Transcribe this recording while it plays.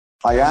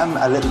I am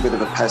a little bit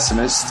of a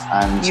pessimist,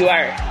 and you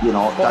are. You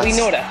know, but we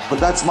know that. But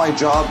that's my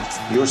job.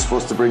 You're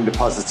supposed to bring the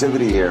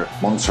positivity here.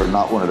 Munster are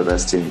not one of the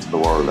best teams in the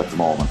world at the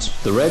moment.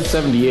 The Red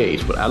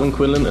 78 with Alan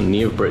Quinlan and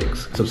Niamh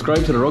Briggs.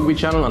 Subscribe to the Rugby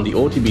channel on the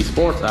OTB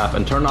Sports app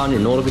and turn on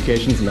your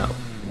notifications now.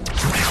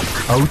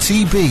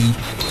 OTB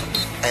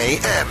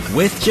AM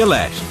with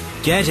Gillette.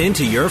 Get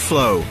into your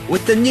flow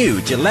with the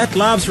new Gillette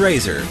Labs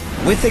Razor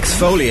with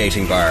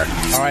exfoliating bar.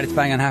 Alright, it's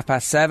bang on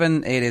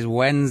 7:30. It is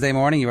Wednesday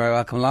morning. You're very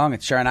welcome along.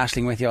 It's Sharon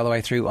Ashling with you all the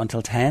way through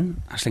until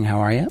 10. Ashling,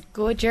 how are you?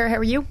 Good, Ger, how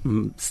are you?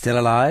 Still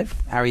alive.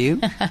 How are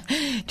you?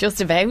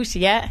 Just about,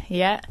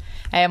 yeah.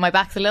 My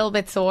back's a little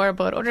bit sore,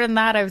 but other than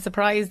that, I was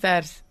surprised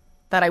that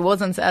I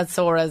wasn't as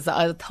sore as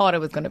I thought it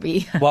was going to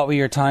be. What were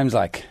your times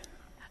like?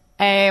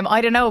 I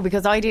don't know,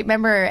 because I did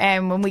remember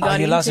when we got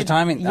you lost your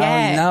timing?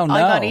 Yeah, no. I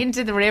got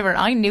into the river and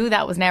I knew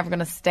that was never going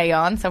to stay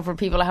on. So for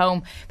people at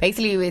home,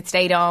 basically it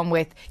stayed on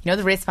with, you know,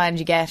 the wristband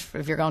you get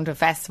if you're going to a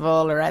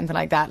festival or anything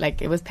like that.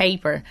 Like, it was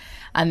paper,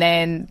 and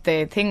then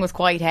the thing was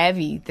quite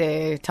heavy,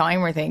 the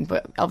timer thing,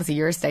 but obviously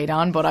yours stayed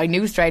on, but I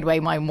knew straight away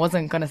mine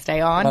wasn't going to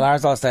stay on. Well,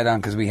 ours all stayed on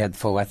because we had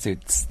full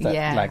wetsuits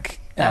that,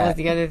 that was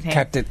the other thing,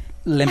 kept it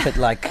limpet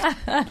like.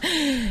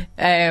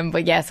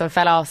 But yeah, so it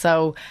fell off,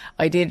 so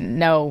I didn't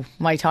know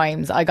my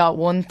times. I got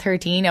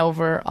 1:13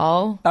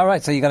 overall. All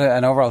right, so you got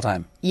an overall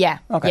time. Yeah,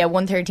 okay. Yeah,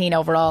 1:13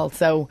 overall.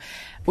 So,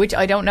 which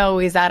I don't know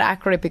is that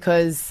accurate,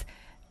 because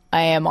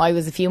I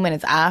was a few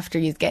minutes after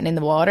you getting in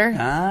the water.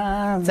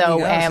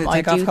 So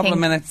I do a couple of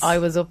minutes. I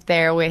was up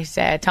there with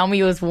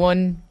Tommy. Was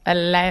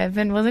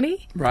 1:11, wasn't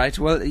he? Right.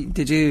 Well,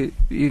 did you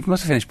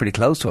must have finished pretty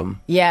close to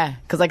him. Yeah,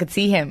 because I could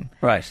see him.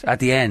 Right at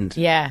the end.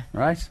 Yeah.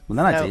 Right.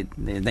 Well,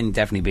 then you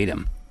definitely beat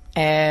him.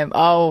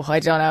 I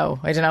don't know.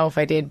 I don't know if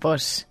I did,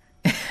 but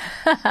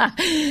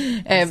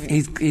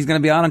he's going to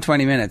be on in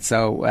 20 minutes.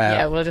 So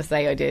yeah, we'll just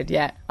say I did.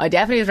 Yeah, I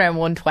definitely was around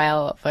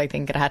 1:12. I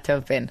think it had to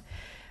have been.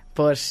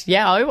 But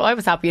yeah, I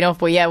was happy enough.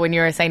 But yeah, when you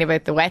were saying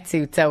about the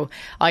wetsuit, so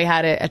I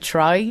had a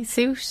tri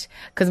suit,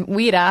 because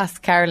we had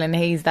asked Carolyn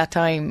Hayes that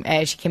time.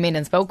 She came in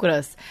and spoke with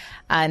us,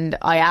 and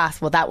I asked,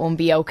 will that one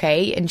be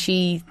okay? And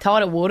she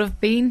thought it would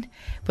have been,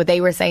 but they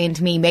were saying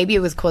to me, maybe it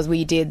was because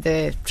we did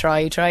the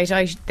tri.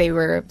 They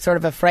were sort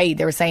of afraid.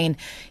 They were saying,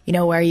 you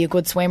know, are you a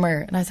good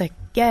swimmer? And I was like,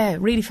 yeah,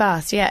 really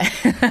fast, yeah.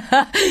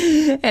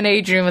 And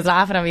Adrian was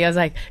laughing at me. I was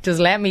like, just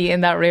let me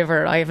in that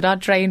river. I have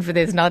not trained for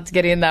this, not to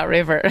get in that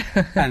river.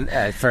 And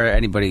for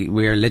anybody,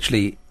 we're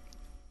literally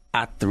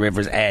at the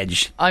river's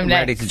edge. I'm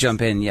ready next to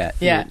jump in, yeah.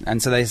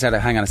 And so they said,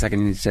 hang on a second,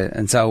 you need to,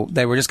 and so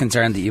they were just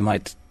concerned that you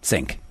might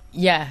sink.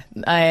 Yeah.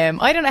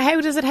 I don't know, how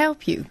does it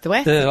help you, the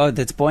wet?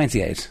 It's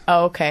buoyancy aid.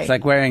 Oh, okay. It's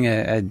like wearing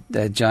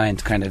a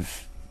giant kind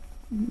of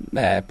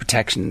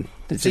protection.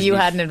 So you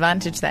had an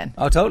advantage then?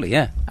 Oh, totally,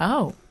 yeah.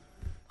 Oh.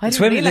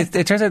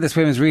 It turns out the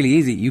swim is really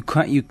easy. You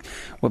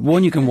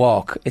can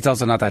walk. It's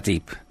also not that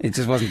deep. It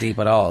just wasn't deep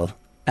at all.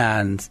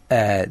 And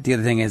the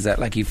other thing is that,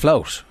 like, you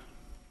float.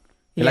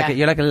 You're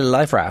like a little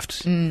life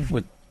raft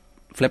with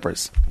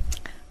flippers.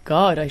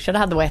 God, I should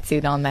have had the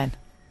wetsuit on then.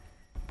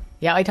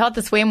 Yeah, I thought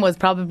the swim was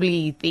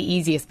probably the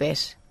easiest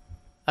bit.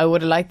 I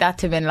would have liked that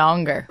to have been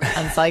longer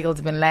and cycle to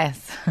have been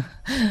less.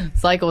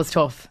 Cycle was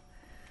tough.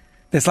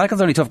 The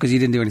cycle's only tough because you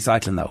didn't do any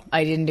cycling, though.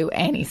 I didn't do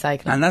any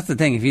cycling. And that's the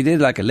thing. If you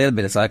did like a little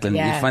bit of cycling,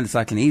 you'd find the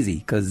cycling easy,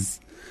 because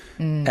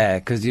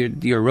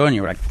your run,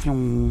 you were like,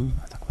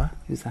 what?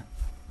 Who's that?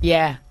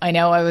 Yeah, I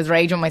know. I was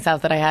raging with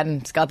myself that I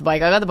hadn't got the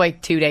bike. I got the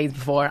bike 2 days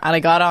before, and I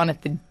got on it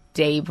the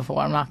day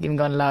before. I'm not even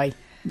going to lie.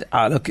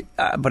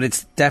 But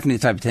it's definitely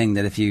the type of thing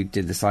that if you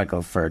did the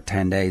cycle for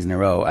 10 days in a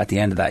row, at the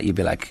end of that, you'd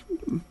be like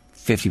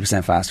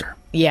 50% faster.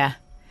 Yeah.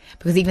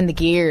 Because even the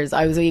gears,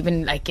 I was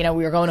even like, you know,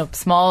 we were going up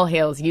small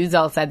hills. You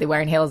all said they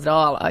weren't hills at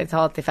all. I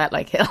thought they felt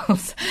like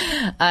hills.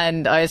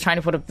 And I was trying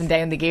to put up and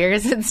down the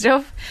gears and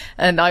stuff.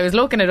 And I was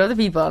looking at other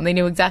people and they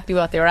knew exactly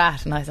what they were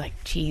at. And I was like,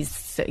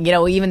 geez, you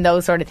know, even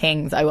those sort of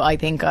things, I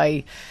think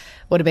I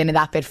would have been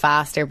that bit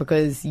faster,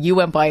 because you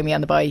went by me on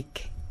the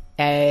bike.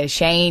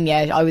 Shane,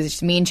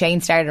 me and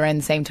Shane started around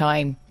the same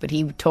time, but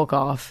he took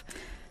off.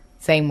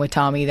 Same with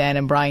Tommy then,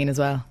 and Brian as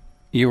well.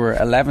 You were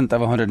 11th of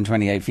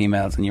 128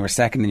 females and you were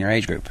second in your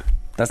age group.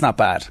 That's not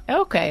bad.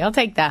 Okay, I'll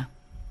take that.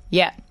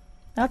 Yeah,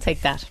 I'll take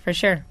that for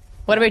sure.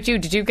 What about you?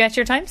 Did you get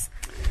your times?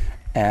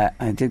 I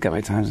did get my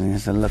times. I need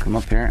to look them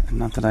up here.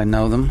 Not that I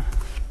know them.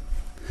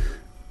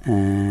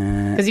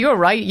 Because you were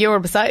right. You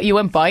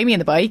went by me on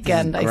the bike,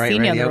 and I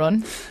seen you on the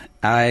run.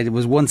 It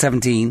was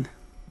 1:17.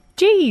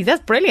 Gee,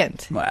 that's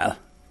brilliant. Well,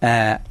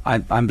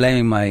 I'm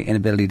blaming my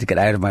inability to get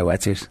out of my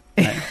wetsuit.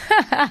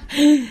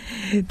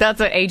 That's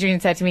what Adrian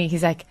said to me.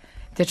 He's like,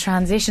 the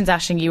transitions,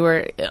 Aisling, you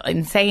were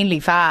insanely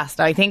fast.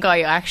 I think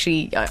I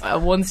actually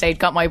at one stage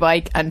got my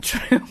bike and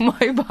threw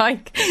my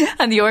bike,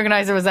 and the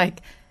organiser was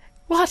like,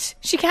 what?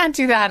 She can't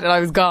do that. And I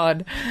was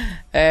gone.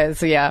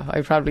 So yeah,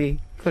 I probably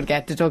could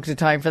get deducted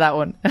time for that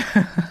one.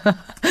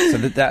 So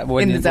that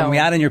when we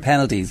add in your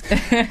penalties,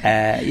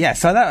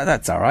 so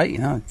that's all right. You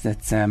know,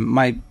 that's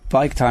my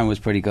bike time was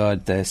pretty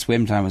good. The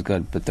swim time was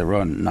good, but the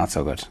run not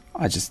so good.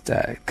 I just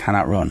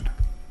cannot run.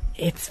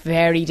 it's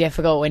very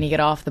difficult when you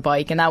get off the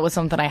bike, and that was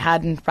something I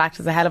hadn't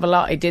practiced a hell of a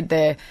lot. I did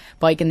the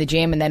bike in the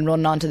gym and then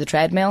run onto the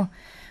treadmill,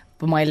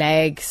 but my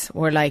legs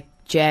were like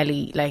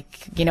jelly.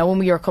 Like, you know, when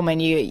we were coming,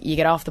 you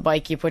get off the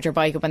bike, you put your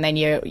bike up, and then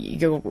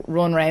you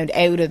run around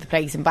out of the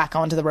place and back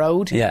onto the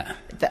road. Yeah.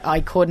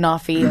 I could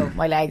not feel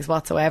my legs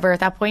whatsoever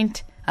at that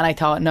point, and I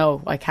thought,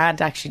 no, I can't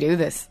actually do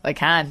this. I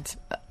can't.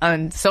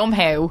 And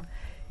somehow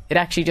it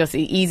actually just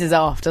eases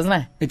off, doesn't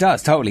it? It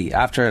does, totally.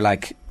 After,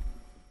 like,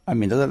 I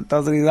mean, does it,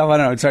 I don't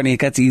know, certainly it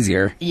gets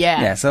easier.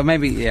 Yeah, so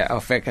maybe,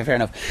 fair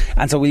enough.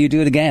 And so will you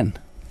do it again?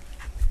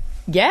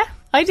 Yeah,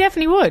 I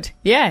definitely would.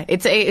 Yeah,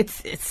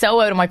 it's so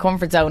out of my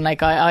comfort zone.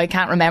 Like, I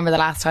can't remember the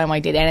last time I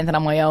did anything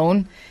on my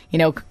own, you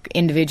know,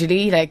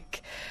 individually.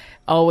 Like,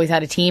 always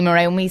had a team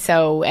around me,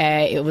 so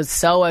it was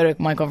so out of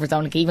my comfort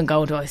zone. Like, even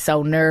going to, I was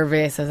so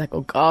nervous. I was like,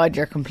 oh God,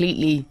 you're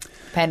completely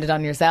dependent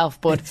on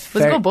yourself. But it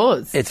was a good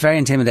buzz. It's very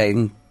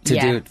intimidating to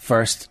do it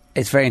first.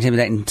 It's very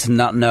intimidating to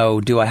not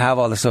know, do I have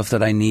all the stuff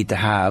that I need to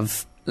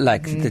have?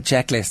 Like, the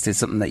checklist is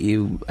something that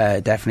you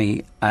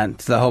definitely, and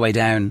the whole way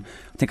down,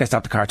 I think I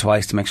stopped the car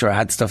twice to make sure I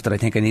had the stuff that I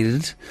think I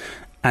needed.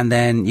 And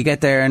then you get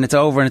there and it's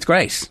over and it's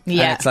great.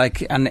 Yeah. And it's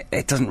like, and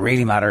it doesn't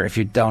really matter if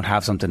you don't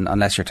have something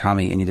unless you're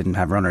Tommy and you didn't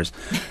have runners.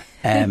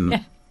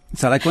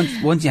 So like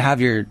once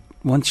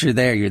you're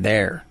there, you're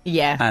there.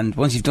 Yeah. And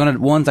once you've done it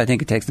once, I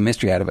think it takes the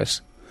mystery out of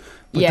it.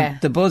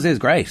 But the buzz is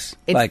great.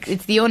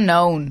 It's the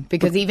unknown,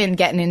 because even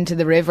getting into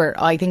the river,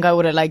 I think I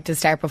would have liked to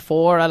start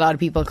before a lot of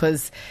people,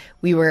 because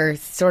we were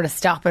sort of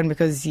stopping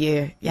because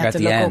you had to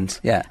look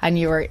up, and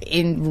you were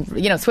in,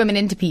 you know, swimming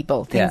into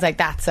people, things like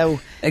that.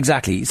 So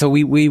exactly. So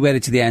we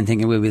waited to the end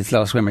thinking we'd be the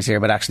slow swimmers here,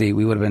 but actually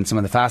we would have been some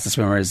of the fastest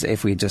swimmers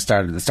if we just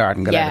started at the start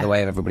and got out of the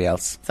way of everybody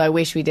else. So I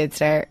wish we did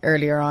start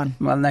earlier on.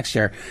 Well, next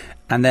year.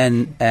 And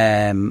then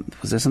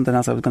was there something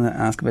else I was going to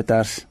ask about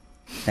that?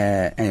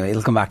 Anyway,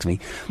 it'll come back to me.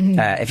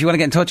 If you want to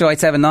get in touch,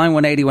 0879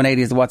 180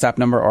 180 is the WhatsApp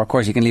number, or of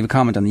course you can leave a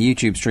comment on the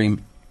YouTube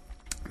stream.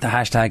 The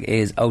hashtag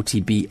is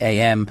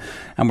OTBAM,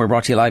 and we're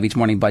brought to you live each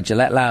morning by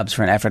Gillette Labs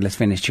for an effortless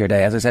finish to your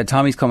day. As I said,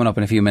 Tommy's coming up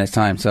in a few minutes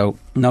time, so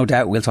no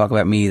doubt we'll talk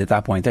about me at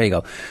that point. There you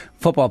go.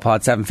 Football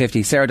Pod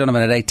 7:50. Sarah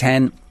Donovan at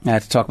 8:10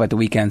 to talk about the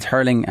weekend's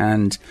hurling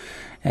and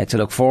to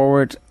look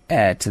forward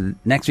to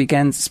next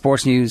weekend's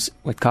sports news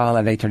with Carl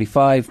at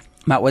 8:35.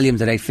 Matt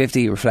Williams at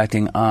 8:50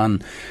 reflecting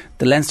on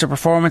the Leinster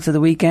performance of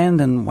the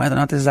weekend and whether or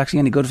not this is actually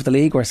any good for the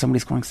league, where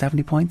somebody's scoring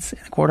 70 points in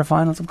the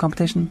quarterfinals of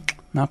competition.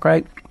 Not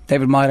great.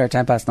 David Myler at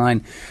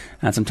 9:10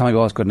 and some Tommy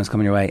Boss goodness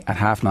coming your way at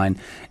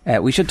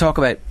 9:30. We should talk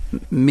about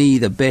me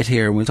the bit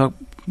here. We'll talk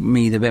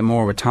me the bit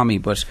more with Tommy,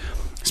 but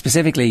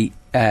specifically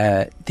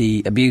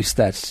the abuse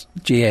that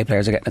GAA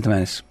players are getting at the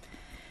minute.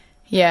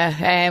 Yeah,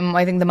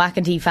 I think the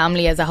McEntee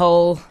family as a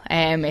whole,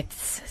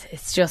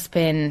 it's just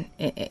been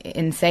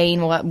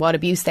insane what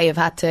abuse they have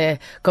had to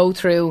go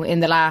through in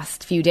the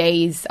last few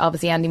days.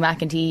 Obviously, Andy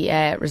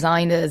McEntee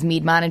resigned as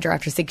Meath manager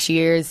after 6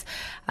 years.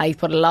 He's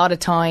put a lot of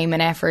time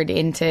and effort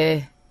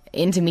into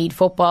Meath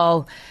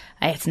football.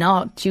 It's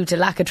not due to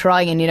lack of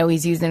trying. You know,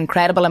 he's used an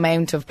incredible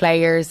amount of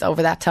players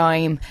over that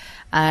time.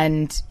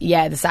 And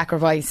yeah, the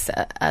sacrifice,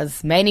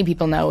 as many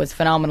people know, is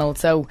phenomenal.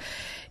 So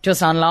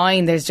just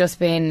online, there's just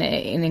been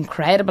an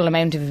incredible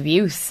amount of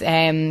abuse.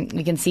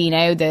 We can see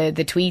now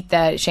the tweet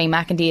that Shane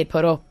McEntee had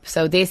put up.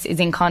 So this is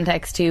in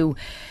context to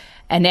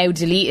a now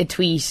deleted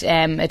tweet.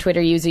 A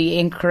Twitter user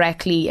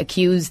incorrectly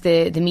accused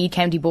the Meath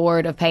County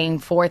Board of paying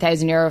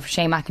 €4,000 for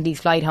Shane McEntee's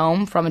flight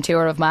home from a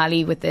tour of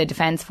Mali with the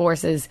Defence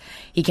Forces.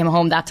 He came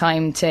home that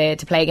time to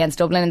play against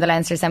Dublin in the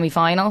Leinster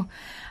semi-final.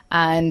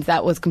 And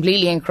that was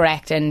completely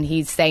incorrect, and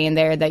he's saying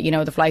there that, you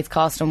know, the flights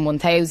cost him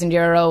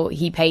 €1,000,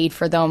 he paid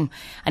for them,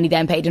 and he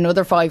then paid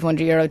another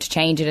 €500 to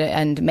change it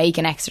and make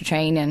an extra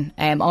training.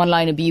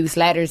 Online abuse,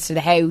 letters to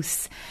the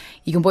house.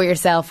 You can put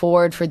yourself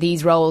forward for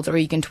these roles, or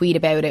you can tweet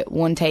about it.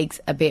 One takes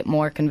a bit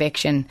more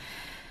conviction.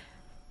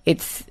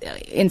 It's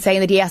insane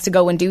that he has to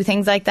go and do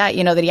things like that,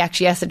 you know, that he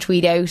actually has to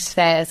tweet out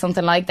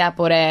something like that,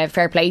 but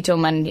fair play to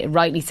him, and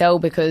rightly so,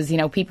 because, you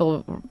know,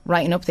 people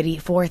writing up that he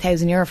had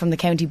 €4,000 from the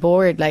county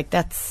board, like,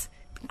 that's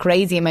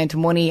crazy amount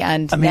of money,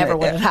 and never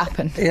would have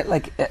happened.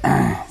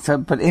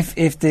 But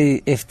if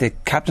the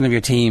captain of your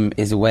team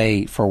is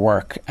away for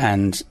work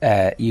and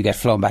you get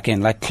flown back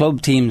in, like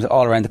club teams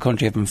all around the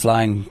country have been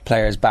flying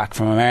players back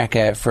from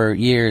America for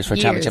years for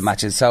championship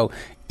matches, so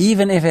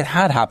even if it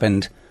had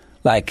happened,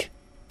 like,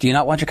 do you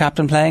not want your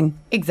captain playing?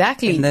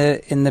 Exactly.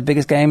 In the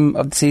biggest game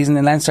of the season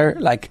in Leinster?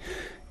 Like,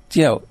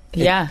 you know,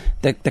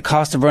 the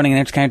cost of running an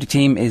inter-county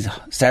team is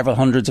several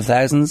hundreds of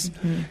thousands.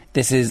 Mm-hmm.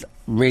 This is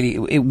really,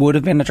 it would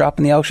have been a drop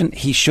in the ocean.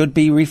 He should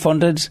be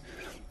refunded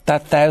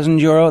that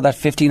 €1,000, that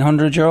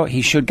 €1,500.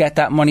 He should get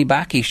that money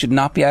back. He should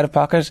not be out of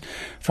pocket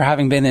for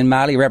having been in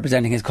Mali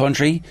representing his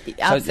country.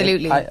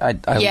 Absolutely.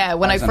 So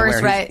when I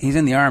first read, he's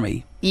in the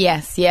army.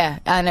 Yes, yeah.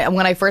 And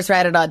when I first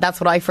read it,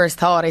 that's what I first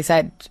thought. I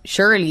said,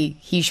 surely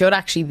he should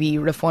actually be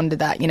refunded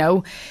that, you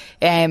know.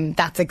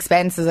 That's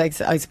expenses,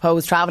 I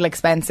suppose, travel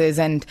expenses,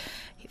 and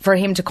for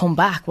him to come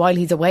back while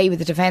he's away with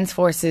the Defence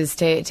Forces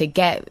to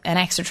get an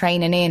extra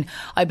training in.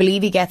 I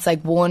believe he gets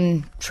like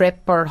one trip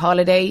or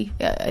holiday,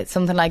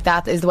 something like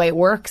that is the way it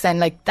works, and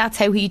like that's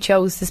how he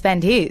chose to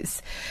spend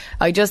his.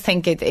 I just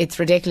think it's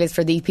ridiculous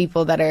for these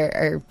people that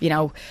are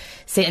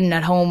sitting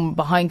at home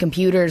behind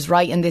computers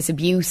writing this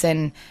abuse,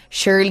 and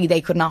surely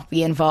they could not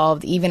be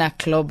involved even at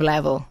club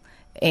level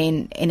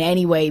in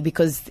any way,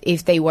 because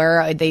if they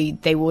were,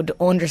 they would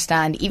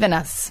understand even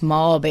a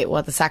small bit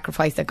what the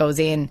sacrifice that goes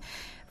in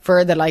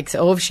for the likes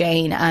of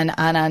Shane and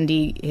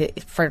Andy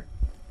for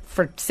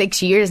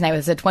 6 years now.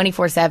 It's a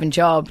 24/7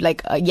 job.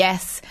 Like,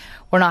 yes,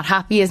 we're not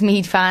happy as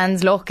Meath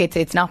fans. Look,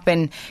 it's not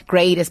been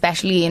great,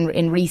 especially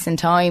in recent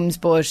times,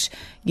 but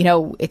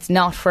it's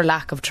not for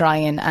lack of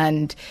trying.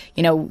 And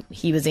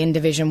he was in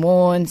Division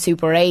 1,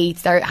 Super 8.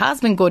 There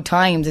has been good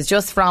times. It's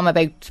just from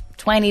about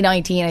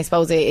 2019, I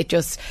suppose, it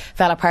just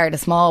fell apart a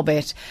small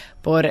bit.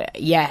 But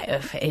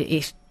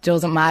it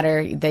doesn't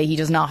matter, that he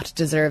does not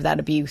deserve that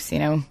abuse,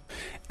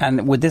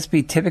 And would this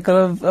be typical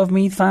of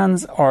Meath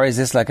fans, or is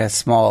this like a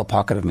small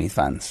pocket of Meath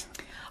fans?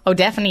 Oh,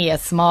 definitely a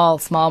small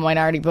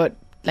minority, but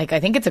like I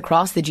think it's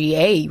across the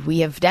GA. We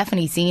have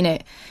definitely seen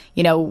it,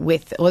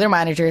 with other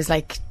managers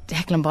like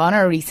Declan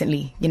Bonner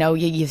recently.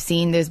 You've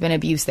seen there's been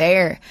abuse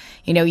there.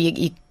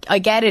 I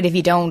get it if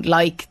you don't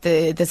like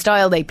the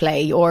style they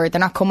play or they're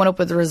not coming up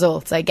with the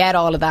results. I get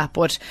all of that,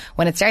 but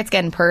when it starts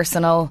getting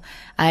personal,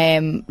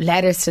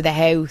 letters to the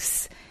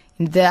house,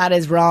 that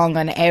is wrong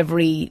on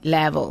every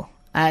level.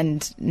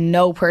 And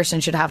no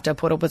person should have to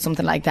put up with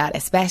something like that,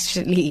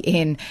 especially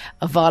in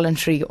a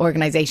voluntary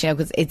organisation,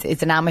 because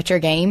it's an amateur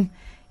game.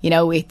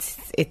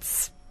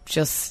 It's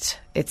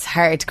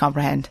hard to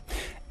comprehend.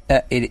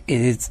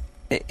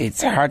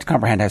 It's hard to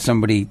comprehend how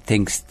somebody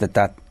thinks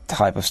that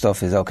type of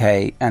stuff is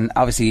okay. And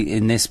obviously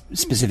in this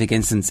specific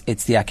instance,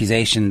 it's the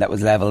accusation that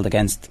was levelled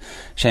against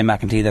Shane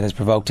McEntee that has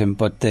provoked him.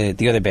 But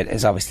the other bit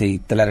is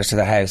obviously the letters to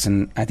the house,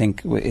 and I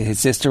think his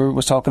sister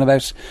was talking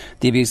about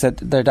the abuse that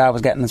their dad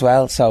was getting as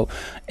well. So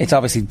it's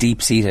obviously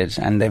deep seated,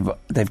 and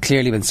they've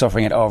clearly been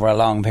suffering it over a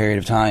long period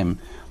of time.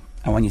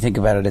 And when you think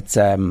about it,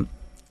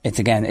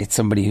 it's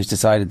somebody who's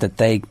decided that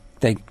they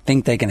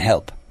think they can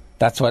help.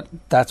 That's what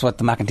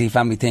the McEntee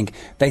family think.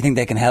 They think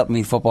they can help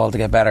Meath football to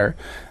get better.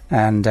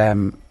 And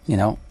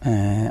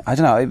I don't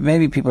know,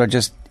 maybe people are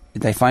just,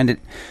 they find it,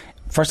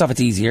 first off,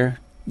 it's easier,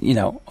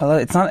 although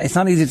it's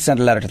not easy to send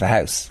a letter to the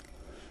house.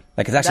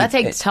 Like, it's actually, that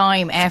takes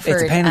time, effort.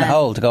 It's a pain in the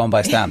hole to go and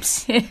buy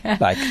stamps.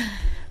 Like,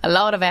 a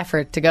lot of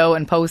effort to go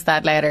and post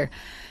that letter.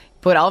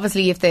 But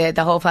obviously if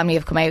the whole family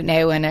have come out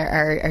now and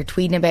are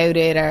tweeting about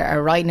it,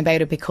 are writing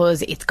about it,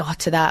 because it's got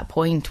to that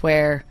point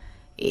where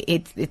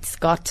it's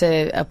got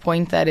to a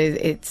point that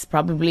it's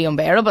probably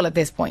unbearable at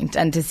this point.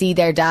 And to see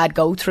their dad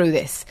go through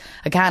this,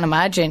 I can't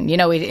imagine.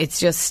 It's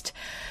just,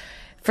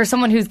 for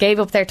someone who's gave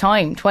up their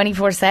time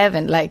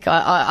 24/7, like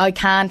I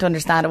can't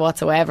understand it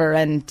whatsoever.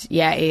 And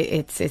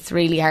it's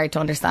really hard to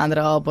understand it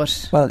all.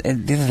 But well, the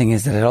other thing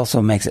is that it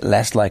also makes it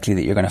less likely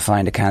that you're going to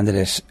find a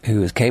candidate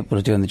who is capable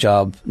of doing the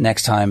job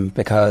next time,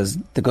 because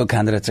the good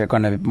candidates are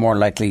going to be more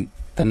likely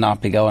than not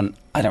be going,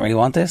 I don't really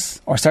want this,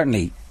 or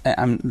certainly.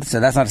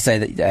 So that's not to say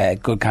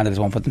that good candidates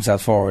won't put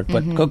themselves forward,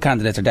 but good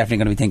candidates are definitely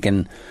going to be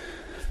thinking,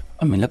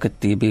 I mean, look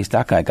at the abuse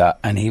that guy got,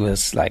 and he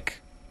was like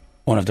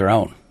one of their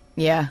own.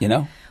 Yeah.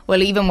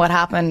 Well, even what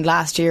happened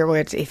last year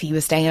with if he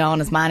was staying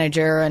on as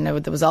manager, and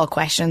there was all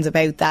questions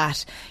about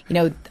that,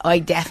 I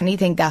definitely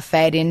think that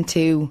fed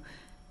into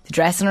the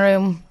dressing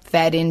room,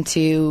 fed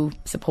into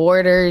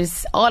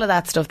supporters, all of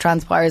that stuff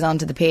transpires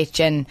onto the pitch,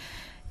 and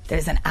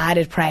there's an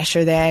added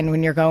pressure then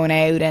when you're going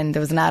out, and there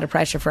was an added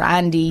pressure for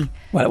Andy.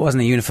 Well, it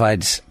wasn't a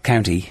unified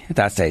county at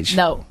that stage.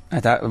 No.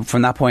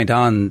 From that point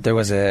on, there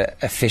was a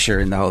fissure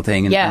in the whole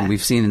thing, and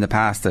we've seen in the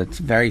past that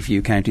very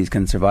few counties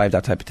can survive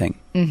that type of thing.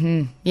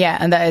 Mm-hmm. Yeah,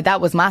 and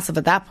that was massive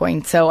at that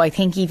point. So I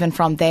think even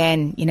from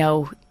then,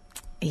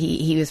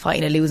 he was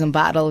fighting a losing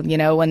battle,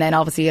 and then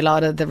obviously a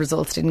lot of the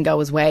results didn't go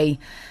his way.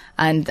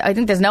 And I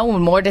think there's no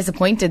one more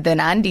disappointed than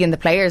Andy and the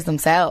players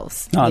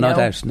themselves. Oh, no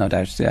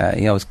doubt. Yeah,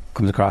 he always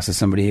comes across as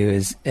somebody who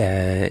is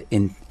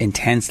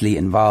intensely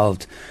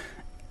involved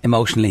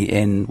emotionally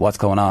in what's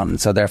going on,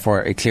 and so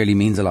therefore it clearly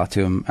means a lot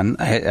to him.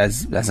 And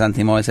as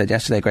Anthony Moyle said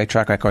yesterday, great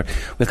track record.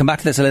 We'll come back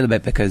to this a little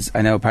bit, because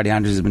I know Paddy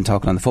Andrews has been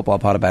talking on the Football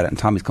Pod about it, and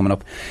Tommy's coming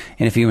up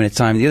in a few minutes'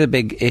 time. The other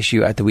big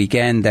issue at the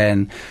weekend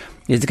then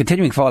is the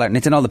continuing fallout, and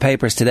it's in all the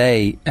papers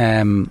today.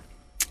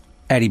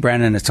 Eddie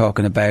Brennan is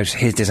talking about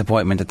his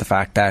disappointment at the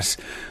fact that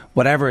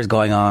whatever is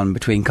going on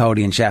between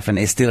Cody and Shefflin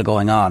is still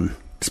going on,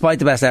 despite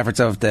the best efforts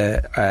of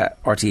the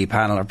RTE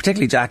panel, or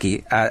particularly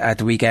Jackie at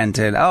the weekend,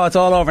 to it's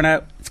all over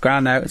now, it's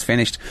grand now, it's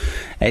finished.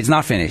 It's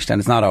not finished, and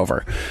it's not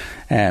over.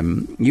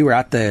 You were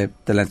at the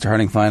Leinster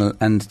hurling final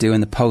and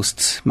doing the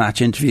post match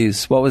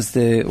interviews. What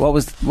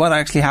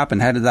actually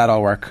happened? How did that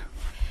all work?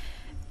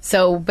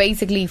 So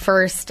basically,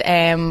 first,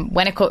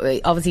 when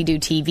obviously do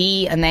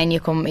TV, and then you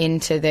come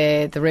into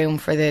the room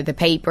for the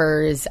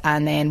papers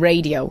and then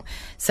radio.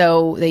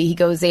 So he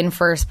goes in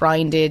first,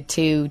 Brian did,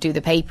 to do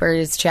the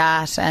papers,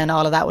 chat and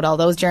all of that with all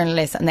those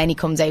journalists, and then he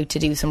comes out to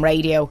do some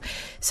radio.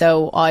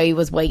 So I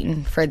was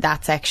waiting for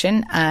that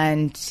section,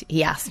 and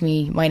he asked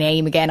me my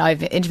name again.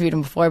 I've interviewed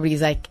him before, but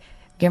he's like,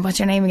 what's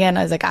your name again?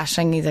 I was like,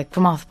 Aisling. He's like,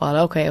 from Off-Ball.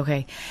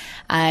 Okay.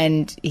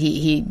 And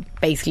he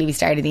basically, we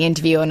started the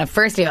interview, and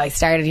firstly I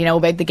started,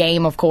 about the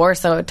game, of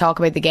course. So I would talk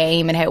about the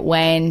game and how it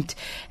went.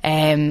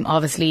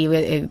 Obviously,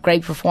 a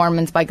great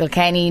performance by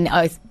Kilkenny.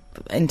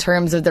 In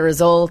terms of the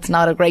results,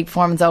 not a great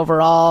performance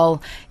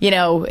overall.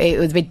 It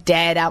was a bit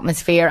dead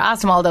atmosphere. I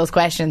asked him all those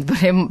questions,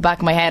 but in the back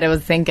of my head I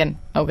was thinking,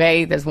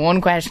 okay, there's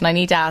one question I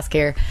need to ask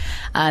here.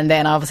 And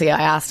then obviously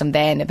I asked him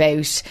then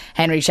about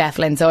Henry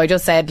Shefflin. So I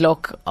just said,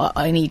 look,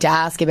 I need to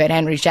ask you about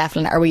Henry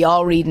Shefflin. Are we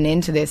all reading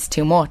into this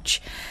too much?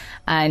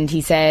 And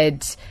he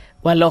said,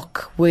 well,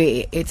 look,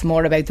 it's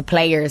more about the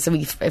players. So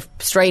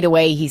straight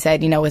away he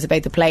said, it's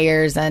about the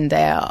players, and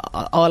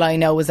all I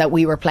know is that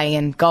we were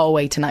playing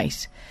Galway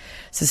tonight.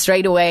 So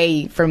straight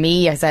away, for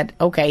me, I said,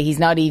 okay, he's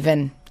not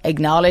even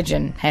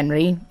acknowledging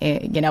Henry,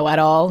 at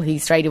all.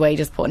 He's straight away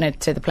just putting it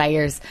to the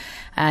players,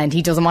 and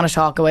he doesn't want to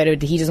talk about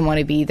it. He doesn't want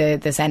to be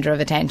the centre of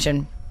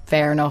attention.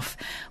 Fair enough.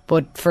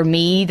 But for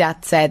me,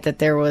 that said that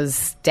there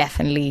was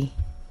definitely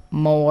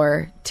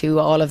more to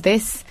all of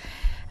this.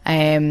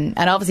 And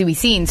obviously we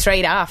seen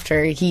straight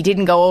after, he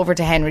didn't go over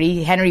to Henry.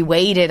 Henry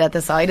waited at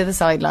the side of the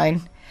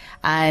sideline.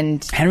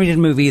 And Henry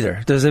didn't move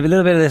either. There's a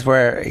little bit of this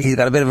where he's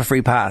got a bit of a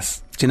free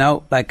pass. Do you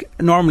know, like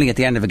normally at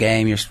the end of a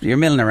game, you're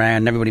milling around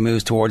and everybody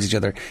moves towards each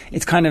other.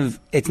 It's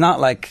not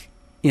like,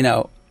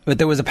 but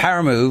there was a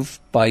power move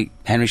by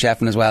Henry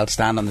Shefflin as well to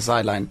stand on the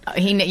sideline.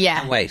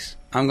 And wait.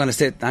 I'm going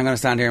to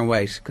stand here and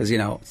wait because,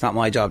 it's not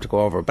my job to go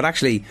over. But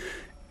actually,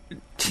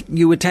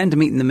 you would tend to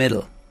meet in the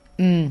middle.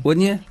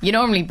 Wouldn't you? You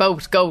normally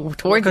both go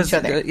towards each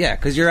other. Yeah,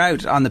 because you're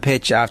out on the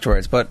pitch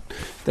afterwards. But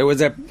there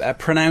was a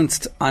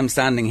pronounced I'm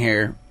standing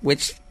here,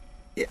 which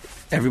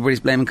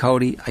everybody's blaming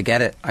Cody. I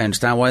get it. I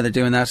understand why they're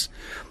doing that.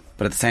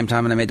 But at the same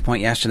time, and I made the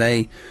point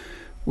yesterday,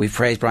 we've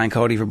praised Brian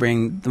Cody for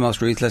being the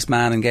most ruthless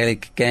man in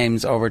Gaelic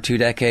games over 2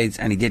 decades,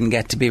 and he didn't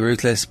get to be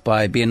ruthless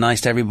by being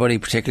nice to everybody,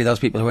 particularly those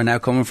people who are now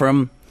coming for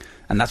him.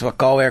 And that's what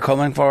Galway are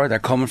coming for. They're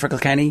coming for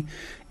Kilkenny.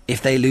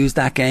 If they lose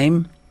that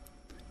game,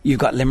 you've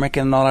got Limerick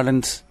in an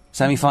All-Ireland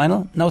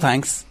semi-final. No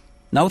thanks.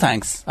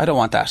 I don't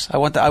want that. I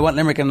want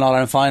Limerick in an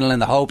All-Ireland final in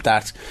the hope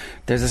that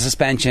there's a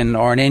suspension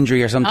or an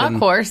injury or something. Of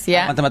course,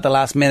 yeah. I want them at the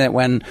last minute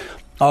when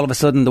all of a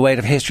sudden the weight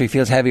of history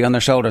feels heavy on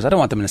their shoulders. I don't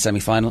want them in a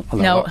semi-final.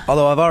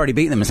 Although I've already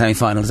beaten them in a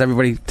semi-final. Does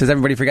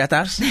everybody forget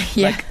that?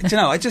 Yeah.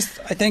 I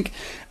think,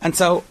 and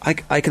so I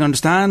can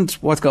understand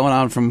what's going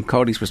on from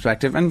Cody's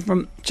perspective, and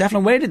from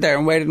Shefflin waited there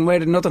and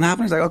waited, nothing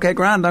happened. He's like, okay,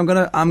 grand, I'm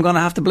gonna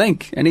have to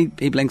blink, and he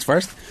blinks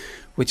first,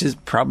 which is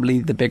probably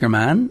the bigger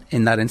man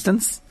in that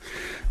instance.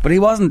 But he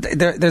wasn't.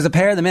 There's a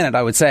pair at the minute,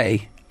 I would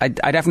say. I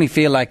definitely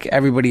feel like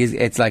everybody is,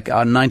 it's like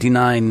on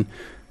 99%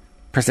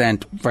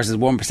 versus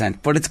 1%.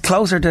 But it's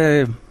closer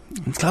to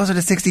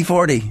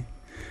 60-40.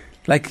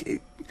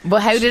 Like,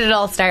 but how did it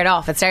all start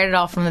off? It started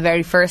off from the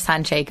very first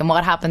handshake, and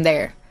what happened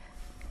there?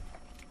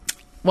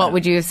 What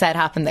would you have said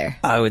happened there?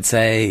 I would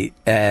say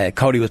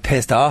Cody was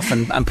pissed off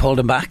and pulled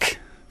him back,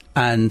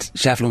 and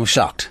Shefflin was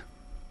shocked.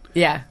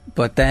 Yeah.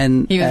 But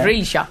then he was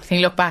really shocked. He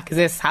looked back, is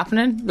this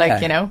happening?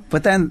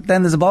 But then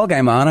there's a ball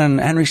game on,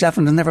 and Henry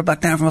Shefflin has never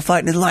backed down from a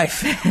fight in his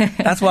life.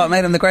 That's what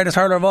made him the greatest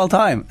hurler of all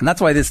time, and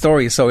that's why this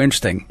story is so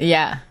interesting.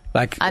 Yeah.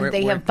 And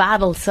they have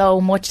battled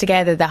so much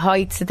together, the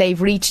heights that they've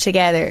reached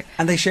together,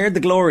 and they shared the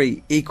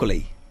glory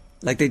equally.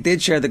 Like, they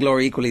did share the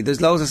glory equally.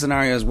 There's loads of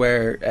scenarios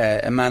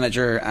where a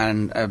manager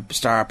and a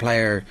star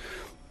player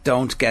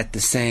don't get the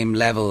same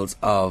levels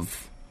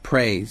of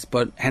praise,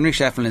 but Henry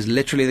Shefflin is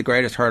literally the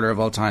greatest hurler of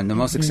all time, the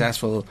most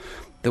successful,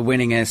 the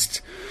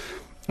winningest,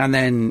 and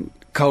then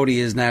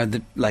Cody is now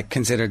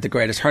considered the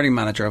greatest hurling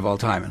manager of all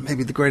time, and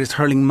maybe the greatest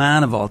hurling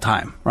man of all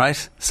time,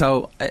 right?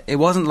 So it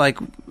wasn't like,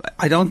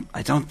 I don't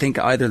think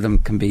either of them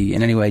can be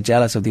in any way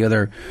jealous of the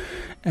other.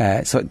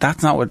 So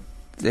that's not what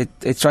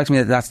it strikes me,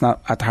 that that's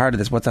not at the heart of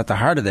this. What's at the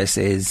heart of this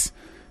is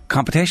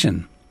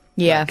competition.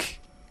 Yeah.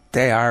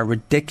 They are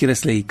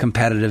ridiculously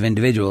competitive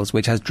individuals,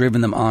 which has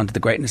driven them on to the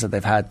greatness that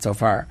they've had so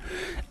far.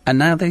 And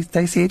now they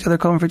see each other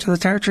coming for each other's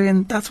territory,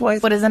 and that's why.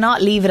 But is it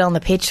not leave it on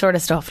the pitch sort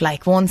of stuff?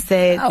 Like, once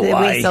the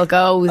whistle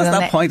goes,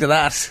 that's the point of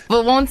that.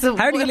 But once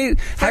how do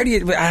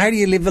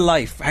you live a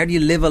life? How do you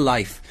live a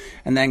life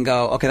and then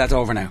go, okay, that's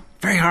over now?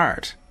 Very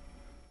hard.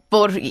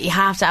 But you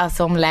have to have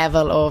some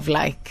level of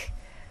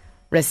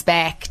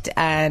respect,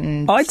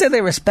 and I'd say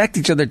they respect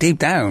each other deep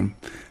down.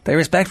 They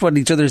respect what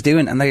each other's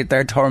doing, and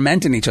they're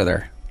tormenting each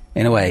other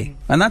in a way,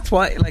 and that's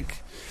why,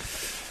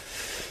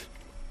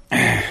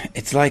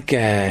 it's like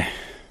the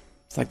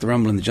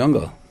Rumble in the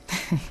Jungle.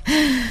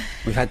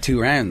 We've had 2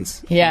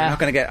 rounds. Yeah,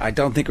 I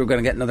don't think we're going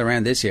to get another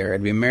round this year.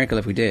 It'd be a miracle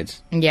if we did.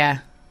 Yeah.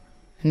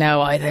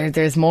 No,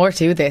 there's more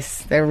to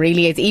this. There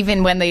really is.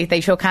 Even when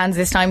they shook hands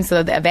this time,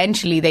 so that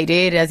eventually they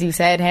did, as you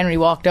said, Henry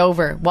walked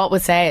over. What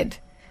was said?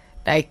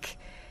 Like,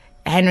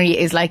 Henry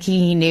is like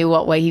he knew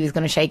what way he was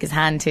going to shake his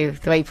hand to.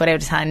 The way he put out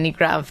his hand and he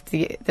grabbed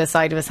the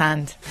side of his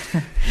hand.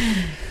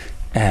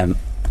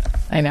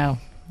 I know.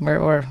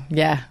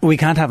 Yeah. We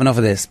can't have enough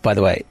of this, by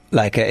the way.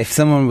 Like, if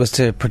someone was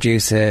to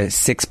produce a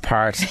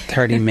 6-part,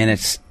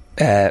 30-minute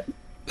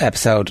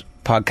episode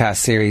podcast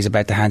series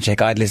about the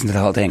handshake, I'd listen to the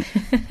whole thing.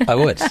 I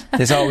would.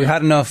 We've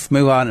had enough,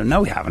 move on.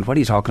 No, we haven't. What are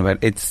you talking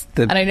about?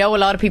 And I know a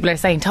lot of people are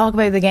saying, talk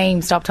about the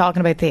game, stop talking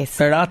about this.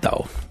 They're not,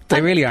 though.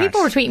 They really aren't.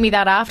 People were tweeting me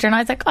that after, and I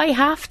was like, I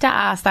have to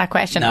ask that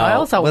question. No, I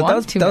also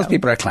want to know. Those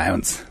people are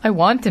clowns. I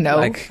want to know.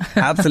 Like,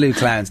 absolute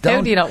clowns.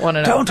 How do you not want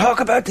to know? Don't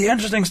talk about the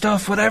interesting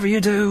stuff, whatever you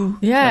do.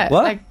 Yeah.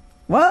 Like,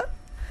 what?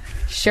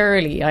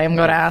 Surely I am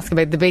going to ask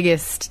about the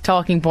biggest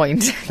talking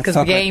point, because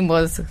the game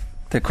was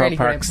the Croke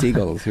Park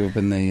Seagulls, who have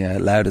been the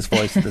loudest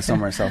voice of the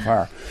summer so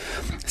far.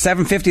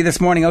 7:50 this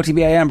morning,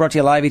 OTBAM brought to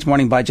you live each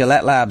morning by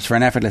Gillette Labs for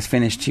an effortless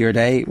finish to your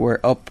day. We're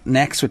up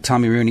next with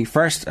Tommy Rooney.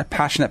 First, a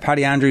passionate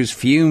Paddy Andrews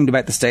fumed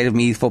about the state of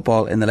Meath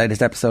football in the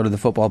latest episode of the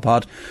Football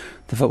Pod.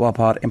 The Football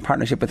Pod, in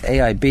partnership with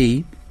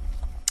AIB,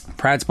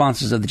 proud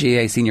sponsors of the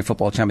GAA Senior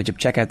Football Championship.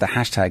 Check out the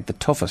hashtag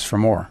 #TheToughest for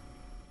more.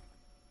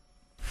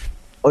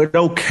 I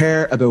don't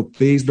care about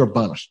Beasley or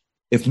Bonnet.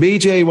 If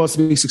MJ wants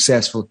to be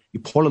successful, you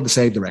pull in the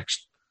same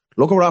direction.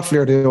 Look at what Offaly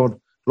are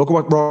doing. Look at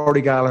what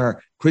Rory Gallagher,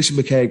 Christian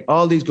McKaig,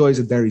 all these guys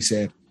in Derry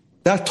said.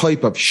 That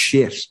type of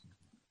shit.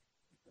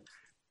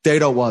 They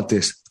don't want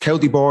this. The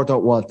county board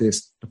don't want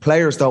this. The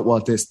players don't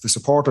want this. The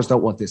supporters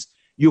don't want this.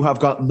 You have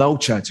got no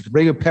chance. You can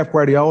bring in Pep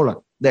Guardiola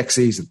next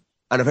season.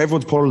 And if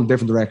everyone's pulling in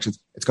different directions,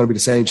 it's going to be the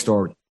same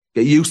story.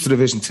 Get used to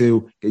Division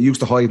 2. Get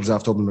used to hiding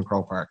off Dublin and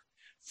Croke Park.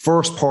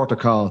 First port of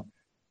call.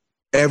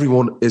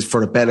 Everyone is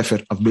for the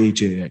benefit of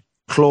MJ.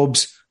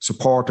 Clubs,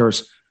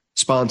 supporters,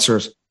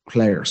 sponsors,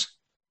 players.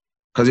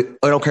 Because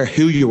I don't care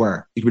who you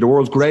are. You can be the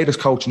world's greatest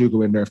coach and you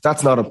go in there. If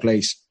that's not in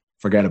place,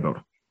 forget about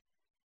it.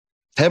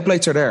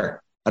 Templates are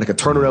there and it can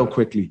turn around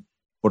quickly.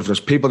 But if there's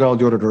people going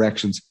the other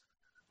directions,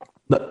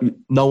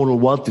 no one will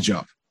want the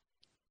job.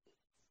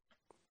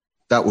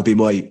 That would be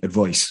my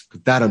advice.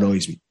 Because that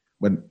annoys me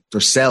when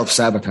there's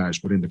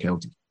self-sabotage within the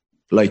county.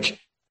 Like,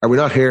 are we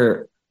not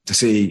here to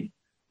see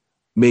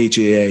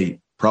MGA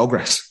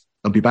progress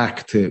and be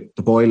back to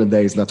the Boylan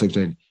days and that type of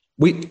thing?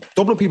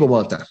 Dublin people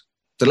want that.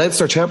 The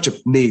Leinster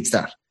Championship needs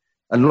that.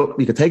 And look,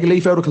 you can take a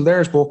leaf out of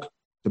Kildare's book.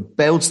 The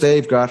bounce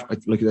they've got, I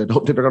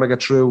don't think they're going to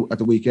get through at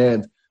the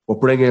weekend, but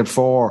bring in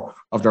 4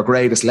 of their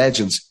greatest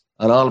legends,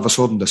 and all of a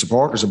sudden the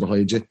supporters are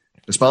behind you,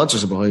 the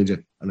sponsors are behind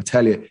you, and I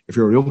tell you, if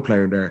you're a young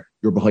player in there,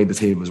 you're behind the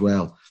team as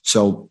well.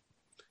 So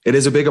it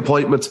is a big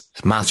appointment.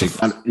 It's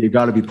massive. And you've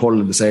got to be pulling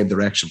in the same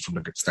direction from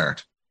the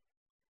start.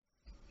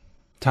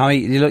 Tommy,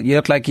 you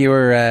look like you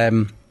were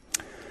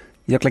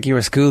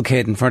a school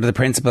kid in front of the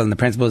principal, and the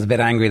principal was a bit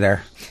angry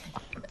there.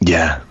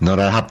 Yeah, no,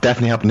 that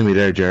definitely happened to me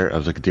there, Ger. I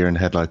was like a deer in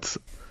the headlights.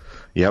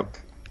 Yep.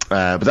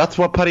 But that's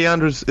what Paddy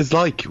Andrews is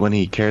like when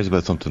he cares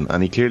about something,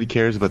 and he clearly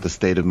cares about the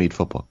state of Meath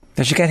football.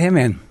 They should get him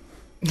in.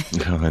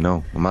 I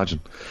know, imagine.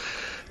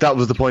 That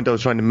was the point I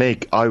was trying to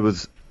make. I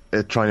was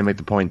trying to make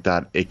the point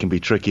that it can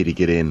be tricky to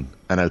get in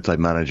an outside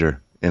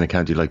manager in a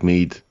county like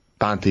Meath.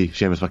 Banty,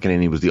 Seamus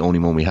McEnany was the only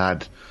one we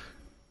had.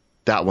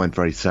 That went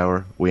very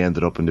sour. We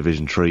ended up in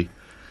Division 3.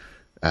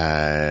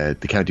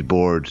 The county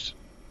board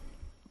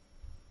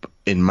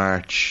in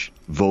March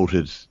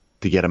voted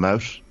to get him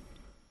out.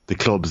 The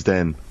clubs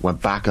then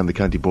went back on the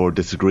county board,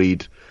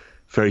 disagreed.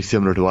 Very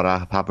similar to what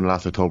happened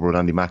last October with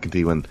Andy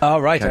McEntee. When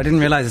right, I didn't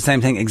realise the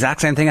same thing.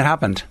 Exact same thing had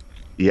happened.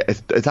 Yeah,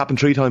 it's happened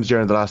 3 times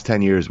during the last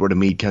 10 years where the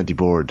Meath County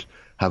Board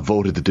have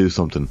voted to do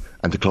something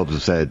and the clubs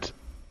have said,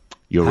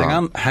 you're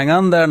wrong. Hang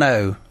on there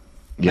now.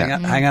 Yeah.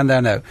 Hang on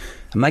there now.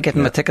 Am I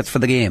getting my tickets for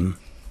the game?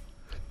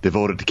 They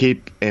voted to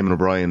keep Eamon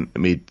O'Brien.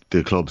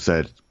 The club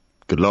said,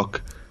 good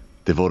luck.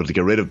 They voted to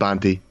get rid of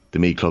Banty. The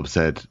Meath club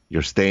said,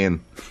 you're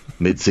staying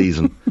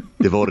mid-season.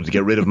 They voted to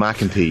get rid of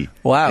McEntee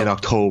in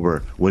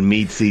October when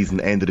Meath season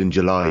ended in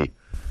July.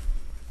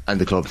 And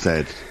the club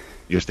said,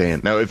 you're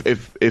staying. Now,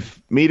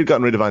 if Meath had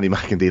gotten rid of Andy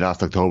McEntee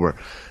last October,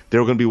 they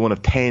were going to be one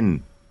of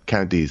 10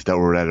 counties that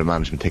were out of a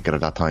management ticket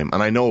at that time.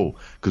 And I know,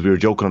 because we were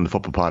joking on the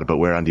Football Pod about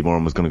where Andy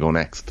Moran was going to go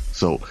next.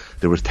 So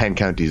there was 10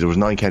 counties. There was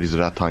 9 counties at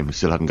that time who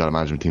still hadn't got a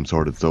management team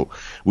sorted. So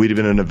we'd have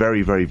been in a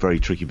very, very, very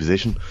tricky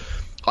position.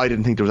 I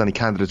didn't think there was any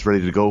candidates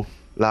ready to go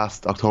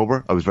last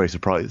October. I was very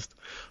surprised.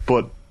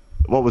 But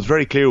what was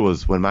very clear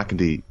was when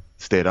McEntee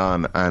stayed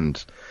on and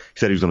he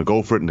said he was going to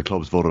go for it and the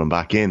clubs voted him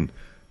back in,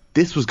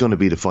 this was going to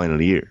be the final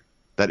year.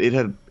 That it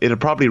had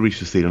probably reached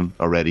the ceiling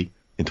already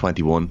in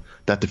 21.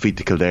 That defeat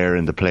to Kildare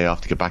in the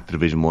playoff to get back to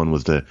Division 1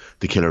 was the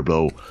killer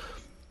blow.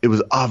 It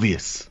was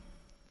obvious.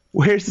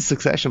 Where's the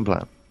succession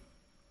plan?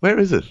 Where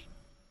is it?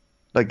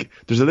 Like,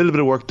 there's a little bit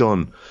of work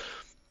done,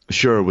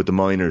 sure, with the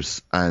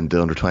minors and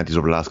the under-20s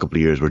over the last couple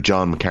of years where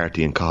John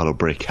McCarthy and Cathal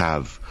Brick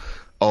have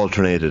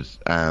alternated.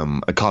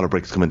 Cathal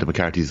Brick's come into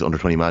McCarthy's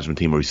under-20 management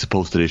team where he's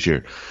supposed to this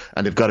year.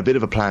 And they've got a bit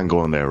of a plan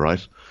going there,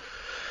 right?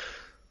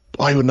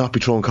 I would not be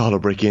throwing Cathal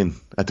Brick in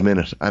at the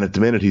minute. And at the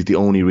minute, he's the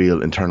only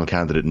real internal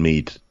candidate in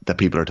Meath that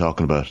people are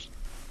talking about.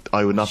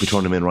 I would not be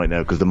throwing him in right now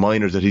because the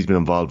minors that he's been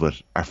involved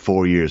with are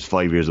 4 years,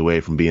 5 years away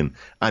from being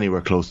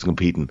anywhere close to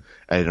competing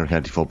at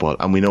inter-county football.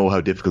 And we know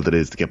how difficult it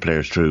is to get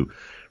players through,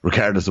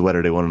 regardless of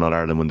whether they won in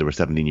All-Ireland when they were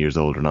 17 years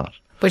old or not.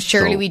 But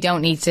surely we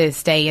don't need to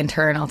stay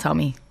internal,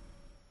 Tommy.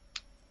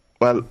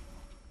 Well,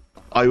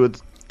 I would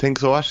think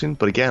so, Aisling.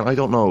 But again, I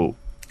don't know.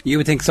 You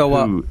would think so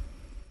what?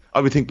 I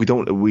would think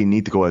we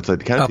need to go outside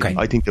the county. Okay.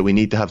 I think that we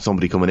need to have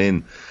somebody coming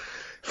in,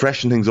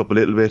 freshen things up a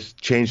little bit,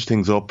 change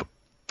things up,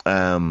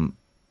 and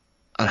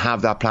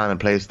have that plan in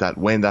place that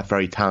when that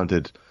very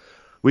talented,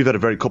 we've had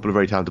a couple of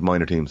very talented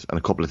minor teams and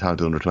a couple of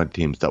talented under-20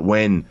 teams, that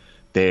when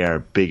they are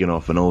big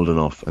enough and old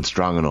enough and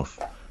strong enough,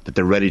 that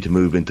they're ready to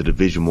move into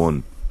Division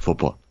 1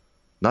 football.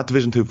 Not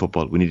Division 2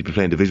 football. We need to be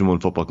playing Division 1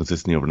 football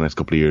consistently over the next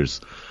couple of years.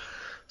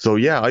 So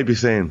yeah, I'd be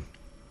saying,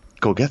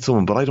 go get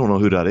someone, but I don't know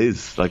who that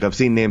is. Like, I've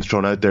seen names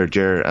thrown out there,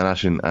 Ger and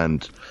Aisling,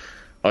 and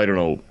I don't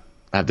know,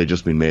 have they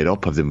just been made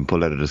up? Have they been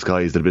pulled out of the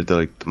skies? They're a bit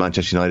like the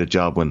Manchester United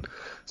job when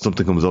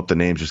something comes up, the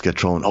names just get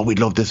thrown. Oh, we'd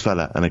love this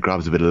fella, and it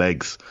grabs a bit of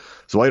legs.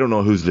 So I don't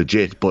know who's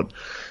legit, but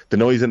the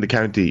noise in the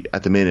county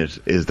at the minute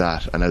is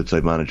that an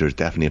outside manager is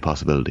definitely a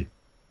possibility.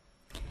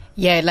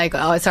 Yeah, like,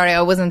 sorry,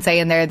 I wasn't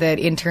saying there that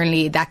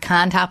internally that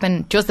can't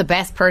happen. Just the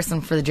best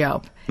person for the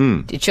job.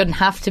 It shouldn't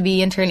have to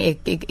be internally.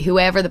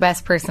 Whoever the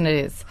best person it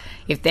is.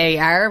 If they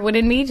are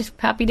within Meath,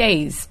 happy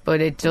days.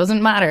 But it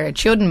doesn't matter. It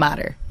shouldn't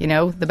matter. You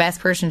know, the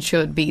best person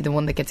should be the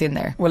one that gets in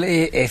there. Well,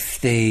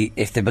 if the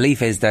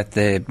belief is that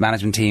the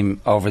management team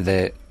over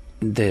the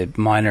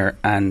minor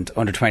and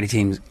under-20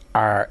 teams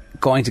are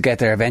going to get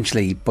there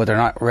eventually, but they're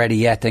not ready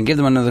yet, then give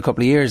them another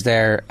couple of years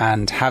there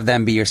and have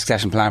them be your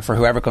succession plan for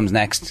whoever comes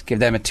next. Give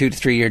them a 2 to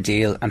 3 year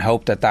deal and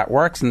hope that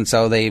works, and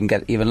so they even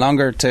get even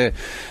longer to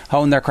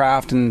hone their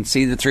craft and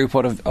see the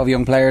throughput of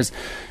young players.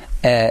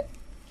 I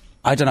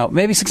don't know,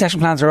 maybe succession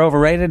plans are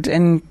overrated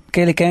in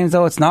Gaelic games,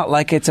 though. It's not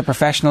like it's a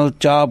professional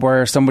job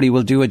where somebody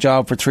will do a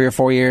job for 3 or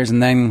 4 years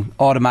and then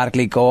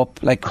automatically go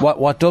up. Like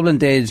what Dublin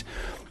did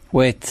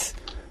with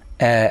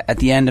at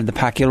the end of the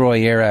Pat Gilroy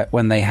era,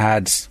 when they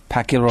had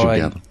Pat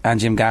Gilroy and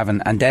Jim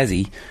Gavin and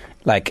Desi,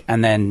 like,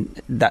 and then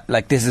that,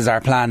 like, this is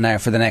our plan now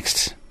for the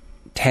next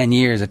 10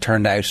 years, it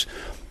turned out.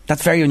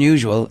 That's very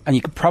unusual, and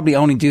you could probably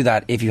only do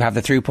that if you have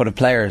the throughput of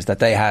players that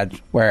they had,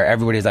 where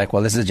everybody's like,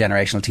 well, this is a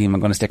generational team, I'm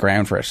going to stick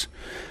around for it.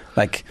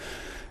 Like,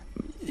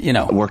 you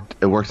know,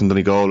 it worked in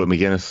Donegal with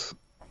McGuinness.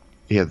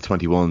 He had the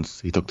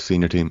 21s, he took the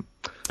senior team.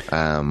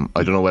 I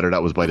don't know whether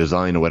that was by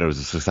design or whether it was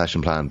a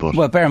succession plan, but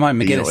well, bear in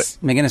mind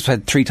McGuinness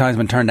had 3 times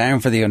been turned down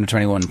for the under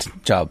 21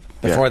 job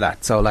before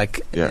that. So,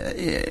 like,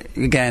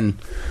 again,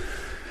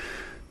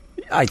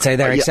 I'd say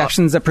there are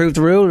exceptions that prove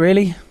the rule,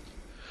 really.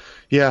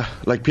 Yeah,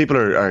 like, people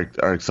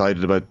are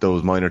excited about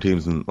those minor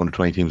teams and under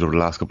 20 teams over the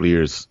last couple of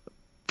years.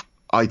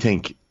 I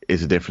think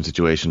it's a different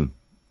situation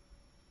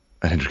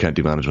at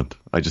inter-county management.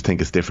 I just think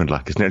it's different.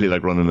 Like, it's nearly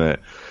like running a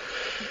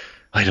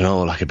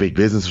big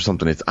business or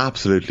something. It's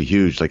absolutely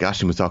huge. Like,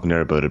 Aisling was talking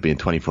there about it being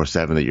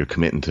 24/7 that you're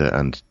committing to,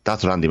 and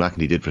that's what Andy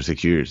McEntee did for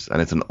 6 years,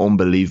 and it's an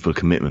unbelievable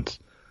commitment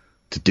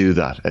to do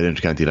that at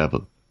inter-county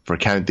level for a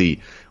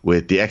county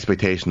with the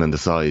expectation and the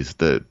size,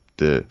 the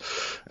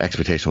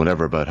expectation,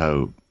 whatever, about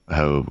how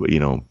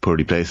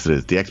poorly placed it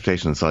is, the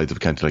expectation and size of a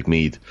county like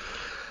Meath.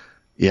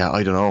 Yeah,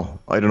 I don't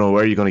know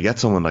where you're going to get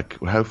someone. Like,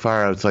 how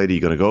far outside are you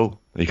going to go?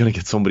 Are you going to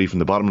get somebody from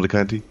the bottom of the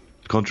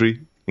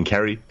country in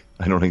Kerry?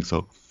 I don't think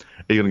so.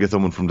 Are you going to get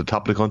someone from the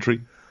top of the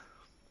country?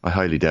 I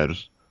highly doubt it.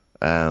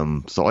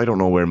 So I don't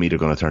know where Meath are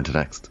going to turn to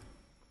next.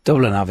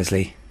 Dublin,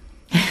 obviously.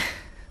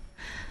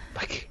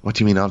 Like, what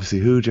do you mean, obviously?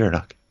 Who,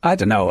 Gerard? I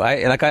don't know.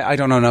 I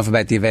don't know enough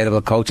about the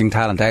available coaching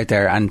talent out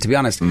there. And to be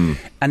honest, an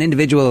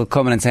individual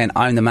coming and saying,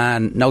 I'm the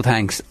man, no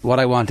thanks. What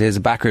I want is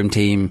a backroom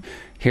team.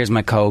 Here's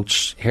my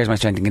coach. Here's my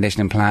strength and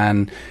conditioning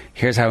plan.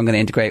 Here's how I'm going to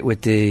integrate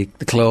with the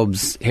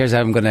clubs. Here's how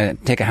I'm going to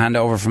take a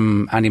handover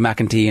from Andy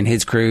McEntee and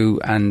his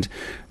crew and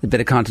a bit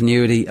of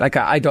continuity. Like,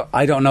 I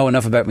don't know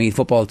enough about Meath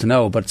football to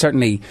know, but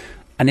certainly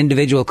an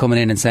individual coming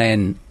in and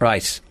saying,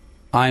 right,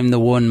 I'm the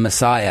one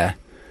messiah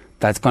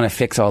that's going to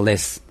fix all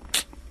this.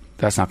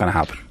 That's not going to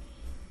happen.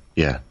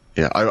 Yeah.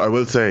 I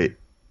will say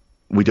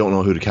we don't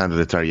know who the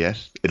candidates are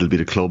yet. It'll be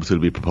the clubs who'll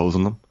be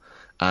proposing them.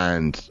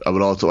 And I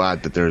would also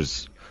add that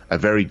there's a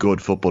very good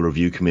football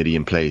review committee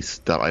in place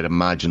that I'd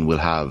imagine will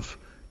have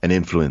an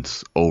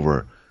influence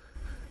over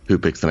who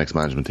picks the next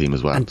management team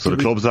as well. And so the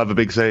clubs will have a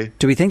big say.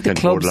 Do we think the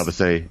clubs will have a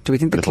say? Do we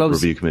think the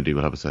clubs review committee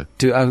will have a say?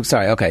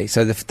 Sorry. Okay.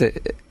 So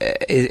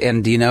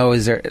and do you know,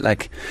 is there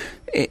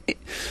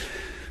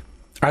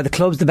are the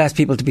clubs the best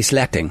people to be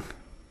selecting?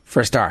 For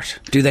a start,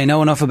 do they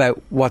know enough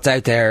about what's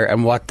out there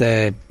and what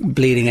the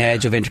bleeding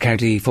edge of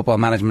inter-county football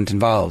management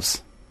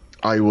involves?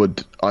 I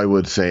would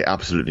say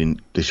absolutely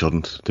they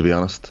shouldn't, to be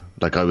honest.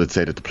 Like, I would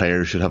say that the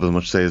players should have as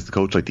much say as the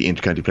coach. Like, the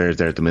inter-county players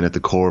there at the minute, the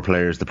core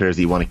players, the players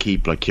that you want to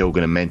keep, like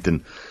Keoghan and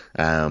Menton,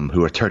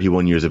 who are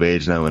 31 years of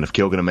age now, and if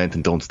Keoghan and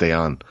Menton don't stay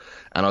on,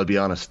 and I'll be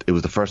honest, it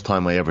was the first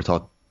time I ever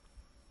thought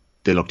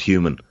they looked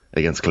human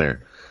against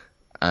Clare.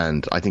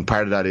 And I think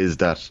part of that is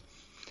that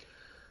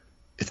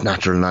it's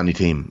natural in any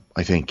team.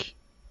 I think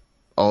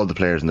all the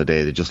players in the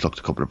day, they just looked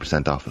a couple of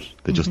 % off it.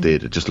 They just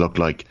did. It just looked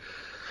like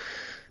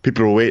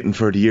people were waiting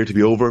for the year to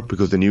be over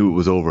because they knew it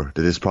was over,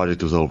 that this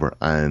project was over.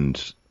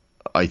 And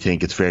I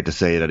think it's fair to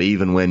say that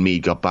even when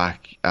Meath got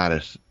back at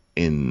it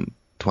in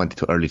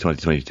early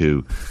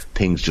 2022,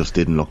 things just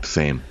didn't look the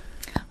same.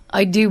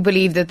 I do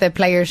believe that the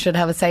players should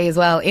have a say as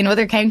well. In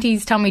other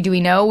counties, Tommy, do we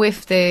know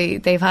if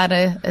they've had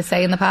a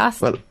say in the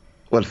past?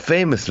 Well,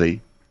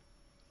 famously,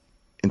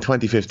 in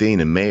 2015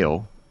 in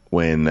Mayo,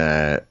 when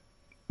Noel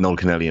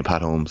Kennelly and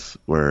Pat Holmes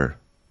were,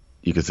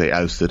 you could say,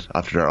 ousted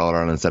after their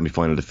All-Ireland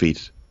semi-final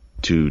defeat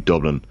to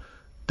Dublin,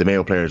 the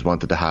Mayo players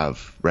wanted to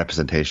have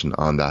representation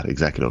on that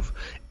executive.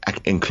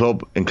 In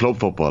club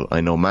football, I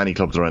know many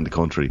clubs around the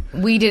country.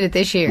 We did it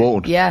this year.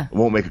 Won't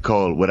make a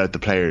call without the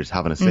players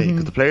having a say,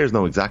 because the players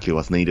know exactly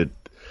what's needed.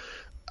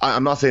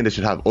 I'm not saying they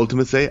should have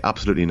ultimate say,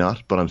 absolutely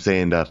not, but I'm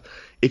saying that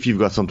if you've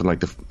got something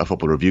like a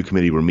football review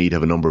committee where Meath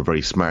have a number of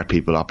very smart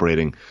people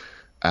operating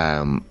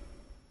at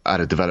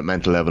a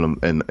developmental level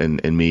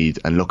in Meath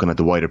and looking at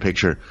the wider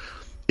picture,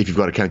 if you've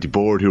got a county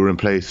board who are in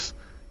place,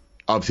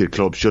 obviously the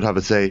club should have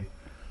a say.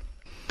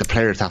 The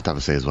players have to have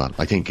a say as well.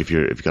 I think if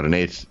you've got an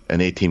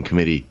eight team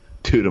committee,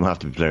 2 of them have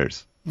to be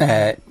players.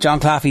 John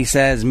Claffey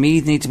says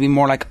Meath need to be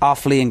more like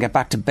Offaly and get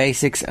back to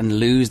basics and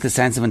lose the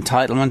sense of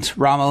entitlement.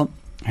 Rommel,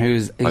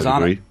 who's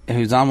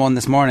on one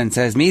this morning,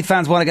 says Meath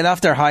fans want to get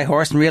off their high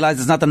horse and realise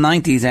it's not the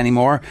 90s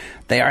anymore.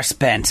 They are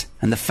spent,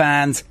 and the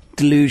fans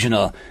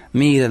delusional.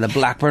 Meath are the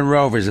Blackburn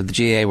Rovers of the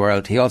GA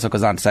world. He also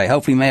goes on to say,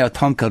 hopefully Mayo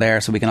thump Kildare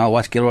so we can all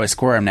watch Gilroy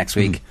squirm next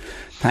week.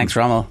 Thanks,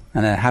 Rommel,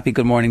 and a happy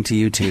good morning to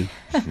you too.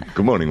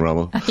 Good morning,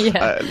 Rommel. He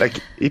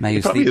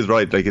probably is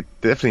right. Like, it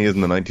definitely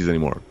isn't the 90s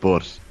anymore,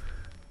 but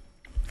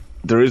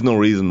there is no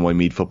reason why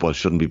Meath football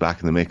shouldn't be back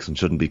in the mix and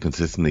shouldn't be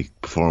consistently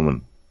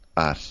performing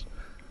at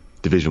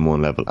Division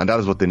 1 level, and that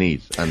is what they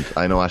need. And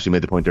I know Ashley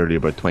made the point earlier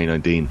about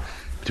 2019.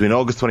 Between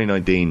August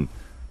 2019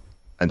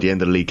 and the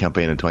end of the league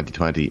campaign in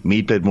 2020,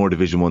 Meath played more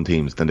Division 1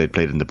 teams than they'd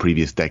played in the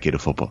previous decade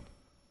of football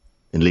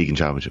in league and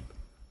championship.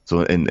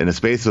 So in a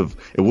space of,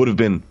 it would have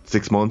been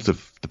 6 months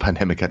if the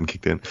pandemic hadn't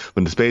kicked in, but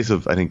in the space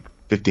of, I think,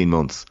 15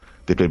 months,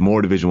 they played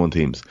more Division 1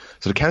 teams.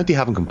 So the county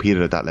haven't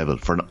competed at that level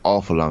for an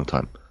awful long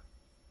time.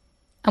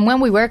 And when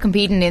we were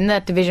competing in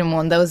that Division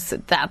 1,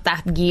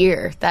 that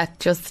year, that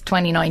just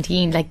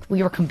 2019, like,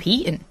 we were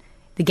competing.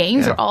 The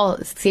games were all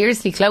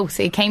seriously close.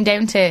 It came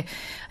down to,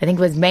 I think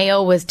it was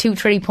Mayo was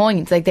 2-3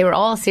 points. Like, they were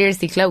all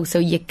seriously close. So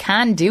you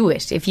can do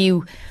it if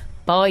you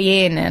buy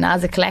in and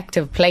as a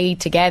collective play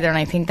together. And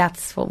I think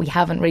that's what we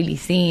haven't really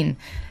seen.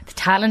 The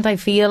talent, I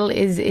feel,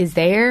 is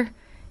there.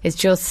 It's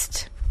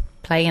just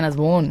playing as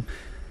one.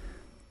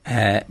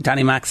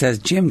 Danny Mack says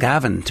Jim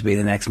Gavin to be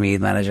the next Meath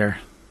manager.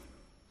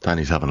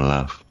 Danny's having a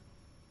laugh.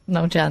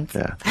 No chance.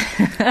 Yeah.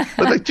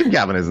 But like, Jim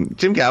Gavin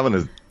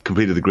has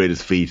completed the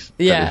greatest feat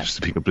that has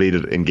been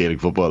completed in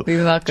Gaelic football.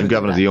 Jim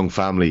Gavin has a young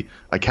family.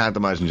 I can't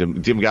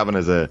imagine Jim Gavin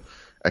has a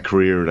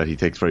career that he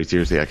takes very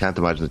seriously. I can't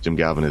imagine that Jim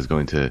Gavin is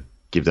going to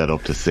give that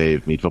up to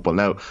save Meath football.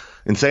 Now,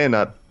 in saying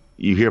that,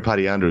 you hear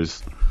Paddy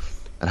Andrews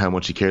and how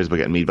much he cares about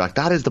getting Meath back.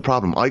 That is the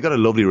problem. I got a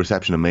lovely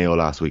reception in Mayo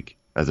last week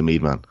as a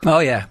Meath man. Oh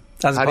yeah,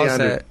 as opposed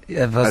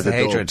to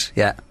hatred.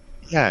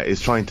 Yeah, is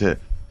trying to,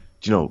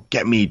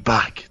 get Meath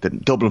back. The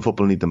Dublin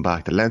football need them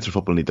back. The Leinster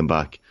football need them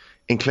back.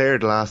 In Clare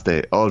the last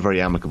day, all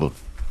very amicable.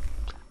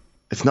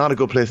 It's not a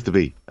good place to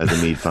be as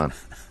a Meath fan.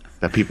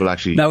 That people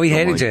actually... No, we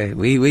hated you.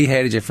 We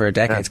hated you for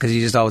decades because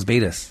you just always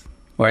beat us.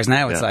 Whereas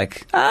now it's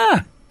like,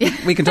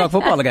 we can talk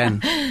football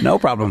again. No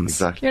problems.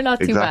 Exactly. You're not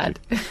too bad.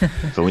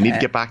 So we need to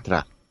get back to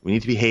that. We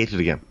need to be hated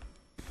again.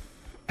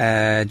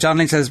 John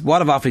Lynch says,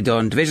 what have Offaly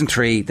done? Division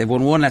 3, they've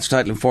won one Leinster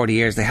title in 40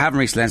 years. They haven't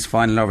reached the Leinster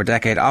final in over a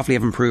decade. Offaly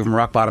have improved from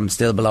rock bottom,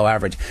 still below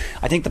average.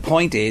 I think the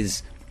point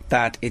is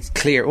that it's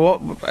clear.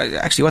 Well,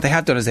 actually, what they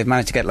have done is they've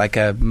managed to get like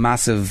a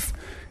massive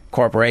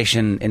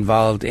corporation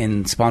involved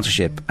in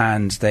sponsorship,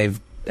 and they've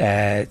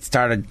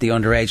started the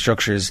underage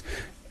structures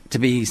to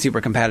be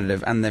super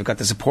competitive, and they've got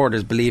the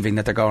supporters believing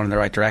that they're going in the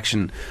right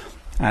direction.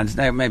 And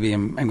now maybe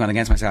I'm going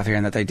against myself here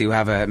in that they do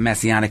have a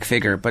messianic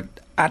figure, but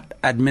at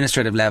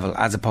administrative level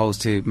as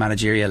opposed to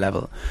managerial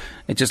level,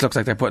 it just looks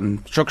like they're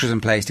putting structures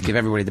in place to give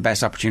everybody the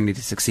best opportunity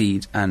to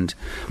succeed. And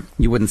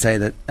you wouldn't say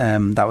that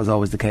that was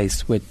always the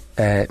case with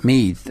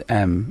Meath.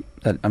 I'm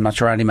not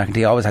sure Andy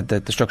McEntee always had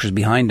the structures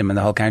behind him and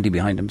the whole county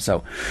behind him.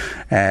 So,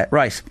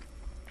 right.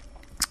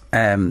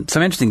 Some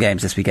interesting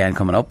games this weekend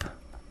coming up.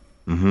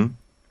 Mm-hmm.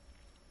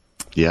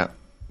 Yeah.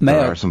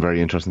 There are some very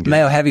interesting games.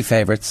 Mayo heavy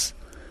favourites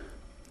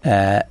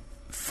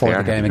for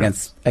the game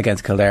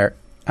against Kildare,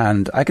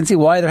 and I can see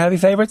why they're heavy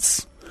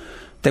favourites.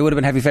 They would have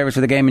been heavy favourites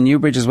for the game in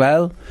Newbridge as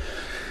well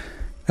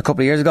a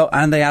couple of years ago,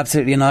 and they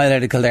absolutely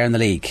annihilated Kildare in the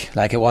league.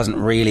 Like, it wasn't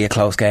really a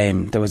close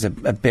game. There was a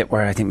bit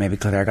where I think maybe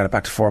Kildare got it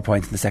back to 4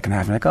 points in the second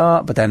half,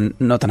 and but then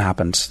nothing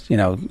happened.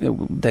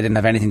 They didn't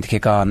have anything to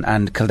kick on,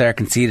 and Kildare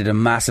conceded a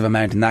massive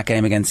amount in that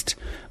game against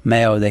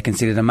Mayo. They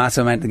conceded a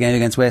massive amount in the game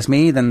against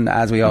Westmeath, and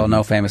as we all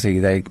know, famously,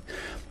 they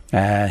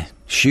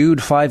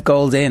Shooed 5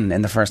 goals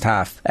in the first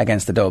half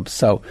against the Dubs.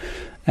 So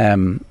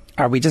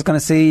are we just going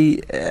to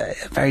see a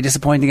very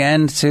disappointing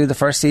end to the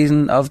first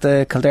season of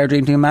the Kildare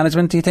Dream Team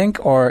management, do you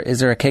think, or is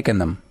there a kick in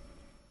them?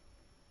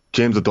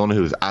 James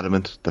O'Donoghue is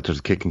adamant that there's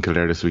a kick in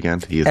Kildare this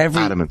weekend. He is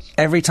adamant.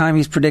 Every time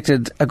he's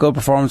predicted a good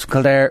performance from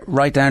Kildare,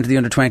 right down to the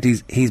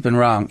under-20s, he's been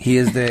wrong. He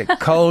is the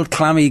cold,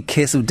 clammy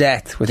kiss of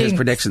death with his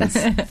predictions.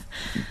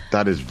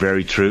 That is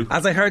very true.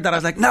 As I heard that, I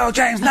was like, no,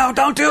 James, no,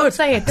 don't do it.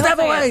 Say it. Step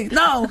away.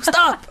 No,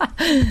 stop.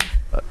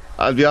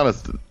 I'll be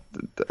honest,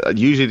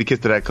 usually the kiss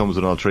to death comes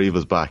when all three of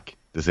us back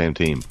the same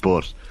team.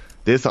 But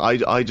this, I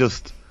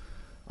don't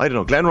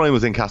know. Glenn Ryan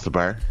was in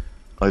Castlebar.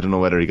 I don't know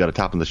whether he got a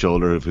tap on the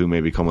shoulder of who may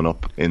be coming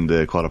up in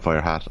the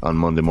qualifier hat on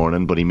Monday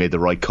morning, but he made the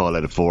right call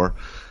out of 4.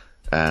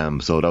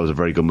 So that was a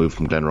very good move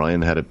from Glenn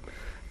Ryan. Had a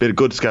bit of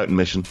good scouting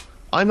mission.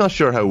 I'm not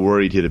sure how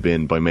worried he'd have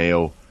been by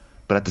Mayo,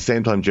 but at the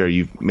same time, Jerry,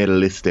 you've made a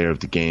list there of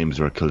the games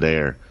where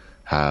Kildare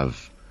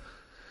have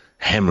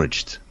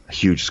hemorrhaged a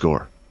huge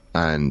score,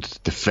 and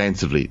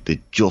defensively they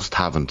just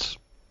haven't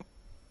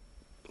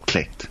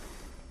clicked.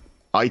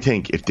 I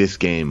think if this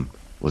game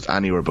was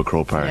anywhere but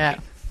Croke Park,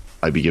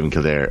 I'd be giving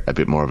Kildare a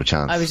bit more of a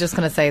chance. I was just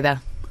going to say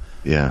that.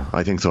 Yeah,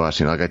 I think so,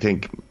 Aisling. I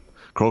think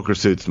Croker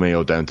suits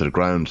Mayo down to the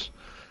ground.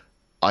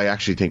 I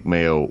actually think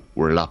Mayo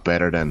were a lot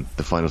better than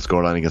the final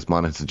scoreline against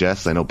Monaghan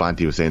suggests. I know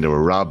Banty was saying they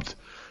were robbed,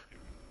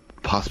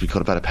 possibly could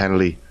have had a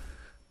penalty,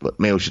 but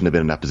Mayo shouldn't have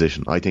been in that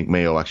position. I think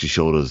Mayo actually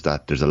showed us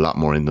that there's a lot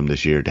more in them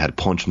this year. They had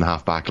punch in the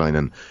half back line,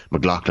 and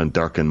McLaughlin,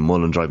 Durkin,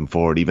 Mullen driving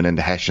forward, even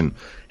into Hessian.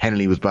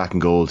 Henley was back in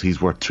goals.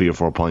 He's worth 3 or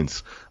 4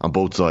 points on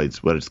both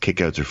sides, whether it's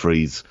kickouts or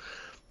frees.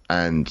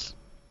 And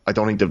I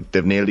don't think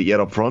they've nailed it yet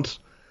up front.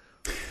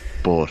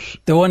 But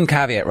the one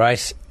caveat,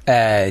 right?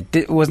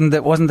 Wasn't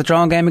the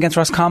drawn game against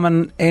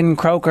Roscommon in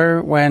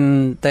Croker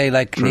when they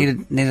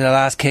needed a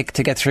last kick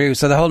to get through?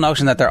 So the whole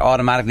notion that they're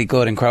automatically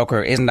good in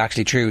Croker isn't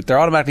actually true. They're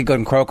automatically good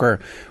in Croker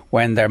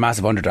when they're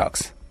massive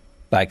underdogs.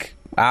 Like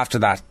after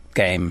that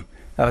game,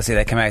 obviously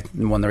they came out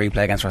and won the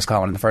replay against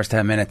Roscommon in the first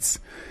 10 minutes.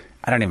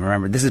 I don't even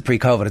remember. This is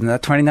pre-COVID, isn't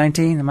that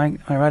 2019? Am I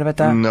right about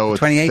that? No,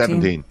 it's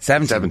 2018?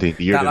 17.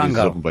 The year that is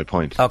open by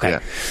point. Okay.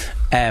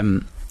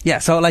 Yeah.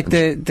 So like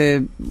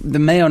the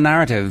Mayo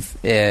narrative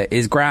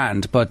is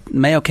grand, but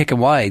Mayo kicking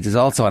wides is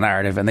also a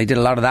narrative, and they did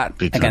a lot of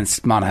that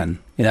against Monaghan.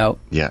 You know.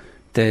 Yeah.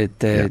 They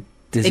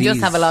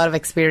just have a lot of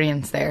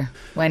experience there.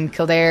 When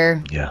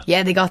Kildare,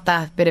 they got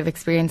that bit of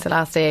experience the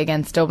last day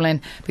against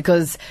Dublin,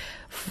 because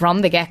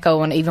from the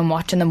get-go, and even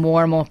watching them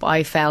warm up,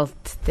 I felt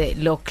they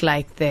looked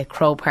like the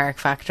Croke Park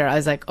factor. I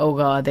was like, oh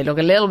God, they look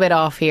a little bit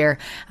off here.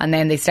 And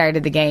then they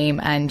started the game,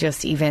 and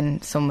just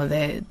even some of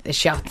the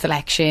shot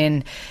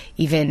selection,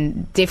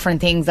 even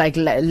different things like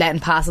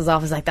letting passes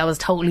off, was like that was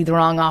totally the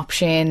wrong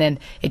option, and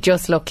it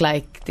just looked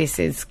like this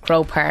is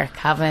Croke Park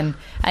having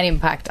an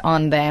impact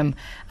on them.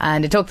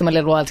 And it took them a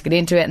little while to get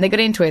into it, and they got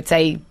into it,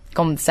 say,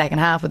 come the second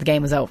half, but the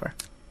game was over.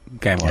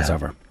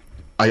 Over.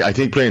 I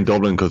think playing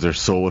Dublin, because they're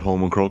so at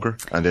home in Croker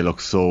and they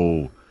look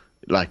so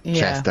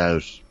chest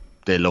out,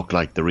 they look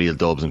like the real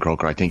Dubs in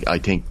Croker. I think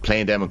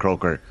playing them in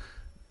Croker,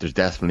 there's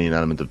definitely an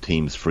element of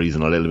teams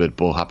freezing a little bit.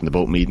 Both happened to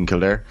both Meath and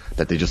Kildare,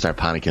 that they just start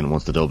panicking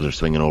once the Dubs are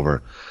swinging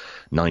over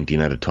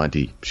 19 out of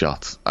 20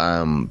 shots.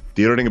 The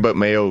other thing about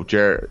Mayo,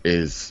 Ger,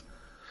 is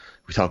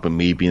we talk about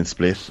Meath being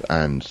split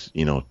and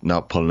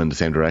not pulling in the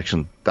same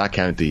direction. That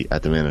county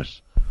at the minute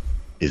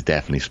is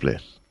definitely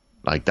split.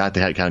 Like that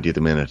county at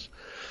the minute.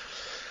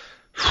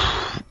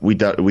 We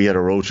had a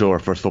roadshow, our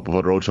first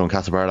football roadshow in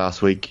Castlebar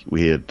last week.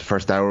 We had the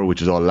first hour, which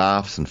was all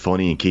laughs and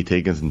funny, and Keith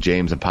Higgins and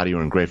James and Paddy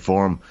were in great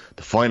form.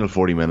 The final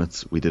 40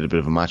 minutes, we did a bit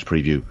of a match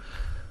preview.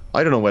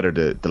 I don't know whether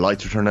the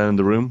lights were turned on in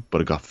the room,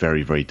 but it got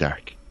very, very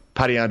dark.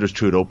 Paddy Andrews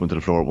threw it open to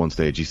the floor at one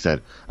stage. He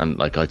said, and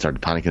I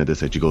started panicking at this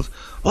stage, he goes,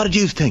 what did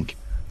you think?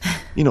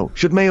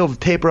 Should Mayo have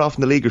tapered off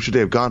in the league, or should they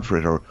have gone for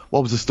it, or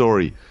what was the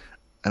story?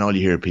 And all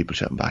you hear people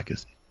shouting back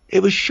is,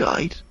 it was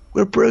shite,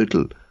 we're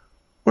brutal,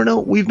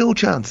 we've no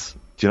chance.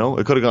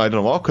 It could have gone, I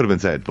don't know what could have been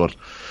said, but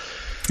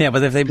yeah,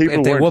 but if they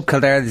whoop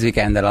Kildare this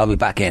weekend, then I'll be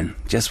back in,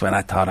 just when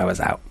I thought I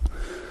was out.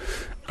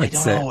 I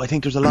don't know. I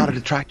think there's a lot of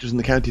detractors in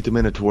the county at the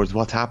minute towards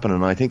what's happening,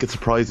 and I think it's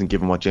surprising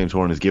given what James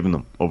Horan has given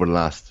them over the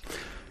last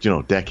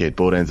decade,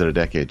 both ends of the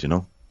decade,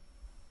 how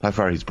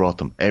far he's brought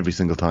them every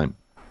single time,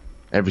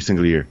 every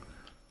single year.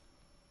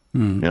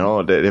 They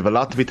have a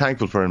lot to be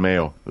thankful for in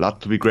Mayo, a lot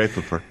to be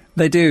grateful for.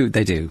 They do.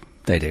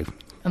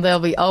 And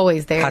they'll be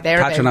always there.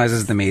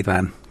 Patronises the Meath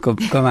man.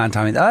 Good man,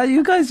 Tommy.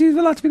 You guys, you've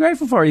a lot to be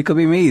grateful for. You could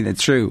be Meath.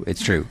 It's true.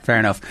 Fair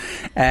enough.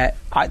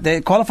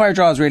 The qualifier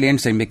draw is really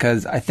interesting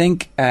because I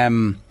think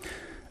I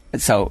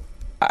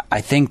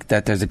think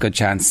that there's a good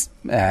chance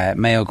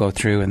Mayo go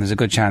through, and there's a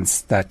good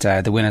chance that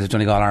the winners of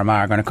Donegal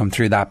Armagh are going to come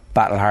through that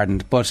battle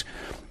hardened. But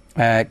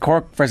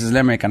Cork versus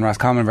Limerick and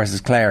Roscommon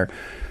versus Clare,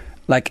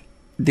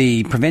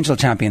 the provincial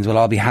champions will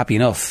all be happy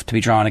enough to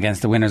be drawn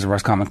against the winners of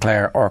Roscommon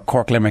Clare, or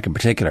Cork Limerick in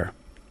particular.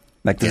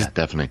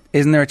 Definitely.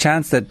 Isn't there a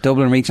chance that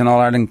Dublin reach an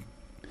All-Ireland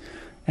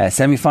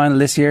semi-final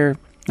this year?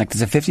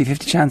 There's a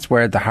 50-50 chance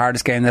where the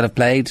hardest game they'll have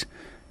played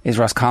is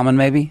Roscommon,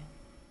 maybe?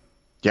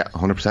 Yeah,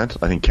 100%.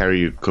 I think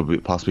Kerry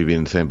could possibly be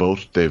in the same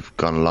boat. They've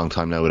gone a long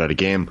time now without a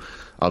game.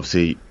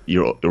 Obviously,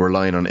 you're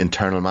relying on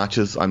internal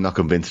matches. I'm not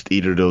convinced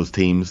either of those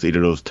teams, either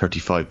of those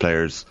 35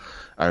 players,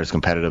 are as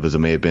competitive as it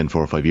may have been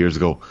 4 or 5 years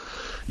ago.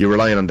 You're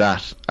relying on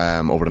that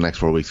over the next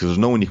 4 weeks, because there's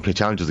no one you can play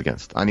challenges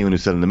against. Anyone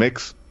who's still in the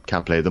mix,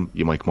 can't play them.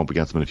 You might come up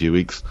against them in a few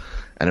weeks,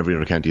 and every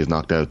other county is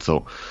knocked out.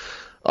 So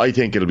I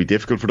think it'll be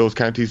difficult for those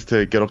counties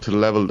to get up to the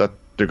level that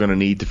they're going to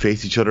need to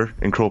face each other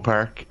in Croke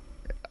Park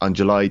on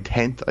July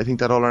 10th. I think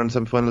that All-Ireland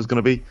semi-final is going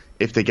to be,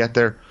 if they get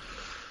there.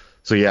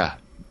 So yeah,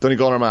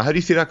 Donegal Armagh, how do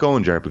you see that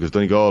going, Jared? Because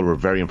Donegal were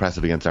very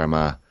impressive against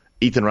Armagh.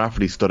 Ethan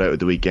Rafferty stood out at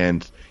the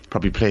weekend. He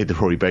probably played the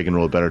Rory Beggan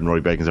role better than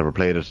Rory Beggan's ever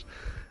played it.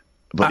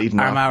 But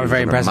Armagh were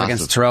very impressive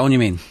against Tyrone, you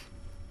mean?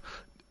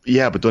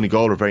 Yeah, but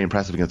Donegal were very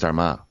impressive against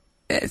Armagh.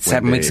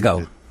 7 weeks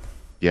ago.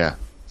 Yeah.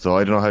 So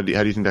I don't know, how do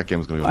you think that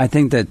game's going to go? I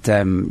think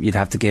that you'd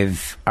have to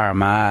give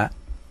Armagh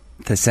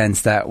the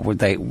sense that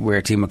we're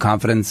a team of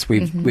confidence.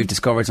 We've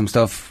discovered some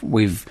stuff.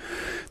 We've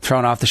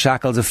thrown off the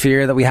shackles of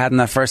fear that we had in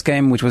that first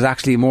game, which was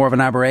actually more of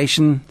an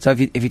aberration. So if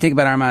you think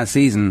about Armagh's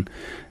season,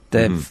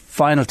 the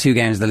final 2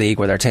 games of the league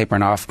where they're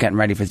tapering off, getting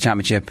ready for the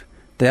championship,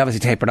 they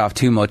obviously tapered off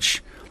too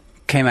much,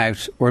 came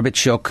out, were a bit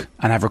shook,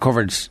 and have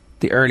recovered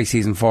the early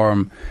season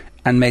form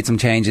and made some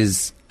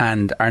changes,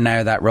 and are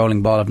now that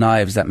rolling ball of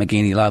knives that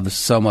McGeeney loves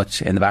so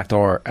much in the back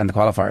door and the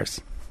qualifiers.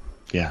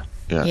 Yeah.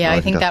 Yeah,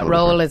 I think that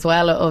role as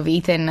well of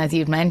Ethan, as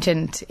you've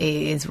mentioned,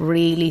 is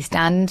really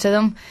standing to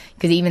them.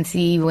 Because even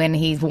see when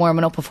he's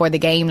warming up before the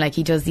game, like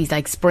he does these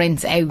like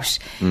sprints out,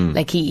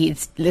 like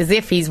it's as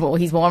if he's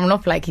warming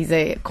up like he's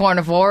a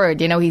corner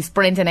forward. You know, he's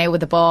sprinting out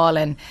with the ball,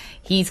 and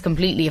he's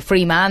completely a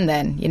free man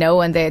then. You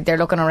know, and they're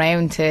looking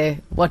around to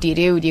what do you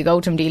do? Do you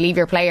go to him? Do you leave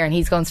your player? And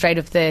he's going straight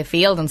up the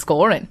field and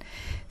scoring.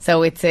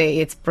 So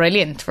it's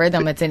brilliant for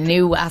them. It's a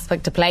new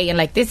aspect to play, and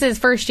like this is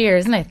first year,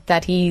 isn't it?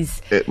 That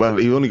he's well,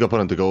 he only got put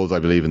into goals, I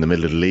believe, in the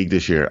middle of the league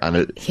this year, and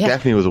it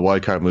definitely was a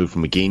wild card move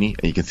from McGeeney,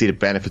 and you can see the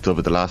benefits of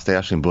it the last day,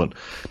 Aisling. But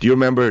do you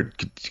remember?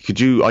 Could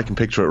you? I can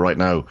picture it right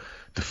now.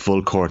 The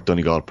full court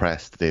Donegal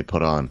press that they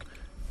put on.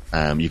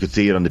 You could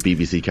see it on the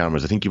BBC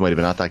cameras. I think you might have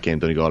been at that game,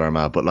 Donegal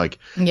Armagh, but like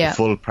the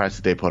full press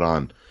that they put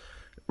on,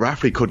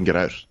 Rafferty couldn't get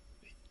out.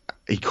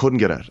 He couldn't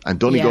get out, and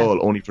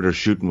Donegal, only for their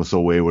shooting was so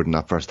wayward in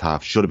that first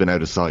half, should have been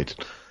out of sight.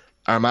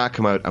 Armagh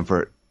come out, and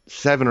for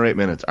 7 or 8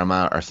 minutes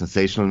Armagh are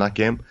sensational in that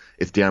game.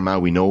 It's the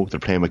Armagh we know.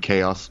 They're playing with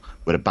chaos,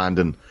 with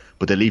abandon,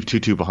 but they leave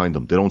 2-2 behind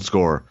them. They don't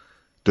score.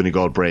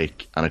 Donegal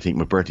break, and I think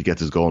McBurty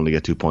gets his goal and they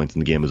get 2 points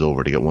and the game is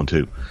over. They get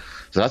 1-2.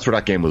 So that's where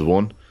that game was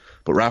won.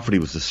 But Rafferty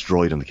was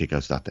destroyed on the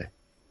kickouts that day.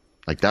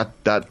 Like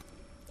that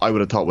I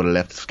would have thought would have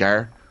left a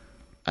scar.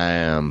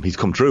 He's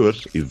come through it.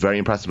 He was very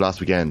impressive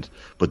last weekend.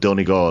 But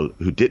Donegal,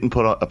 who didn't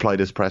apply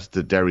this press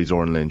to Derry's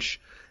Oran Lynch,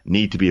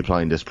 need to be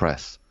applying this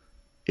press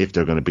if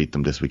they're going to beat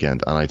them this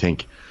weekend. And I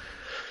think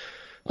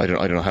I don't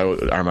know how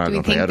Armagh are going to play out.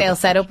 Do you think they'll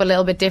set up a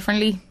little bit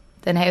differently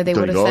than how they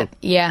would have set?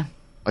 Yeah,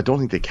 I don't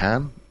think they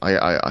can.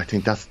 I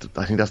think that's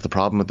the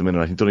problem at the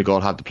minute. I think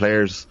Donegal have the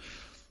players.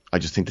 I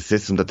just think the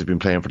system that they've been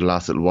playing for the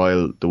last little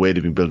while, the way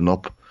they've been building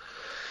up,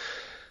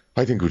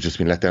 I think we've just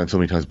been let down so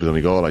many times by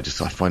Donegal. I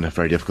find it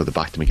very difficult to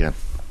back them again.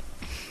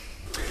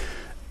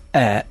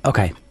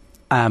 Okay.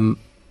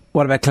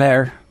 What about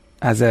Clare?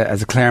 As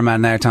a Clare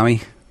man now,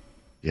 Tommy?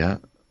 Yeah,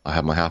 I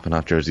had my half and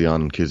half jersey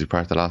on Cusack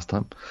Park the last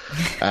time.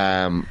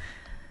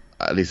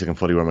 At least I can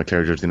fully wear my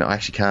Clare jersey now. I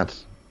actually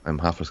can't. I'm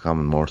half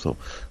Roscommon more so.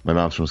 My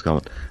mum's from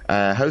Roscommon.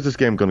 How's this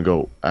game going to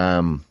go?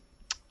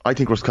 I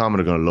think Roscommon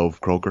are going to love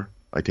Croker.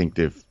 I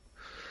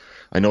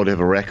know they have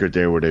a record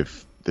there where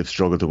they've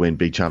struggled to win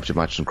big championship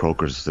matches in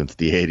Croker since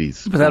the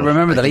 80s. But they'll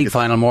remember the league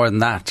final more than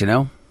that, you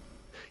know?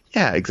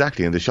 Yeah,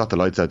 exactly. And they shot the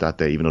lights out that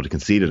day, even though they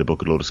conceded a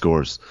bucket load of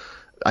scores.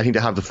 I think they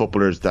have the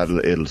footballers that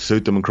it'll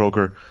suit them in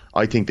Croker.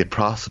 I think they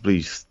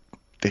probably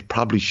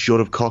should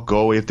have caught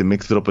Galway if they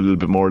mixed it up a little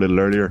bit more a little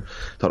earlier.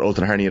 Thought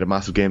Ultan Harney had a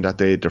massive game that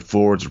day. Their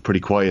forwards were pretty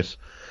quiet.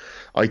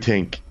 I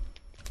think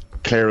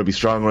Clare will be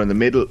stronger in the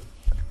middle.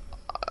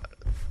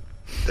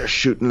 Their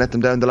shooting let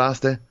them down the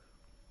last day.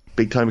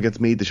 Big time against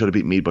Meath. They should have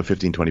beat Meath by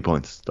 15-20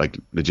 points, like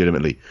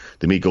legitimately.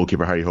 The Meath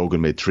goalkeeper Harry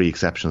Hogan made 3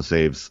 exceptional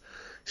saves,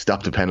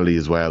 stopped a penalty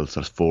as well, so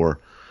that's 4,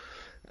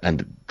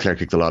 and Clare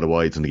kicked a lot of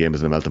wides and the game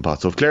is in a melting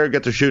pot. So if Clare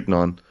get their shooting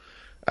on,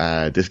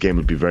 this game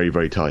would be very,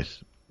 very tight.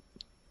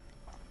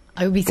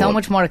 I would be so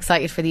much more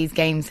excited for these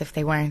games if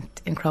they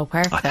weren't in Croke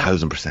Park.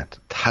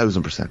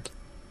 1,000%.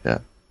 Yeah.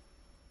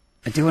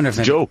 I do wonder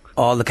if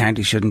all the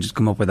counties shouldn't just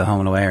come up with a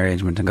home and away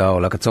arrangement and go,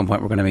 look, at some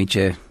point we're going to meet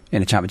you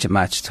in a championship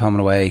match. It's home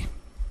and away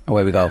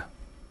we go.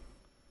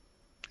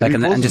 Like,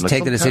 and just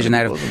take the decision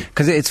out of,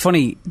 because it's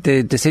funny,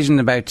 the decision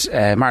about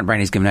Martin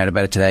Brenny's given out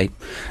about it today.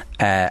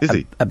 Is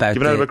he?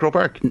 Giving out about Croke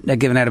Park?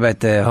 Giving out about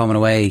the home and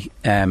away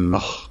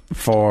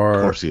for,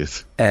 of course he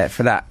is.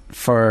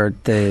 For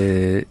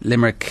the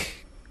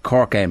Limerick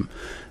Cork game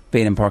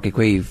being in Páirc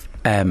Uí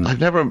Chaoimh. I've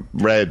never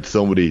read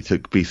somebody to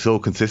be so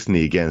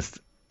consistently against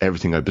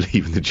everything I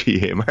believe in the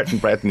GA. Martin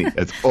Brethany,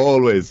 it's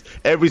always,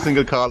 every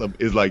single column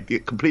is like the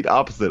complete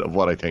opposite of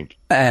what I think.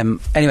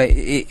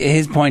 Anyway,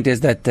 his point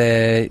is that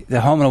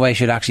the home and away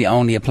should actually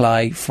only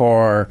apply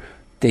for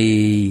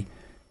the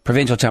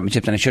provincial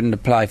championships, and it shouldn't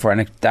apply for,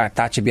 and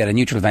that should be at a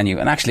neutral venue.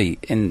 And actually,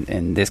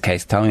 in this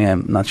case, Tommy,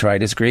 I'm not sure I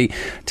disagree,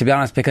 to be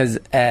honest, because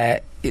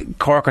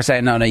Cork are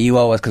saying, no, you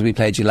owe us because we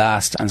played you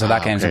last, and so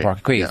that game's in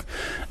Páirc Uí Chaoimh.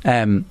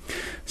 Yeah.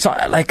 So,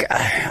 like,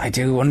 I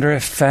do wonder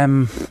if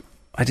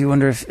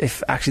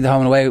actually the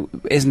home and away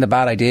isn't a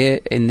bad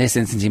idea. In this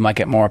instance, you might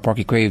get more at Páirc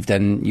Uí Chaoimh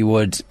than you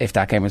would if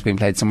that game was being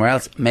played somewhere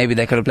else. Maybe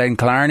they could have played in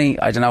Killarney.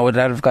 I don't know, would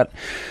that have got...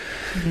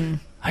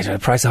 I don't know,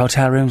 the price of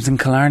hotel rooms in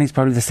Killarney is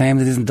probably the same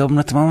as it is in Dublin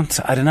at the moment.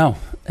 I don't know.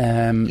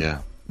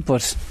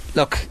 But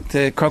look,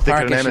 the Croke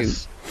Park issue.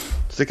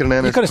 Stick it in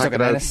Ennis. You could have stuck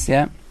it in Ennis,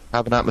 yeah.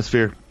 Have an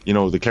atmosphere. You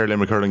know, the Clare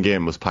Limerick hurling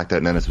game was packed out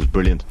in Ennis. It was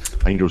brilliant.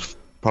 I think there was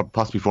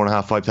possibly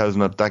 4,500,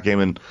 5,000 at that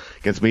game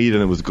against Meath,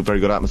 and it was a very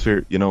good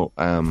atmosphere. You know,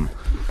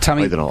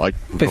 Tommy, I don't know.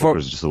 Before,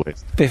 was just a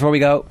waste. Before we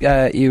go,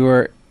 you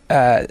were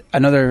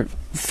another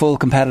full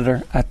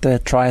competitor at the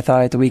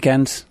Triathlon at the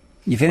weekend.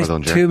 You finished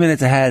 2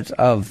 minutes ahead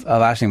of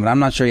Aisling, but I'm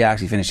not sure you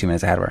actually finished 2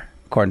 minutes ahead of her,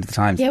 according to the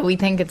times. Yeah, we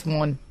think it's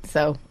 1,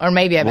 so, or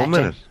maybe I bet 1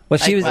 minute. Well,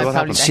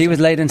 she was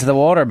late into the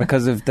water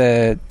because of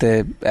the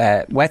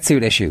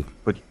wetsuit issue.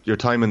 But your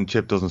time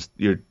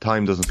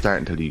doesn't start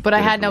until you. But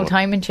I had no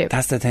time and chip.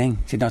 That's the thing.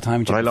 She had no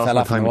time and chip. But I lost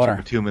my time and chip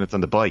for 2 minutes on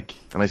the bike,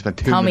 and I spent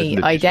 2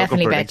 minutes. Tommy, I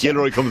definitely bet you.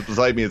 Gilroy comes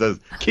beside me and says,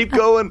 "Keep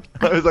going."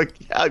 I was like,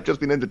 "Yeah, I've just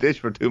been in the dish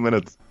for 2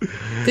 minutes."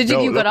 Did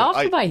you got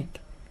off the bike?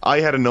 I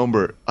had a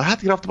number. I had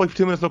to get off the bike for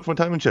 2 minutes to look for my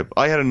time and chip.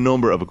 I had a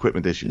number of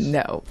equipment issues.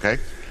 No. Okay.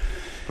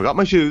 Forgot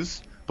my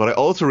shoes, but I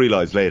also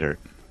realised later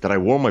that I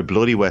wore my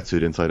bloody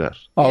wetsuit inside out.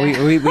 Oh,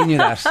 we knew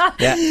that.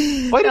 Yeah.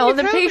 All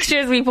the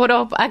pictures we put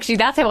up, actually,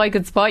 that's how I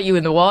could spot you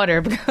in the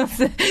water, because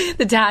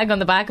the tag on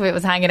the back of it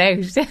was hanging out.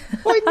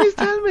 Why didn't you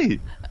tell me?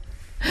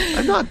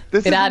 I'm not.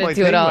 This it added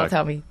to it all,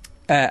 Tommy.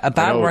 A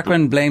bad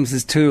workman blames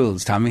his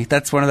tools, Tommy.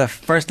 That's one of the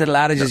first little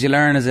adages you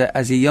learn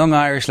as a young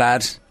Irish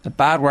lad. A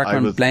bad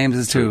workman blames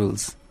his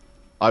tools.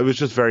 I was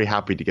just very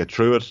happy to get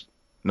through it.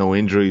 No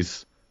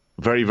injuries.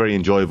 Very, very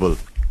enjoyable.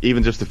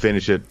 Even just to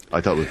finish it, I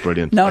thought it was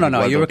brilliant. No.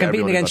 You were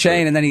competing against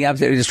Shane, and then he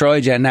absolutely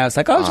destroyed you. And now it's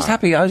like, I was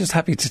just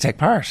happy to take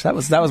part. That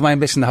was my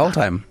ambition the whole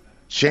time.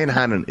 Shane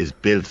Hannon is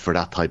built for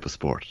that type of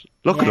sport.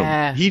 Look at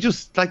him. He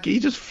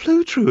just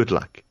flew through it,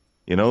 like,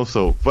 you know.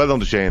 So well done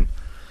to Shane.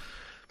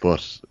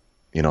 But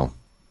you know,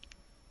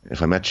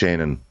 if I met Shane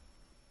in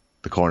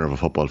the corner of a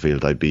football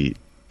field, I'd be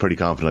pretty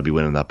confident I'd be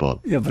winning that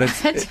ball. Yeah, but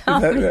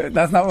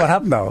that's not what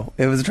happened though.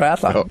 It was a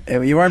triathlon.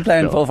 No. You weren't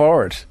playing full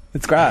forward.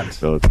 It's grand.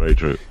 No, it's very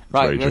true.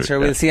 Right,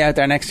 we'll see you out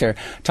there next year.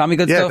 Tommy,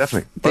 good stuff.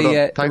 Definitely.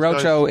 The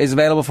Roadshow is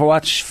available for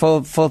watch.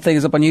 Full thing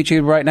is up on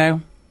YouTube right now.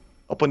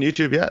 Up on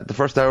YouTube, yeah. The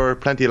first hour,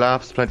 plenty of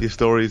laughs, plenty of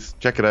stories.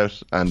 Check it out.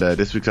 And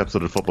this week's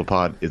episode of Football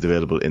Pod is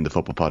available in the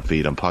Football Pod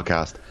feed on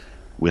podcast.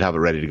 We'll have it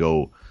ready to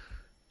go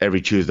every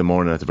Tuesday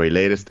morning at the very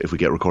latest. If we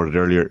get recorded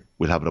earlier,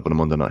 we'll have it up on a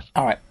Monday night.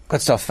 All right, good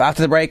stuff.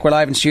 After the break, we're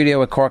live in studio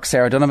with Cork's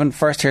Sarah Donovan.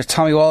 First, here's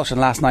Tommy Walsh and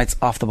last night's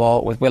Off the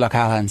Ball with Will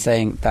O'Callaghan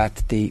saying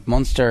that the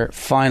Munster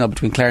final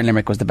between Clare and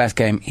Limerick was the best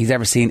game he's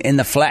ever seen in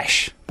the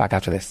flesh. Back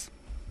after this.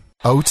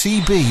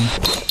 OTB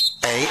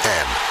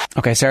AM.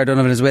 Okay, Sarah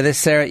Donovan is with us.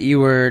 Sarah, you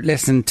were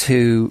listening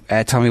to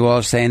Tommy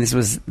Walsh saying this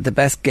was the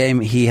best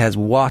game he has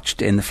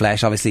watched in the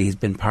flesh. Obviously, he's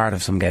been part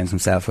of some games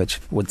himself, which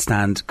would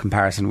stand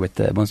comparison with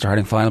the Munster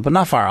hurling final, but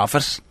not far off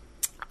it.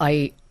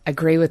 I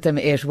agree with them.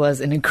 It was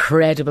an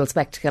incredible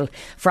spectacle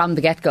from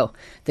the get-go.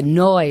 The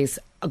noise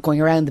going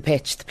around the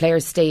pitch, the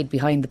players stayed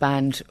behind the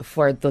band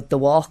for the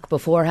walk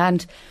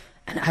beforehand,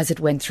 and as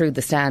it went through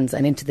the stands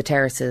and into the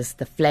terraces,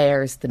 the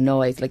flares, the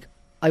noise, like,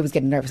 I was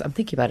getting nervous. I'm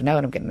thinking about it now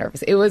and I'm getting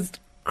nervous. It was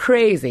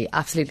crazy,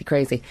 absolutely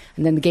crazy.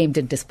 And then the game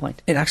didn't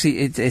disappoint. It actually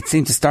it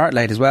seemed to start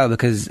late as well,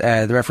 because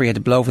the referee had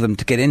to blow for them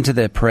to get into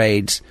the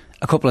parade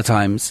a couple of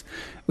times,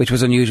 which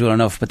was unusual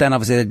enough. But then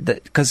obviously,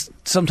 because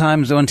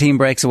sometimes one team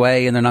breaks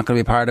away and they're not going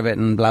to be part of it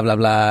and blah blah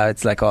blah,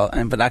 it's like all,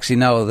 but actually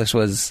no, it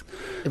was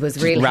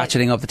real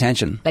ratcheting up the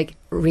tension, like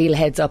real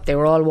heads up. They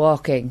were all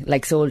walking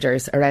like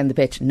soldiers around the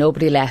pitch.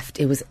 Nobody left.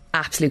 It was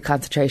absolute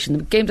concentration.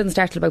 The game didn't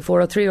start till about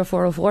 4:03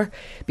 or 4:04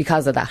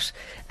 because of that,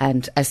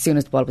 and as soon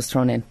as the ball was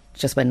thrown in, it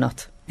just went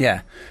nuts.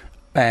 Yeah.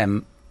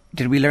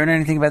 Did we learn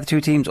anything about the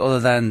two teams other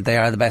than they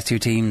are the best two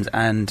teams,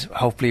 and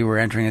hopefully we're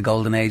entering a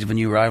golden age of a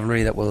new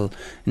rivalry that will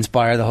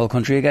inspire the whole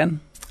country again?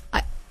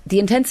 The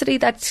intensity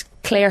that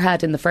Clare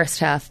had in the first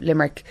half,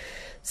 Limerick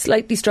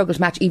slightly struggled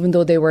to match, even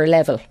though they were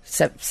level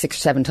 6 or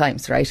 7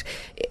 times, right?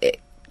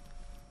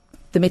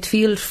 The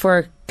midfield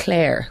for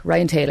Clare,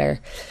 Ryan Taylor,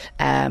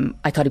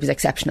 I thought he was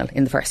exceptional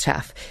in the first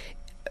half.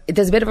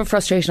 There's a bit of a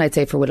frustration, I'd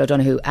say, for Will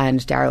O'Donoghue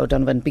and Darragh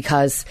O'Donovan,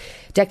 because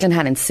Declan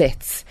Hannon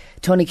sits,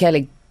 Tony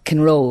Kelly can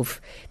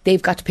rove.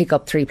 They've got to pick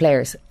up 3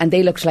 players, and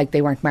they looked like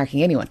they weren't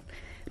marking anyone.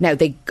 Now,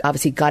 they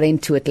obviously got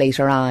into it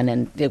later on,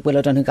 and Will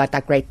O'Donoghue got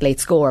that great late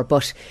score,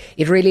 but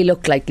it really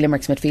looked like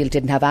Limerick's midfield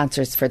didn't have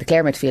answers for the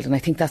Clare midfield, and I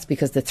think that's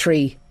because the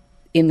 3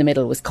 in the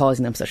middle was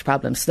causing them such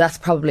problems. So that's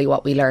probably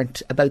what we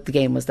learnt about the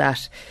game, was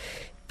that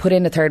put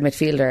in a third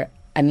midfielder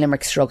and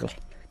Limerick struggle.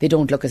 They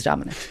don't look as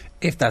dominant.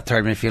 If that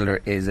third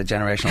midfielder is a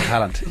generational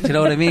talent. Do you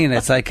know what I mean?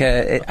 It's like,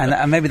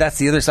 and maybe that's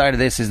the other side of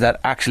this, is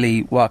that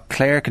actually what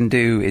Clare can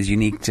do is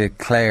unique to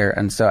Clare,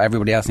 and so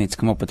everybody else needs to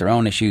come up with their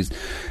own issues.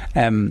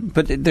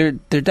 But there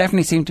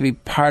definitely seemed to be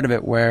part of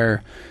it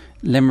where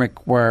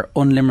Limerick were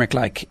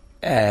un-Limerick-like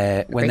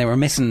when they were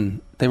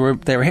missing, they were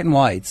hitting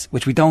wides,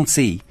 which we don't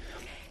see.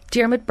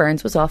 Diarmaid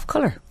Byrnes was off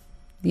colour,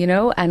 you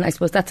know, and I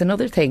suppose that's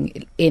another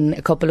thing. In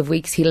a couple of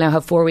weeks, he'll now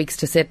have 4 weeks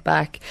to sit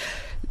back,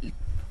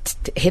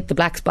 hit the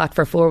black spot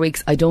for 4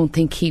 weeks. I don't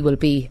think he will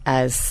be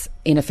as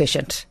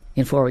inefficient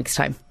in 4 weeks'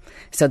 time.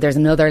 So there's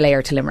another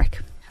layer to Limerick.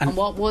 And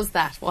what was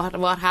that?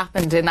 What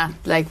happened in that?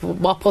 Like,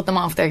 what put them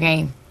off their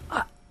game?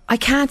 I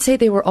can't say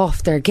they were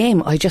off their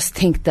game. I just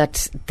think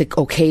that the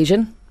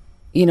occasion,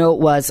 you know,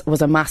 was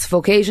a massive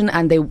occasion,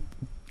 and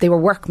they were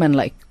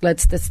workmanlike.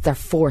 This is their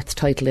 4th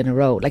title in a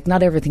row. Like,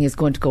 not everything is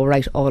going to go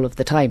right all of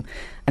the time,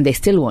 and they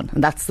still won,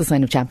 and that's the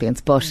sign of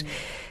champions. But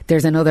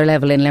there's another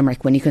level in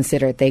Limerick when you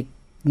consider they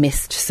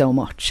missed so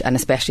much, and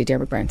especially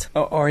Diarmaid Byrnes.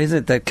 Or is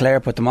it that Clare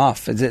put them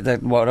off? Is it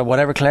that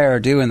whatever Clare are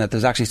doing, that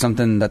there's actually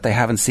something that they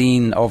haven't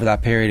seen over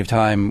that period of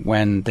time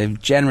when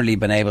they've generally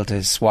been able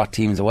to swat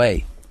teams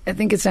away? I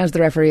think it's down to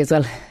the referee as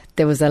well.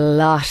 There was a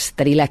lot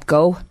that he let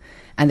go,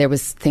 and there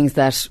was things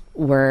that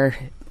were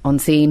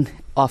unseen,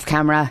 off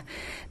camera,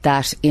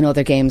 that in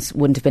other games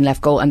wouldn't have been let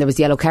go, and there was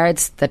yellow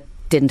cards that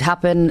didn't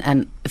happen.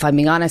 And if I'm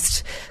being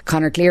honest,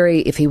 Conor Cleary,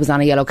 if he was on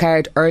a yellow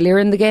card earlier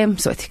in the game,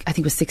 so I think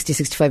it was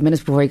 65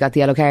 minutes before he got the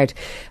yellow card,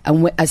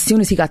 and as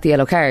soon as he got the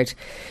yellow card,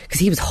 because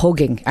he was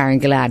hugging Aaron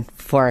Gillane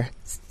for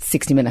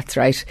 60 minutes,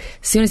 right?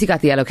 As soon as he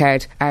got the yellow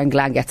card, Aaron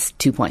Gillane gets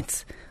 2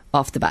 points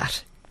off the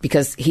bat,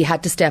 because he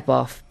had to step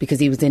off because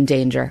he was in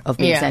danger of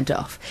being sent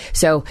off.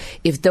 So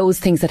if those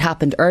things had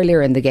happened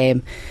earlier in the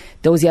game,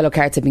 those yellow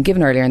cards had been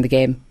given earlier in the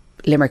game,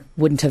 Limerick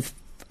wouldn't have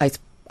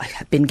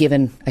been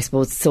given, I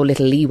suppose, so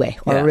little leeway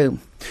or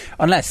room.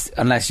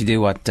 Unless you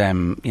do what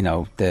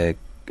the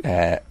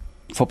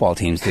football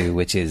teams do,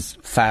 which is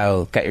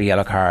foul, get your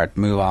yellow card,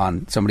 move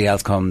on. Somebody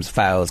else comes,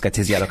 fouls, gets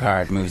his yellow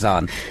card, moves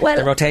on. Well,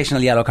 the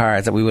rotational yellow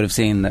cards that we would have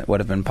seen that would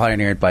have been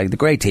pioneered by the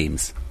great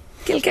teams.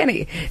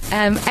 Kilkenny,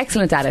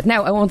 excellent at it.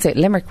 Now, I won't say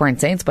Limerick weren't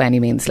saints by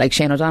any means. Like,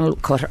 Shane O'Donnell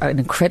caught an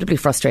incredibly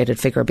frustrated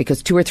figure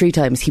because 2 or 3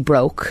 times he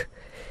broke.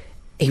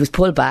 He was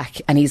pulled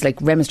back, and he's like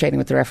remonstrating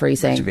with the referee,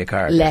 saying,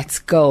 let's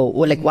go.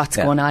 Well, like, what's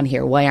going on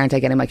here? Why aren't I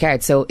getting my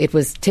card? So it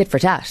was tit for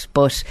tat.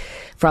 But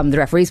from the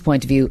referee's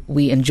point of view,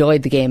 we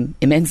enjoyed the game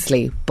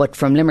immensely. But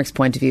from Limerick's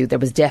point of view, there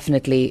was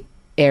definitely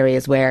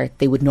areas where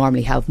they would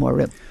normally have more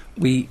room.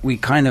 We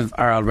kind of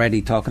are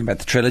already talking about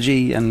the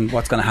trilogy and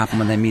what's going to happen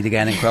when they meet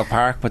again in Croke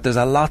Park, but there's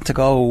a lot to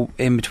go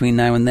in between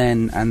now and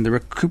then, and the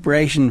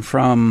recuperation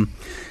from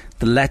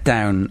the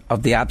letdown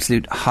of the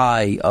absolute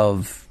high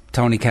of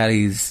Tony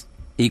Kelly's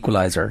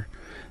equaliser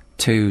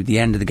to the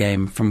end of the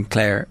game from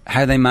Clare,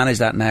 how they manage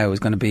that now is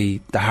going to be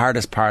the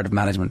hardest part of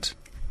management.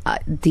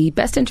 The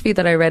best interview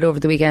that I read over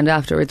the weekend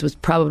afterwards was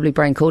probably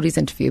Brian Cody's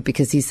interview,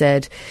 because he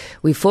said,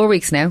 we've 4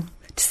 weeks now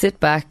to sit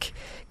back,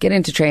 get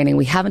into training.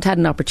 We haven't had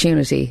an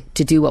opportunity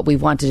to do what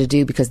we've wanted to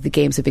do because the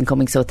games have been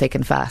coming so thick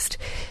and fast.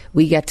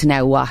 We get to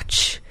now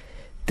watch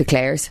the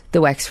Clares, the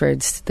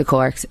Wexfords, the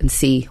Corks, and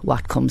see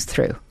what comes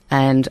through.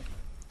 And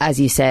as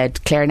you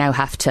said, Clare now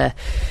have to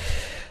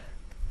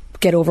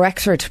get over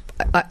Wexford.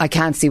 I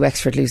can't see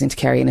Wexford losing to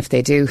Kerry, and if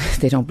they do,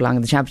 they don't belong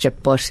in the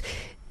championship. But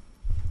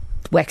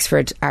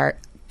Wexford are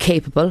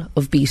capable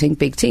of beating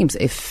big teams.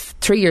 If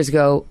 3 years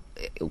ago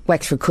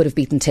Wexford could have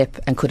beaten Tip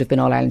and could have been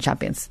All-Ireland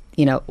champions,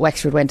 you know,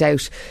 Wexford went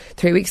out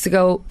 3 weeks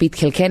ago, beat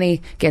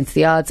Kilkenny against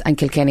the odds, and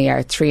Kilkenny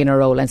are 3 in a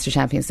row Leinster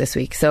champions this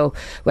week. So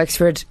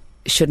Wexford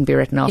shouldn't be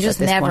written off. You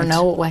just at this never point.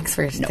 know with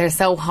Wexford. No. They're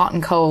so hot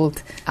and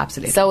cold,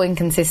 absolutely, so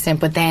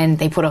inconsistent, but then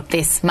they put up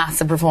this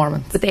massive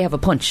performance. But they have a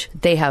punch.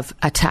 They have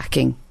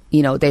attacking.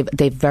 You know,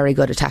 they've very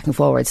good attacking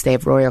forwards. They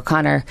have Rory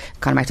O'Connor,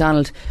 Conor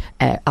MacDonald,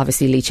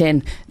 obviously Lee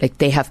Chin. Like,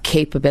 they have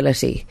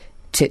capability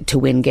to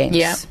win games.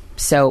 Yeah.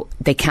 So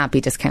they can't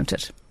be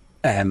discounted.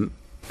 And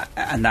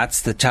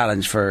that's the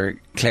challenge for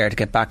Clare, to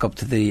get back up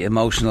to the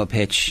emotional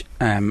pitch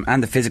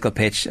and the physical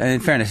pitch. And in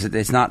fairness,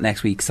 it's not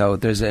next week, so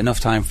there's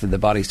enough time for the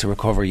bodies to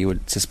recover, you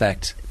would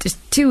suspect. There's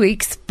 2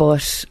 weeks,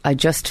 but I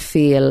just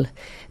feel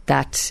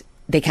that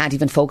they can't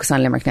even focus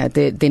on Limerick now.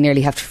 They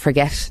nearly have to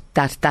forget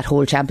that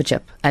whole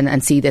championship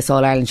and see this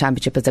All-Ireland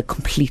championship as a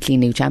completely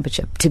new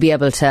championship. To be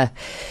able to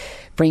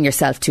bring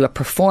yourself to a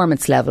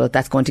performance level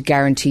that's going to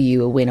guarantee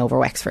you a win over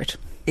Wexford.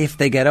 If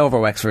they get over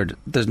Wexford,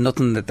 there's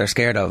nothing that they're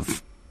scared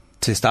of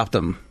to stop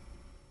them.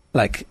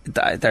 Like,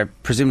 they're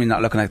presumably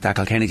not looking at that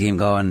Kilkenny team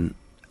going,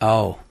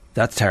 oh,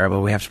 that's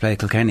terrible, we have to play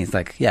Kilkenny. It's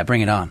like, yeah,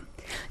 bring it on.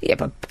 Yeah,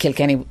 but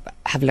Kilkenny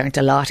have learnt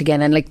a lot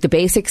again, and like the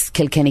basics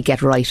Kilkenny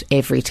get right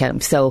every time.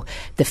 So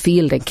the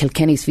fielding,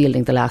 Kilkenny's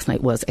fielding the last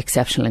night was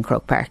exceptional in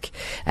Croke Park.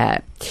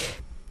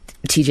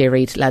 TJ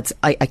Reid, lads,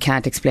 I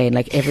can't explain.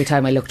 Like, every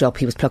time I looked up,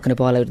 he was plucking a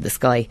ball out of the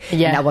sky.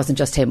 Yeah. And that wasn't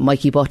just him.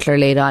 Mikey Butler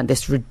laid on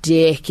this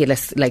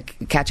ridiculous, like,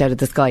 catch out of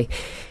the sky.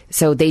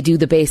 So they do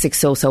the basics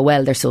so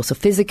well. They're so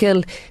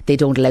physical. They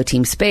don't allow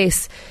team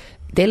space.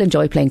 They'll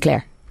enjoy playing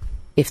Clare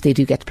if they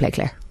do get to play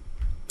Clare.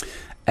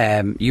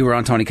 You were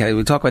on Tony Kelly.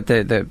 We'll talk about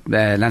the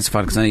Leinster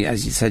final, because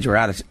as you said, you were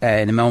at it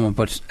in a moment.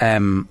 But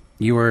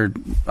you were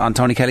on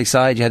Tony Kelly's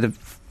side. You had the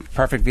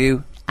perfect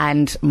view.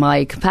 And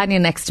my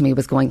companion next to me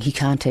was going, he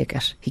can't take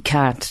it. He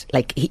can't.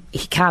 Like, he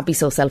can't be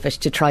so selfish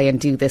to try and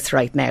do this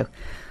right now.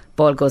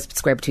 Ball goes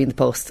square between the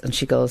posts, and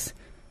she goes,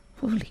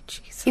 holy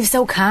Jesus. He was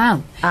so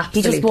calm.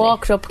 Absolutely. He just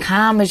walked up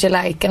calm as you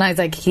like. And I was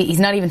like, he's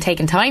not even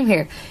taking time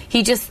here.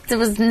 There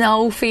was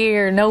no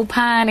fear, no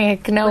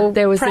panic, no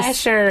there was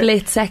pressure. A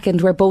split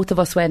second where both of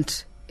us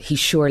went, he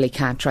surely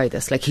can't try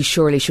this. Like, he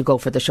surely should go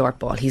for the short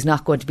ball. He's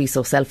not going to be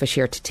so selfish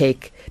here to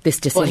take this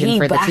decision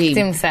for the team. He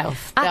backed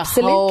himself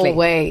Absolutely. The whole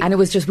way. And it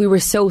was just, we were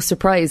so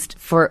surprised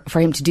for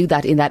him to do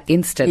that in that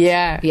instant.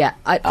 Yeah. Yeah.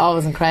 It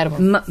was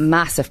incredible.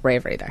 Massive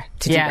bravery there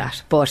to do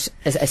that. But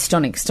a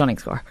stunning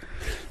score.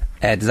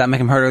 Does that make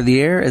him hurler of the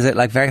year? Is it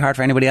like very hard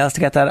for anybody else to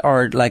get that?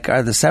 Or like,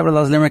 are there several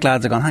of those Limerick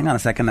lads are going, hang on a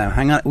second now,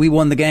 hang on, we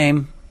won the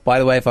game. By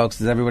the way, folks,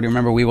 does everybody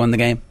remember we won the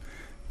game?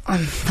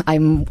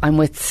 I'm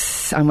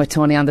with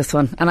Tony on this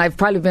one, and I've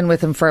probably been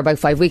with him for about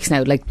 5 weeks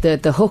now. Like,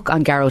 the hook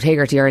on Garrod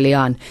Haggerty early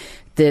on,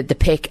 the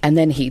pick, and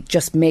then he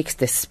just makes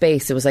this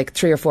space. It was like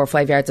 3 or 4 or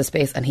 5 yards of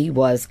space, and he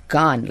was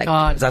gone.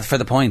 Like, is that for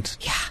the point?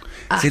 Yeah,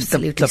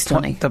 absolutely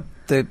stunning.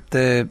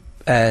 The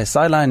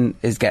sideline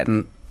is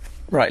getting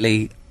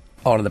rightly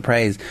all of the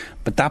praise,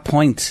 but that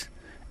point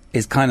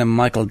is kind of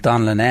Michael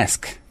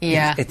Donlan-esque.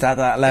 Yeah. It's at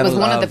that level. It was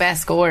one of the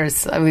best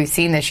scores we've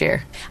seen this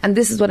year. And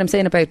this is what I'm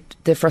saying about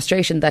the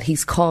frustration that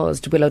he's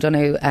caused Will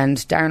O'Donoghue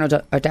and Darragh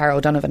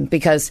O'Donovan,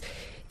 because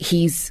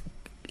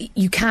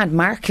you can't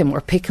mark him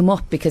or pick him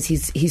up because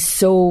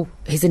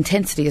his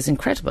intensity is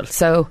incredible.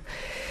 So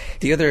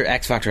the other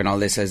X factor in all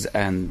this is,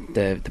 and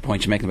the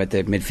point you're making about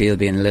the midfield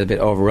being a little bit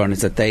overrun, is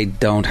that they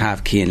don't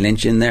have Cian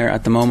Lynch in there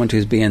at the moment,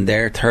 who's being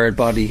their third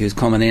body, who's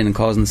coming in and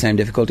causing the same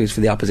difficulties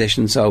for the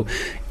opposition. So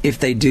if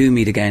they do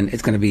meet again,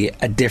 it's going to be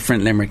a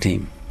different Limerick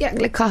team. Yeah,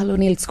 like Cathal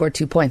O'Neill scored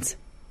 2 points,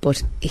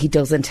 but he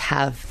doesn't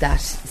have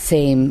that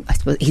same, I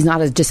suppose, he's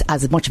not just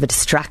as much of a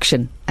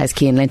distraction as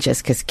Cian Lynch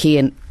is, because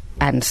Cian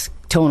and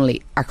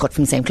tonally are cut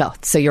from the same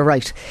cloth. So you're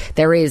right,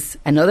 there is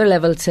another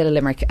level to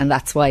Limerick, and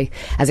that's why,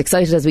 as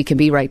excited as we can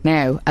be right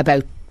now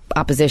about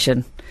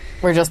opposition,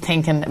 we're just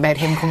thinking about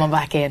him coming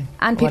back in,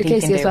 and Peter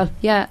Casey as well.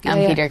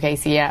 Peter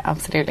Casey,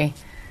 absolutely.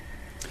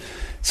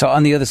 So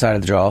on the other side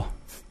of the draw,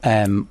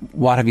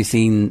 what have you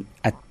seen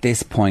at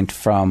this point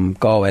from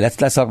Galway? Let's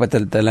talk about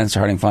the Leinster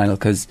hurling final,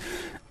 because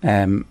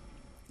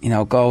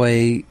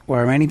Galway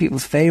were many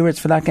people's favourites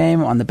for that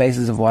game on the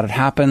basis of what had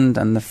happened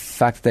and the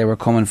fact that they were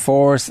coming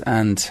force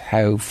and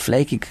how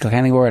flaky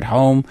Kilkenny were at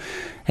home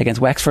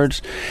against Wexford.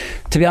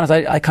 To be honest,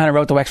 I kind of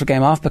wrote the Wexford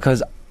game off,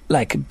 because,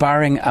 like,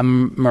 barring a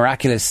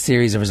miraculous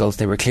series of results,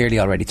 they were clearly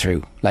already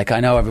through. Like,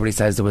 I know everybody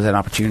says there was an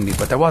opportunity,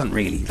 but there wasn't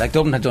really. Like,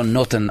 Dublin had done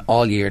nothing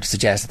all year to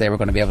suggest that they were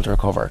going to be able to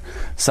recover.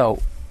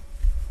 So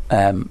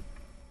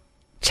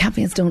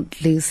champions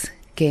don't lose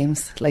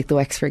games like the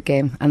Wexford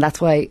game, and that's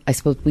why I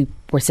suppose we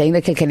were saying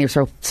that Kilkenny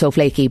were so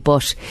flaky,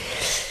 but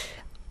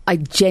I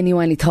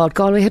genuinely thought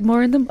Galway had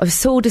more in them. I was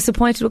so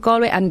disappointed with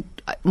Galway, and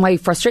my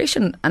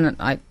frustration, and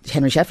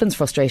Henry Shefflin's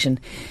frustration,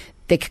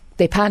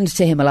 they panned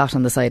to him a lot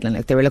on the sideline.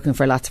 Like, they were looking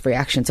for lots of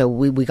reaction, so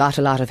we got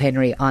a lot of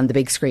Henry on the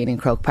big screen in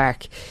Croke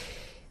Park.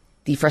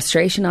 The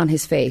frustration on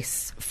his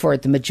face for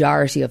the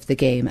majority of the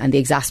game, and the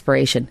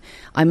exasperation.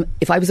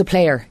 If I was a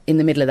player in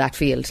the middle of that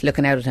field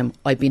looking out at him,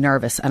 I'd be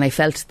nervous, and I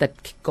felt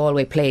that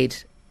Galway played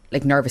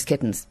like nervous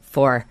kittens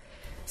for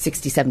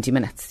 60, 70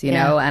 minutes, you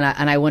know, and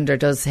I wonder,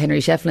 does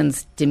Henry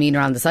Shefflin's demeanour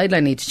on the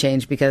sideline need to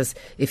change? Because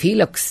if he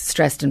looks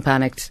stressed and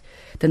panicked,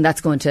 then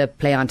that's going to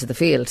play onto the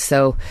field.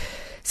 So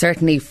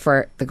certainly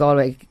for the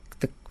Galway,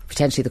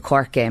 potentially the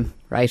Cork game,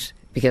 right?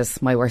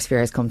 Because my worst fear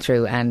has come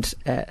true, and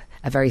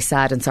a very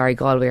sad and sorry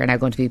Galway are now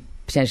going to be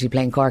potentially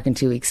playing Cork in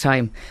 2 weeks'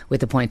 time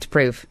with a point to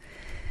prove.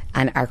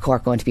 And are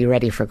Cork going to be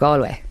ready for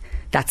Galway?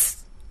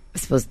 That's, I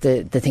suppose,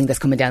 the thing that's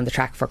coming down the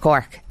track for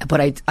Cork.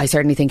 But I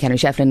certainly think Henry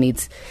Shefflin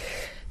needs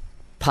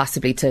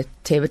possibly to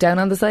tape it down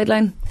on the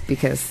sideline,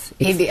 because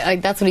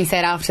that's what he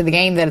said after the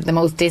game, that the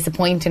most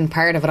disappointing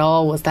part of it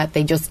all was that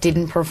they just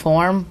didn't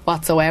perform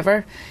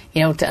whatsoever,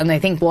 and I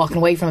think walking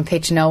away from a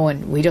pitch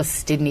knowing we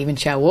just didn't even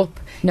show up,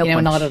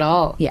 not at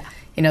all.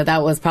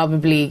 That was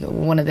probably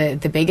one of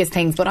the biggest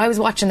things. But I was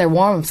watching their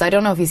warm-ups. I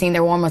don't know if you've seen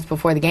their warm-ups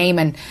before the game,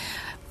 and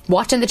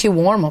watching the 2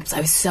 warm-ups,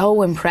 I was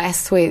so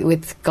impressed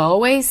with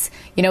Galway's.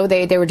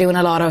 They were doing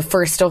a lot of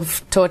first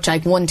touch,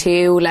 like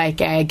 1-2, like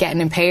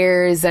getting in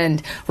pairs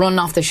and running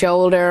off the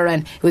shoulder,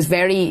 and it was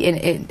very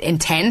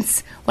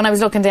intense. When I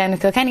was looking down at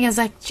Kilkenny, I was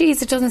like,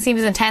 geez, it doesn't seem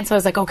as intense. So I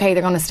was like, okay,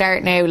 they're going to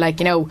start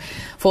now,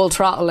 full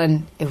throttle,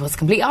 and it was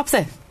complete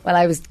opposite. Well,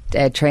 I was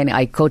training,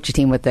 I coached a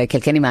team with the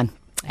Kilkenny man,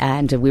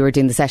 And we were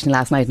doing the session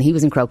last night, and he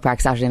was in Croke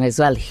Park Saturday night as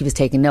well. He was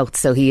taking notes,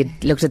 so he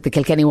had looked at the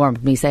Kilkenny warm-up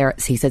and he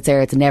said,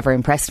 Sarah, it's never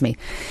impressed me.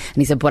 And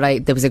he said,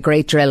 but there was a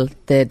great drill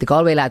the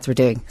Galway lads were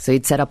doing, so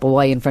he'd set up a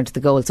Y in front of the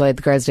goal, so I had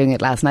the girls doing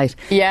it last night.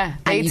 Yeah,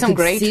 they had some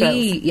great drills.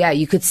 Yeah,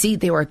 you could see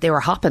they were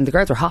hopping. The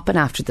girls were hopping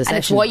after the session.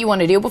 And it's what you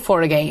want to do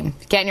before a game,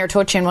 getting your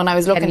touch in. When I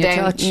was looking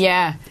down,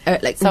 yeah,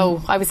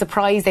 so I was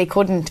surprised they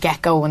couldn't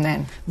get going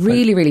then.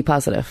 Really, really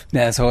positive.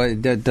 Yeah, so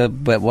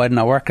but why didn't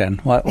it work then?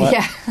 What?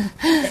 Yeah.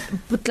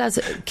 But lads,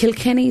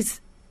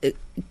 Kilkenny's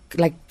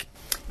like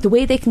the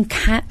way they can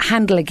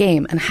handle a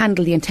game and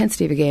handle the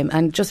intensity of a game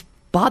and just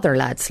bother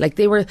lads. Like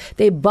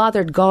they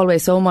bothered Galway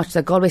so much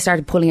that Galway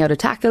started pulling out of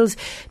tackles.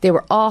 They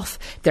were off.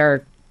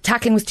 Their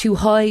tackling was too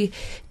high.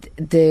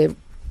 It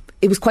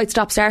was quite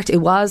stop-start. It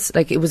was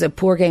a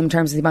poor game in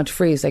terms of the amount of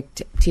frees. Like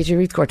TJ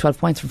Reid scored 12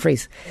 points from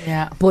frees.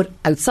 Yeah. But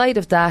outside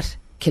of that,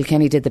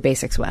 Kilkenny did the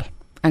basics well,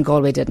 and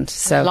Galway didn't.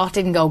 So a lot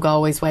didn't go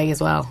Galway's way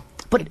as well.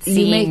 But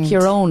you make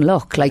your own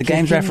luck. Like the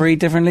game's refereed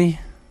differently.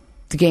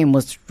 The game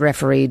was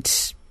refereed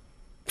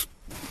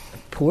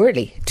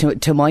poorly,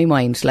 to my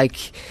mind.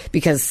 Like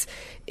because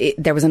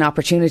there was an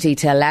opportunity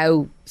to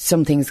allow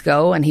some things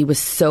go, and he was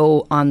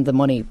so on the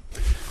money.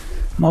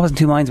 I wasn't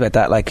two minds about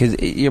that. Like, 'cause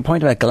your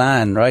point about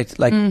Galan, right?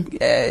 Like,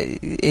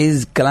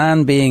 is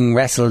Galan being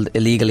wrestled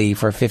illegally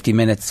for 50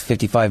 minutes,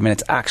 55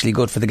 minutes actually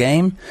good for the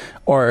game?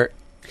 Or,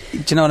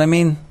 do you know what I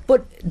mean?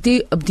 But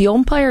the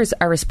umpires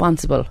are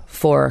responsible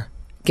for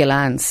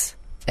Galan's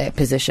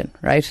position,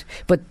 right?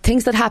 But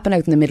things that happen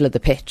out in the middle of the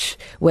pitch,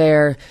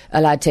 where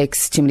a lad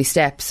takes too many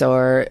steps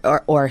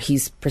or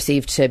he's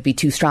perceived to be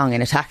too strong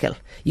in a tackle,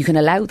 you can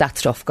allow that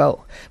stuff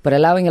go. But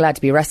allowing a lad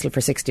to be wrestled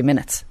for 60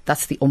 minutes,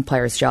 that's the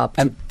umpire's job.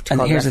 And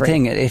here's the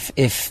thing: if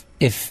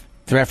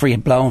the referee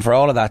had blown for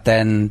all of that,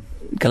 then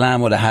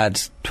Galan would have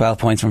had 12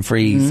 points from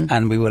frees,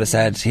 and we would have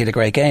said he had a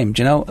great game.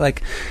 Do you know,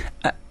 like?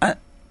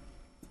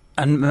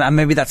 And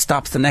maybe that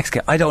stops the next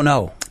game. I don't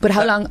know. But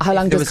how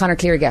long does Conor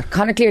Cleary get?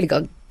 Conor Cleary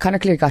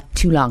got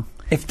too long.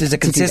 If there's a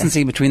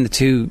consistency between the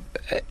two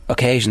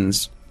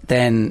occasions,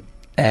 then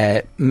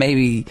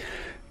maybe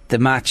the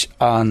match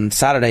on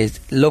Saturday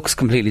looks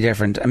completely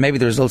different, and maybe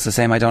the result's the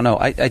same. I don't know.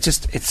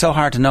 It's so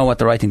hard to know what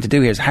the right thing to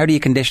do here is. How do you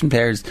condition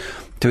players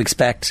to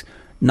expect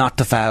not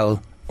to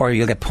foul, or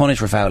you'll get punished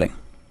for fouling?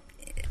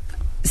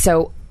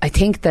 So I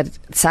think that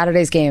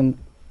Saturday's game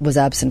was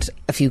absent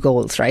a few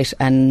goals, right?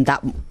 And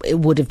that it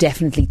would have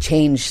definitely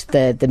changed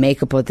the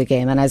makeup of the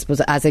game. And as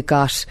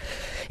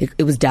it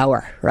was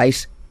dour,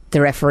 right?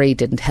 The referee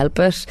didn't help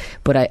it,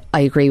 but I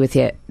agree with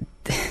you.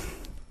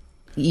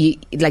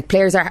 Like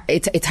players are,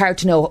 it's hard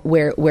to know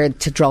where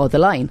to draw the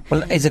line.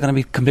 Well, is it going to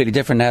be completely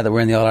different now that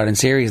we're in the All-Ireland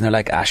series and they're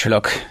like, sure,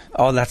 look,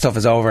 all that stuff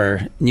is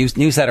over,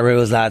 new set of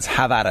rules, lads,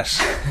 have at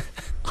it.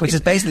 Which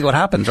is basically what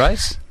happened,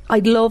 right?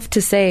 I'd love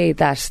to say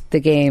that the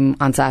game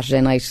on Saturday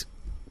night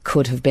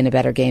could have been a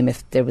better game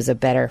if there was a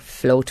better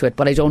flow to it,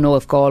 but I don't know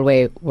if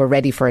Galway were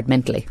ready for it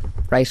mentally,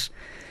 right?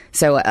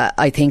 So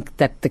I think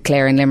that the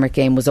Clare and Limerick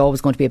game was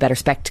always going to be a better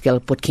spectacle,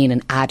 but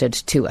Keenan added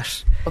to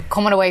it. But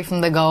coming away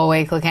from the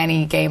Galway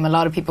Kilkenny game, a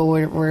lot of people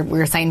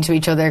were saying to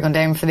each other, going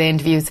down for the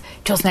interviews,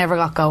 just never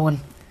got going.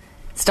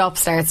 Stop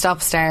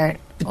start.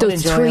 But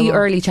those three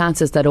early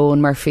chances that Owen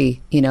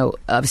Murphy,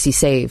 obviously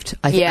saved.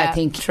 I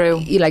think true.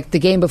 Like the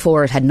game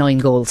before, it had 9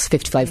 goals,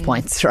 55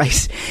 points,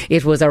 right?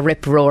 It was a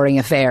rip-roaring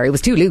affair. It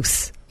was too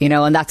loose,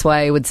 and that's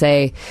why I would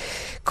say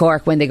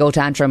Cork, when they go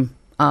to Antrim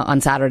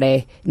on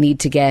Saturday, need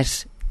to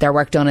get their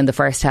work done in the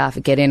first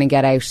half, get in and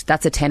get out.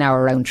 That's a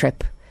 10-hour round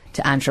trip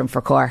to Antrim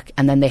for Cork,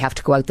 and then they have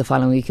to go out the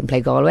following week and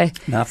play Galway.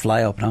 Not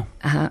fly up, no.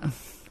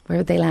 Where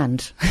would they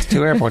land? There's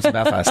 2 airports in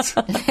Belfast.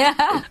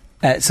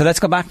 So let's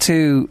go back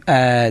to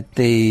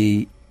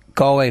the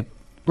Galway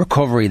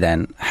recovery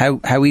then.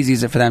 How easy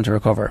is it for them to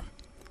recover?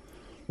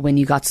 When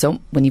you've got so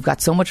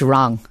much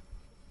wrong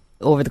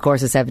over the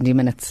course of 70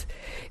 minutes,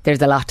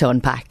 there's a lot to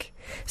unpack.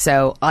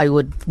 So I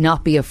would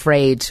not be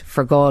afraid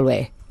for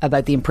Galway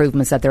about the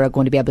improvements that they're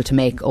going to be able to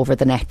make over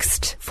the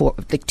next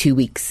 2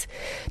 weeks.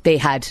 They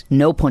had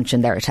no punch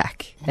in their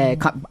attack.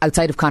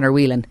 Outside of Conor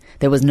Whelan,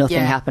 there was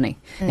nothing happening.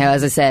 Now,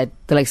 as I said,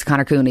 the likes of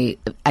Conor Cooney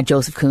and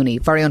Joseph Cooney,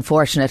 very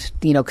unfortunate,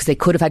 because they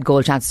could have had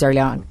goal chances early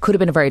on. Could have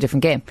been a very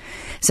different game.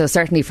 So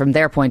certainly from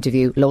their point of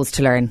view, loads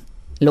to learn,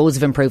 loads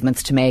of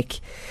improvements to make.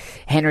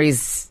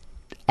 Henry's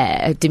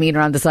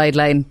demeanour on the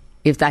sideline,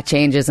 if that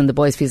changes and the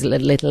boys feel a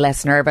little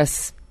less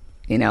nervous,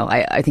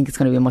 I think it's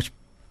going to be a much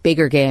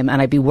bigger game,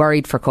 and I'd be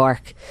worried for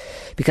Cork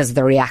because of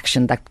the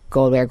reaction that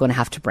Galway are going to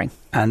have to bring.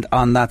 And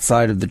on that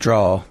side of the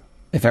draw,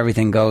 if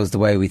everything goes the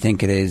way we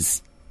think it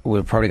is,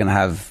 we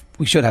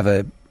should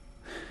have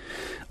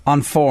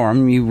on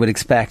form, you would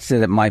expect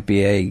that it might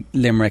be a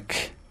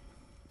Limerick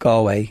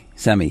Galway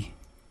semi.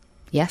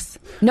 Yes.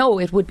 No,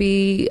 it would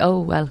be,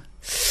 I'm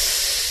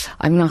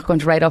not going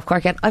to write off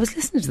Cork yet. I was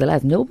listening to the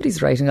lads,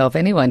 nobody's writing off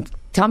anyone.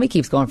 Tommy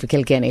keeps going for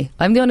Kilkenny.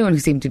 I'm the only one who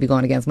seemed to be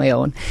going against my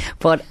own,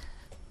 but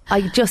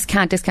I just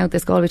can't discount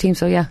this Galway team,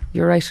 so yeah,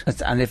 you're right.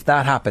 And if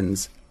that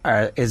happens,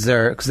 is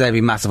there, because they'd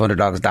be massive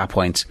underdogs at that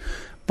point,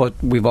 but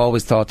we've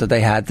always thought that they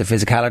had the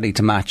physicality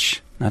to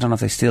match I don't know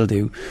if they still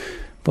do,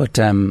 but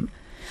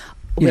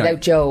without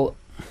Joe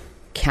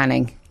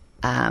Canning,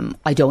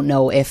 I don't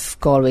know if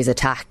Galway's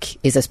attack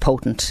is as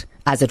potent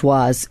as it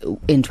was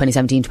in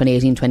 2017,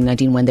 2018,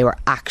 2019 when they were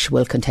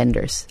actual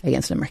contenders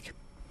against Limerick.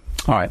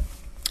 All right.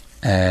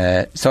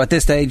 So at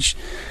this stage,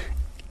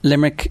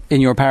 Limerick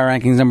in your power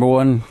rankings number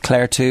 1,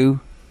 Clare 2,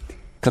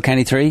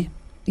 Kilkenny 3.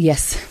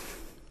 Yes.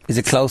 Is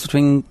it close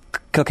between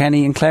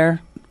Kilkenny and Clare?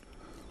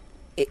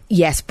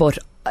 Yes, but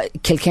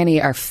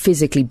Kilkenny are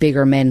physically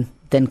bigger men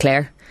than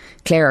Clare.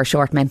 Clare are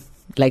short men.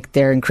 Like,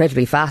 they're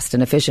incredibly fast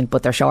and efficient,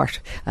 but they're short.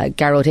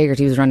 Garrow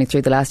Tagerty was running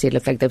through the last year. It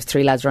looked like there was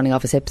 3 lads running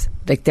off his hips.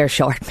 Like, they're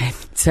short men.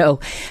 So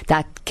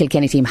that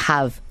Kilkenny team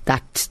have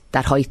that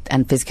height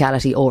and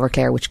physicality over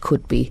Clare, which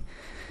could be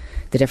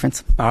the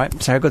difference. All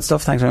right, Sarah, good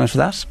stuff. Thanks very much for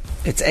that.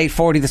 It's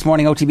 8:40 this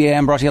morning.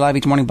 OTBAM brought to you live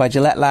each morning by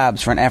Gillette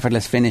Labs for an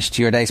effortless finish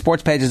to your day.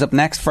 Sports Page is up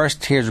next.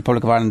 First, here's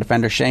Republic of Ireland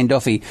defender Shane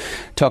Duffy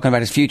talking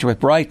about his future with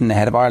Brighton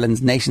ahead of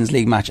Ireland's Nations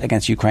League match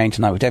against Ukraine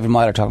tonight, with David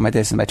Myler talking about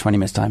this in about 20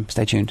 minutes time.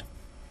 Stay tuned.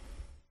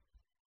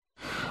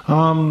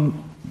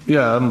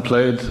 Yeah, I haven't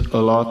played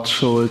a lot,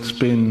 so it's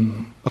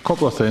been a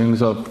couple of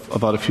things.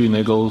 I've had a few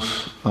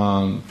niggles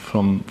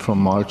from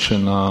March,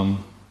 and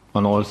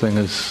another thing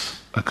is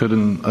I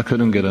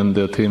couldn't get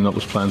into a team that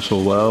was playing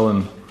so well,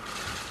 and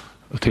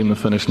a team that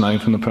finished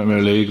 9th in the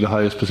Premier League, the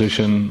highest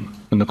position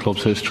in the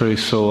club's history.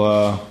 So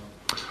I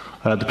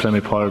had to play my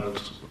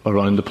part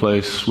around the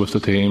place with the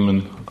team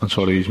and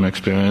sort of use my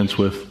experience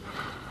with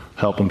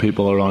helping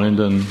people around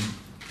and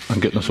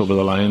getting us over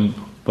the line.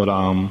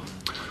 But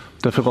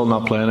difficult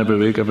not playing every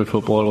week. Every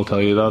footballer will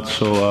tell you that.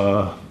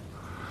 So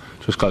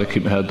just got to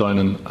keep my head down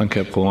and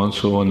keep going.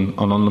 So and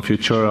on the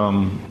future,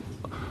 I'm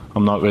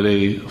not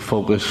really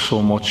focused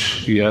so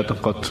much yet.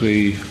 I've got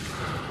three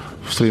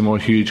more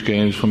huge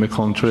games for my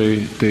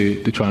country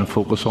to try and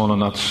focus on,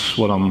 and that's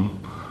what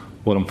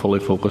I'm fully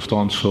focused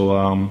on. So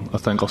I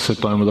think I'll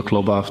sit down with the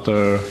club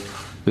after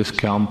this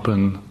camp,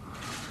 and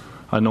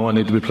I know I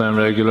need to be playing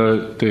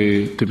regular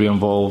to be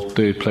involved,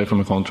 to play for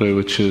my country,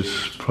 which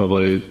is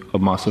probably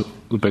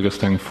the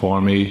biggest thing for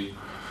me,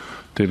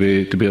 to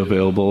be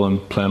available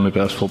and playing my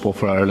best football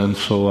for Ireland.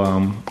 So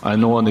I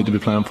know I need to be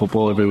playing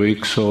football every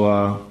week.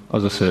 So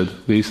as I said,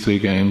 these 3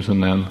 games,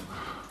 and then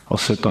I'll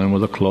sit down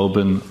with the club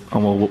and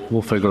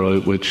we'll figure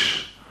out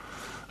which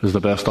is the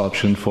best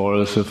option for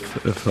us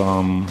if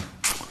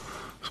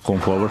going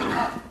forward.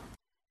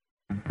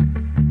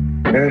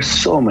 There are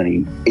so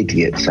many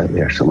idiots out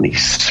there, so many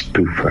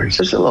spoofers.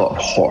 There's a lot of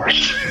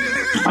horse.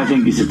 I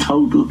think he's a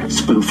total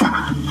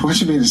spoofer. What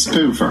do you mean a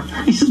spoofer?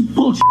 He's just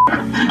bullshit.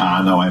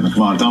 No, Eamon,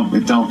 come on,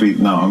 don't be.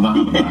 No, I'm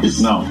not. Yes.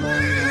 No.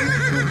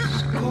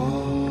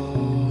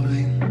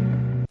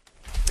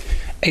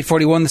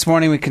 8:41 this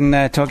morning. We can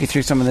talk you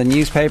through some of the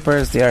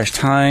newspapers. The Irish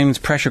Times: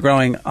 pressure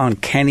growing on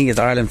Kenny as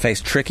Ireland face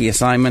tricky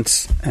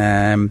assignments.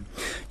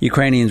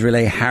 Ukrainians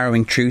relay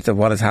harrowing truth of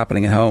what is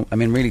happening at home. I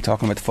mean, really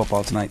talking about the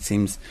football tonight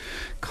seems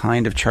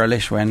kind of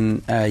churlish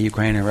when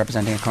Ukraine are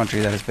representing a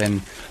country that has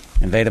been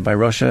invaded by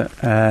Russia.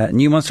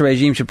 New Munster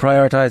regime should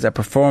prioritise a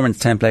performance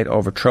template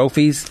over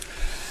trophies.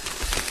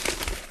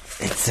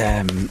 It's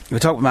we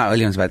talked with Matt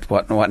Williams about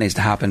what needs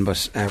to happen,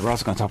 but we're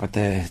also going to talk about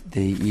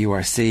the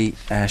URC.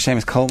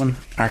 Seamus Coleman,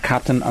 our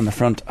captain, on the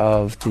front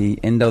of the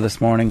Indo this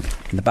morning.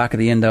 In the back of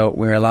the Indo,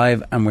 we're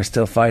alive and we're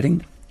still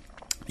fighting.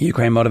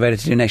 Ukraine motivated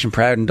to do nation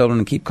proud in Dublin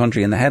and keep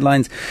country in the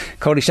headlines.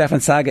 Cody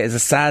Shefflin's saga is a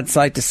sad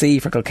sight to see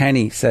for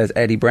Kilkenny, says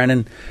Eddie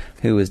Brennan,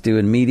 who is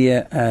doing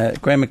media.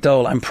 Graham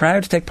McDowell: I'm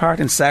proud to take part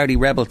in Saudi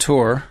Rebel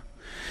Tour.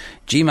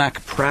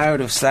 GMAC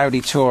proud of Saudi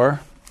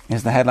Tour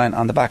is the headline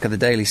on the back of the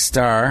Daily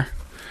Star.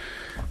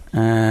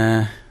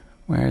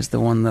 Where's the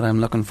one that I'm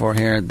looking for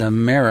here? The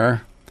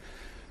Mirror.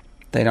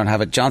 They don't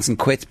have it. Johnson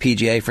quits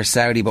PGA for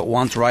Saudi but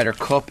wants Ryder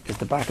Cup is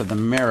the back of the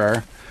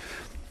Mirror.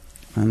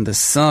 And the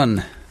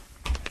Sun: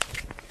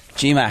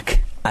 GMAC,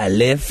 I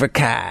live for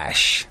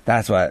cash.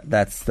 That's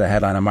the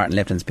headline of Martin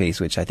Lipton's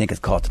piece, which I think has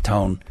caught the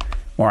tone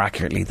more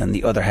accurately than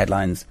the other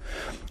headlines.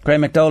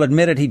 Graham McDowell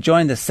admitted he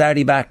joined the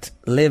Saudi-backed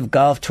Live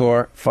Golf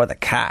Tour for the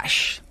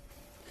cash.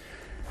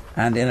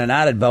 And in an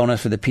added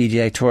bonus for the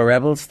PGA Tour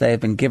Rebels, they have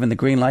been given the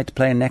green light to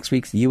play in next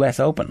week's US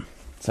Open.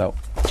 So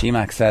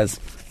GMAC says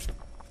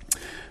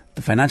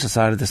the financial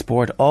side of the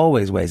sport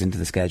always weighs into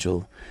the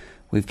schedule.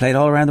 We've played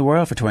all around the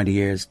world for 20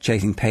 years,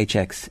 chasing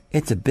paychecks.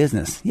 It's a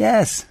business.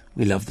 Yes,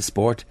 we love the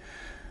sport.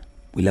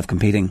 We love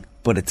competing,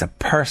 but it's a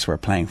purse we're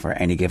playing for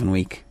any given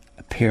week.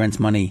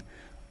 Appearance money.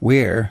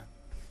 We're,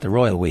 the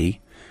royal we,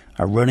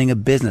 are running a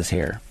business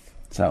here.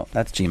 So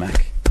that's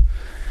GMAC.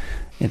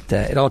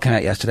 It all came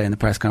out yesterday in the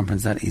press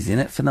conference that he's in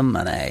it for the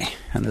money,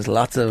 and there's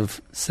lots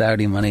of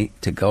Saudi money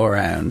to go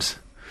around.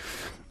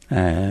 So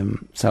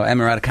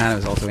Emma Raducanu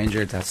is also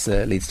injured. That's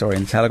the lead story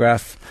in the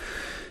Telegraph.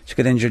 She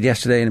got injured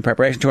yesterday in the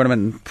preparation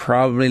tournament and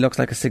probably looks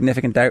like a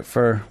significant doubt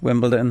for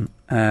Wimbledon.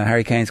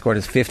 Harry Kane scored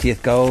his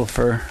 50th goal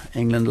for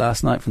England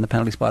last night from the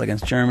penalty spot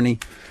against Germany,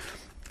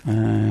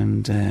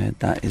 and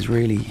that is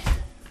really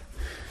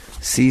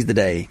seized the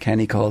day.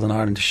 Kenny called on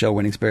Ireland to show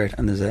winning spirit,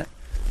 and there's a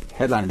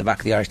headline in the back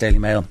of the Irish Daily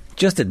Mail: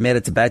 just admit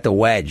it's about the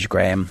wedge,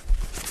 Graham.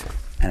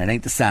 and it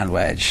ain't the sand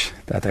wedge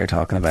that they're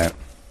talking about.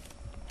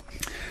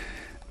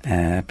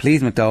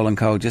 Please, McDowell &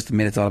 Co, just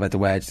admit it's all about the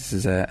wedge. This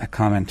is a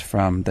comment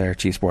from their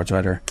chief sports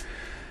writer,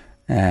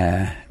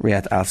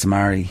 Riyad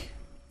Al-Samari.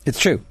 It's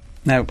true.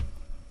 Now,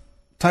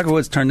 Tiger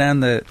Woods turned down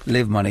the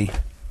live money,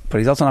 but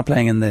he's also not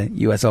playing in the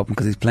US Open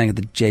because he's playing at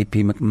the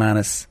JP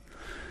McManus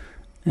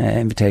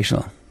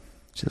Invitational,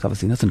 which has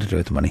obviously nothing to do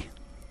with the money.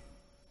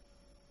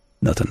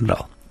 Nothing at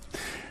all.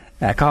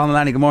 Colin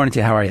Mullaney, good morning to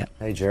you. How are you?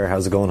 Hey, Ger.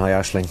 How's it going? Hi,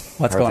 Aisling.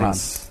 What's going on?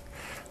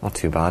 Not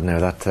too bad now.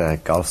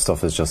 That golf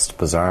stuff is just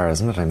bizarre,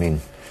 isn't it? I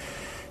mean,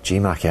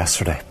 GMAC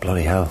yesterday.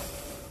 Bloody hell.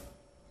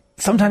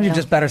 Sometimes you're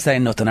just better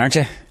saying nothing, aren't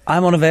you?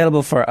 I'm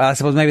unavailable for, I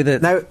suppose, maybe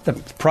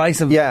the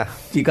price of... Yeah.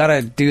 You got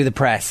to do the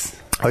press.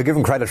 I give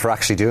him credit for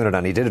actually doing it,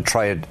 and he did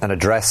try and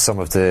address some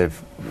of the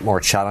more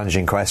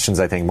challenging questions,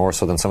 I think, more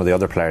so than some of the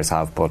other players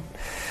have. But,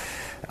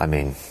 I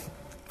mean...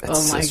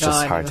 It's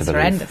just hard to believe.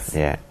 Horrendous.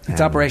 Yeah,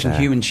 it's Operation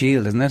Human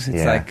Shield, isn't it?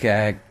 It's like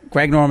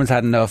Greg Norman's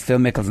had enough, Phil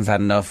Mickelson's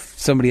had enough,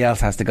 somebody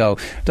else has to go.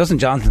 Dustin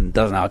Johnson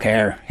doesn't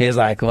care. He's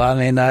like, well, I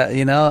mean,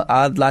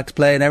 I'd like to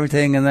play and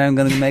everything, and then I'm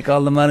going to make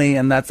all the money,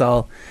 and that's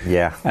all.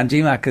 Yeah. And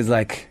GMAC is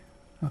like,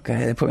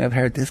 okay, they put me up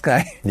here with this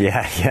guy.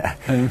 Yeah.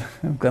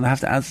 I'm going to have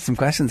to answer some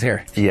questions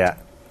here. Yeah.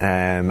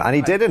 And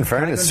he did, in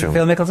fairness to him.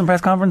 Phil Mickelson press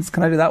conference.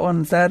 Can I do that one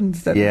instead?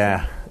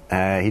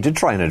 Yeah. He did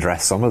try and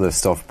address some of this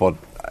stuff, but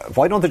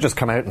why don't they just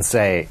come out and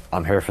say,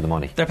 I'm here for the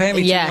money? They're paying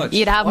me too much.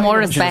 You'd have more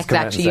respect,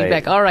 actually. You'd be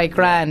like, all right,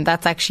 grand,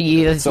 that's actually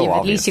you.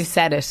 At least you've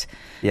said it.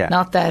 Yeah.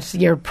 Not that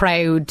you're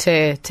proud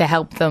to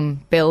help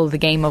them build the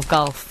game of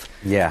golf.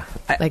 Yeah.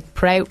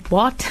 Proud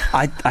what?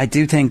 I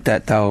do think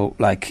that, though,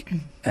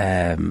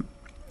 in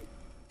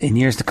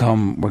years to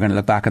come, we're going to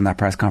look back on that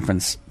press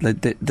conference.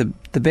 The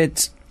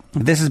bit,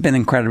 this has been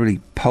incredibly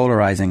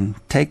polarising.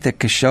 Take the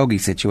Khashoggi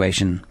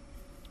situation.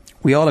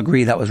 We all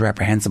agree that was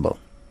reprehensible.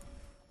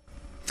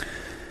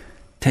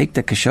 Take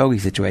the Khashoggi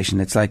situation.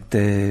 It's like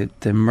the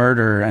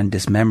murder and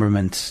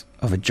dismemberment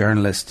of a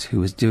journalist who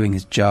was doing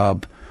his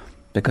job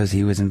because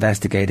he was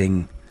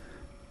investigating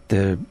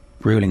the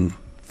ruling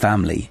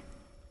family,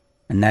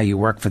 and now you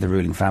work for the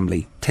ruling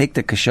family. Take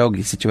the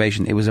Khashoggi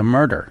situation. It was a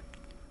murder.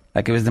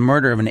 It was the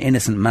murder of an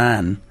innocent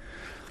man.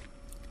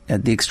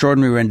 The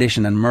extraordinary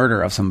rendition and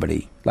murder of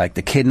somebody. Like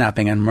the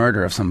kidnapping and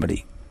murder of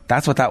somebody.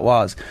 That's what that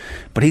was.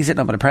 But he's sitting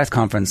up at a press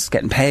conference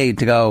getting paid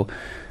to go,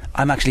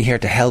 I'm actually here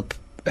to help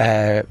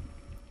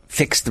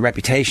fix the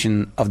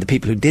reputation of the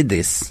people who did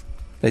this.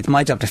 It's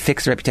my job to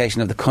fix the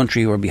reputation of the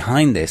country who are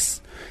behind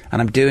this,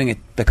 and I'm doing it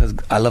because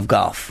I love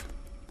golf.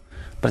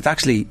 But it's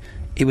actually,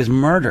 it was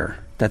murder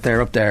that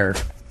they're up there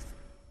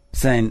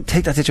saying,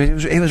 take that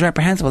situation, it was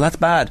reprehensible, that's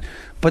bad.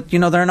 But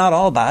they're not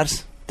all bad.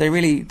 They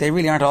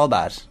really aren't all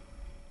bad.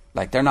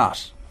 They're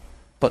not.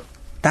 But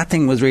that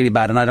thing was really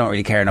bad, and I don't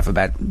really care enough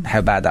about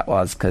how bad that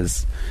was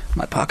because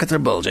my pockets are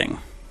bulging.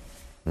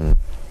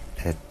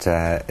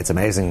 It's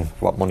amazing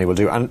what money will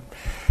do. And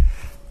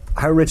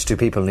how rich do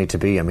people need to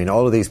be? I mean,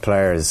 all of these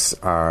players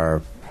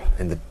are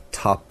in the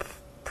top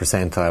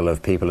percentile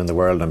of people in the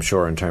world, I'm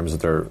sure, in terms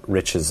of their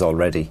riches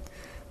already.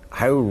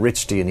 How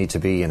rich do you need to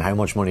be, and how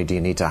much money do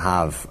you need to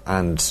have?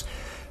 And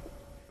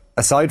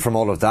aside from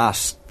all of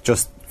that,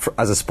 just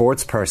as a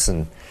sports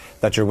person,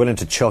 that you're willing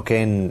to chuck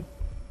in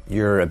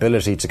your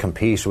ability to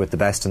compete with the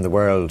best in the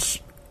world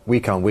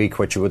week on week,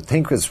 which you would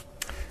think was,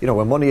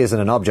 when money isn't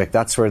an object,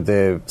 that's where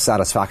the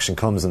satisfaction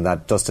comes, in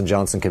that Dustin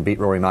Johnson can beat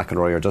Rory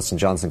McIlroy, or Dustin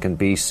Johnson can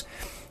beat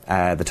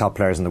the top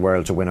players in the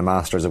world to win a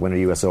Masters or win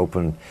a US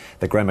Open.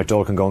 That Graham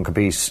McDowell can go and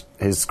compete.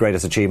 His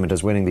greatest achievement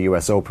is winning the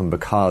US Open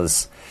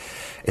because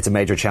it's a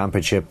major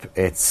championship.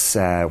 It's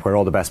where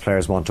all the best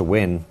players want to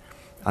win,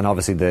 and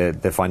obviously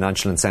the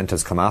financial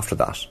incentives come after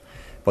that.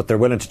 But they're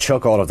willing to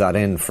chuck all of that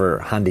in for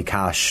handy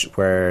cash,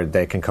 where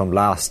they can come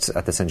last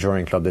at the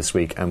Centurion Club this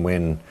week and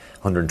win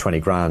 120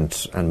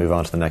 grand and move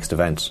on to the next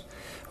event,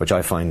 which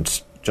I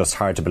find just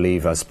hard to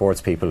believe as sports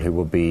people who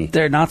will be...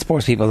 They're not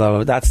sports people,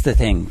 though. That's the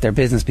thing. They're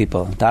business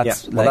people.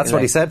 That's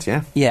what he said,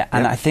 yeah. Yeah,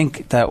 and I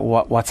think that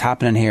what's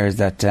happening here is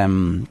that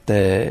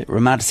the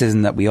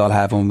romanticism that we all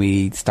have when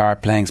we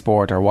start playing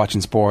sport or watching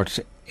sport,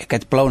 it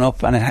gets blown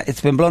up, and it's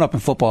been blown up in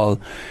football,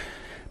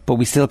 but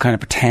we still kind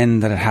of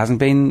pretend that it hasn't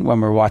been when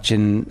we're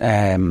watching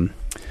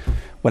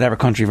whatever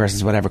country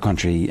versus whatever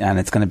country, and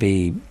it's going to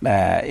be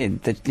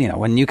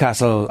when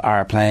Newcastle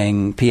are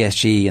playing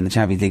PSG in the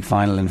Champions League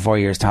final in 4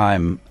 years'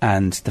 time,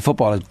 and the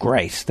football is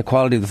great, the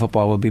quality of the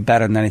football will be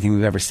better than anything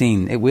we've ever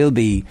seen. It will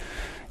be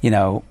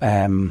oil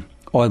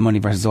money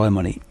versus oil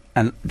money,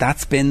 and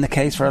that's been the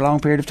case for a long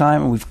period of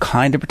time, and we've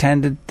kind of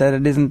pretended that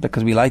it isn't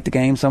because we like the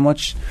game so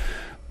much.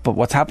 But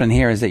what's happening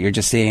here is that you're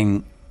just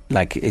seeing,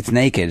 it's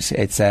naked.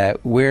 It's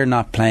we're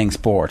not playing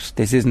sport.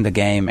 This isn't a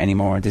game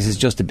anymore. This is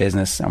just a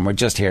business, and we're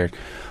just here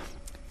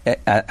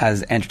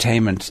as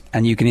entertainment.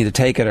 And you can either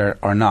take it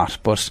or not.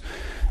 But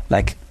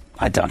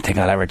I don't think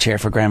I'll ever cheer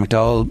for Graham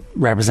McDowell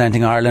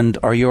representing Ireland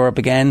or Europe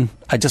again.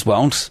 I just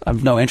won't.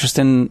 I've no interest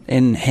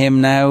in him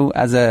now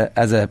as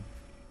a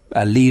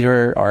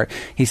leader. Or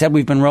he said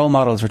we've been role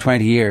models for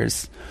 20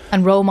 years,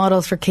 and role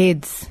models for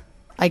kids.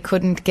 I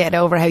couldn't get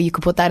over how you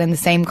could put that in the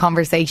same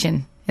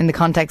conversation in the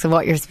context of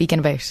what you're speaking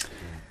about.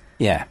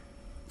 Yeah.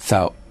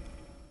 So,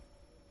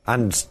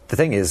 and the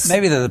thing is,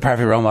 maybe they're the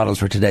perfect role models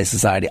for today's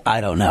society.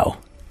 I don't know,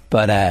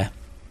 but and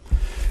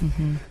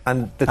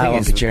the thing I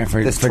won't is, be cheering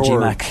for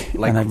GMAC,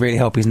 and I really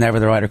hope he's never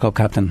the Ryder Cup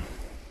captain.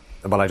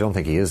 Well, I don't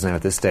think he is now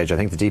at this stage. I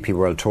think the DP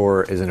World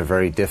Tour is in a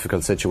very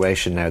difficult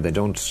situation now.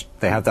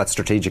 They have that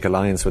strategic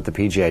alliance with the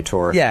PGA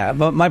Tour. Yeah,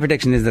 but my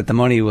prediction is that the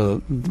money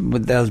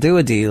they'll do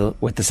a deal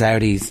with the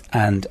Saudis,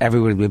 and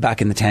everybody will be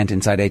back in the tent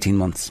inside 18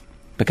 months.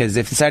 Because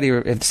if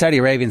the Saudi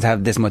Arabians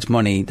have this much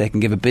money, they can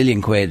give £1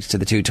 billion to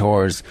the two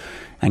tours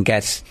and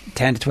get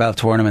 10 to 12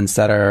 tournaments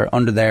that are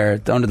under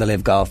the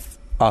Live Golf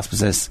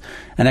auspices,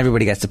 and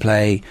everybody gets to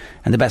play,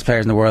 and the best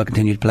players in the world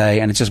continue to play,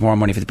 and it's just more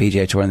money for the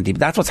PGA Tour and the DP.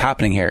 That's what's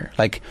happening here.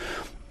 Like,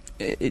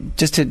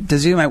 just to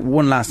zoom out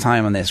one last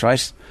time on this,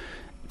 right?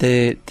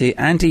 The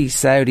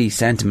anti-Saudi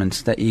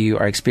sentiment that you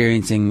are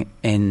experiencing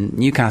in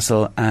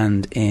Newcastle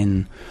and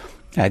in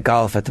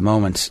golf at the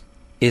moment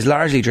is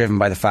largely driven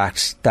by the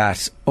fact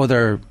that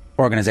other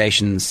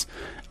organisations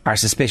are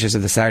suspicious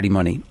of the Saudi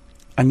money,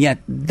 and yet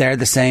they're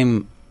the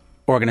same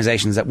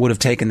organisations that would have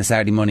taken the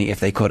Saudi money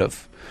if they could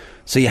have.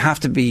 So you have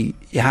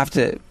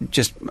to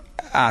just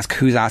ask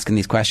who's asking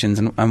these questions,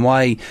 and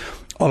why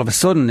all of a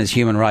sudden is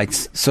human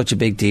rights such a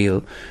big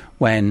deal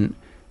when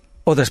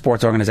other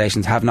sports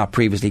organisations have not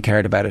previously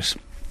cared about it.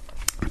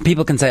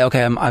 People can say,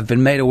 okay, I've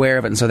been made aware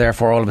of it, and so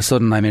therefore all of a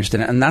sudden I'm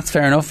interested in it, and that's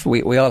fair enough.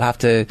 We all have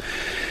to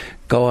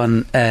go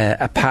on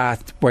a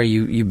path where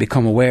you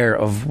become aware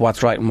of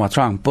what's right and what's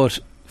wrong. But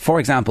for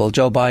example,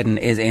 Joe Biden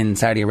is in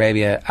Saudi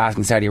Arabia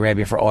asking Saudi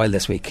Arabia for oil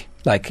this week.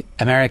 Like,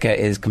 America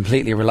is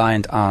completely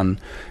reliant on,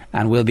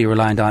 and will be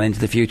reliant on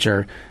into the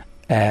future,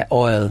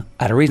 oil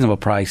at a reasonable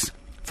price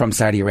from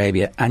Saudi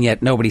Arabia, and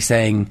yet nobody's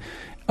saying,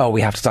 oh,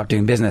 we have to stop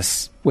doing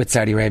business with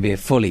Saudi Arabia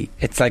fully.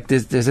 It's like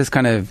there's this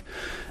kind of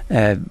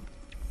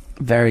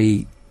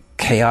very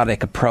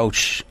chaotic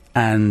approach,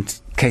 and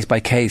case by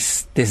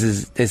case, this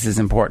is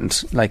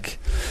important. Like,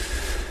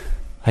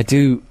 I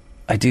do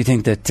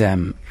think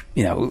that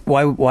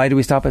why do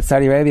we stop at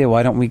Saudi Arabia?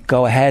 Why don't we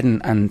go ahead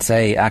and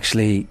say,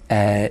 actually,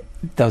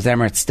 those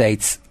Emirate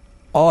states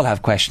all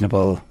have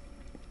questionable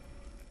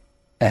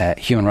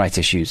human rights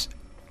issues.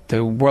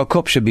 The World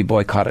Cup should be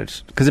boycotted,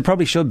 because it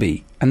probably should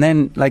be. And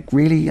then, like,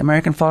 really,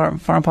 American foreign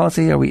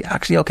policy, are we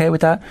actually okay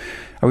with that?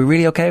 Are we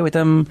really okay with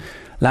them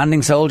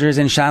landing soldiers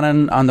in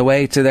Shannon on the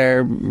way to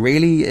their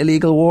really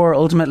illegal war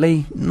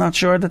ultimately? Not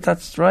sure that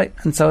that's right.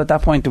 And so at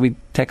that point, do we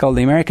take all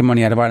the American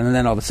money out of Ireland, and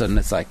then all of a sudden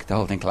it's like the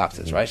whole thing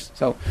collapses, right?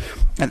 So,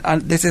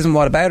 and this isn't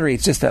whataboutery,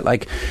 it's just that,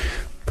 like,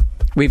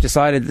 we've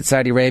decided that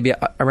Saudi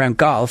Arabia around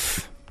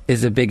golf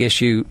is a big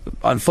issue.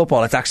 On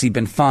football, it's actually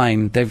been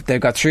fine. They've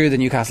got through the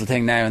Newcastle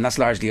thing now, and that's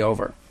largely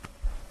over.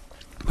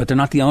 But they're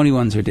not the only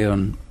ones who are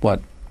doing what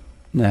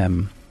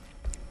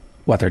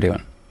they're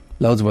doing.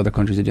 Loads of other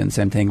countries are doing the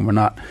same thing, and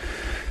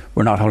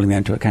we're not holding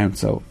them to account.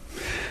 So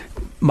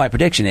my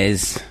prediction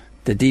is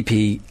the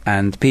DP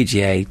and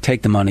PGA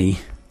take the money,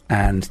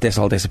 and this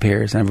all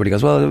disappears, and everybody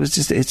goes, well, it's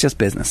just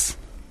business.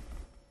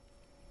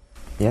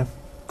 Yeah,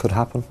 could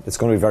happen. It's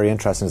going to be very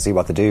interesting to see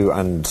what they do,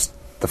 and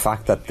the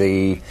fact that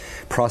the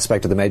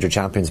prospect of the major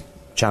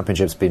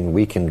championships being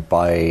weakened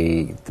by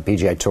the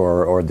PGA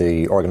Tour or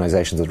the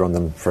organisations that run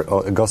them, for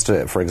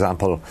Augusta, for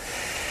example,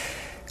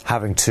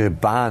 having to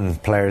ban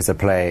players that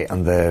play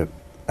on the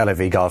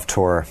LIV Golf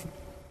Tour,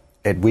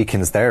 it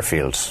weakens their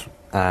field,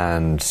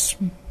 and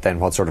then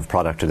what sort of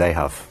product do they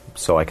have?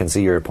 So I can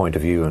see your point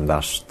of view in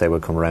that they will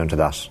come around to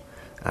that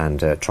and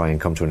try and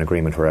come to an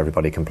agreement where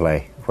everybody can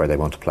play where they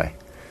want to play,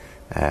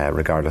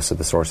 regardless of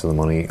the source of the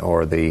money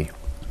or the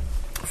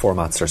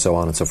formats or so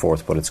on and so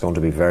forth. But it's going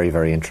to be very,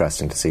 very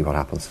interesting to see what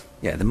happens.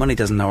 Yeah, the money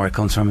doesn't know where it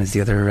comes from is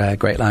the other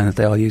great line that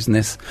they all use in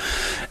this.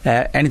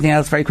 Anything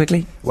else very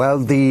quickly? Well,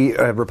 the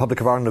Republic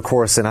of Ireland, of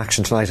course, in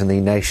action tonight in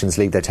the Nations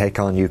League. They take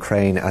on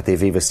Ukraine at the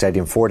Aviva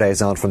Stadium 4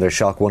 days on from their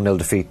shock 1-0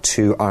 defeat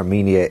to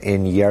Armenia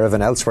in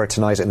Yerevan. Elsewhere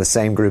tonight in the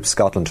same group,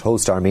 Scotland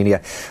host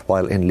Armenia,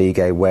 while in League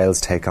A,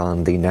 Wales take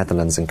on the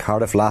Netherlands in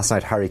Cardiff. Last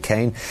night, Harry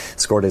Kane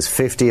scored his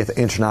 50th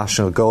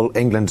international goal.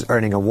 England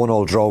earning a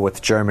 1-1 draw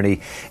with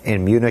Germany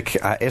in Munich.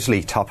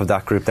 Italy, top of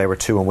that group, they were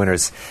 2-1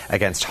 winners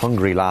against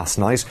Hungary last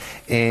night.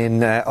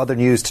 In other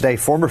news today,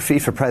 former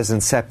FIFA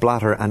President Sepp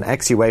Blatter and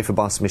ex-UEFA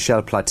boss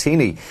Michel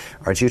Platini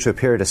are due to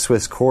appear at a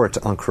Swiss court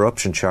on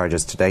corruption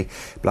charges today.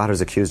 Blatter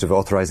is accused of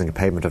authorising a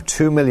payment of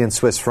 2 million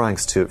Swiss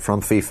francs from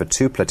FIFA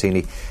to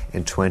Platini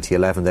in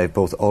 2011. They've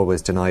both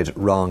always denied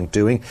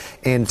wrongdoing.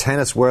 In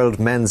tennis world,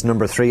 men's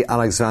number 3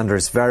 Alexander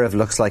Zverev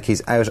looks like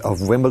he's out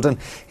of Wimbledon.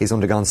 He's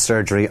undergone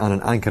surgery on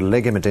an ankle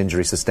ligament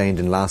injury sustained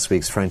in last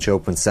week's French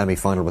Open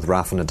semi-final with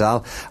Rafa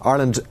Nadal.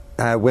 Ireland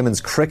women's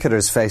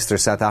cricketers face their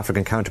South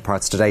African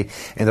counterparts today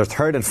in their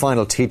third and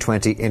final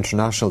T20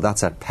 international.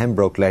 That's at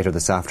Pembroke later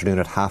this afternoon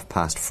at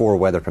 4:30,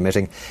 weather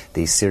permitting.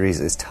 The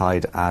series is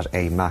tied at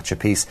a match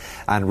apiece.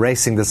 And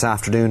racing this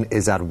afternoon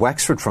is at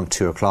Wexford from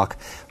 2 o'clock,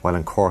 while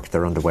in Cork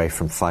they're underway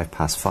from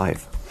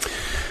 5:05.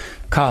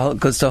 Carl,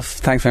 good stuff.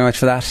 Thanks very much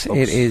for that. Oops.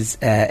 It is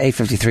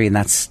 8:53 and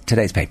that's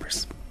today's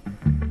papers.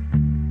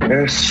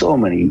 There are so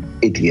many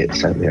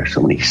idiots out there,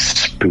 so many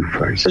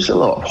spoofers. There's a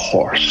lot of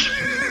horse.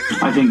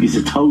 I think he's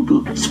a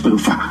total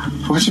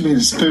spoofer. What do you mean a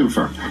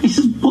spoofer? He's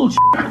a bullshit.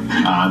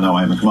 No,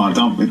 Eamon, come on,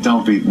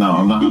 don't be. No,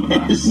 I'm not.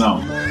 Yes.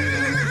 No.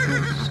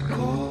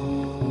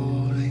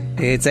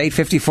 It's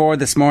 8:54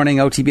 this morning.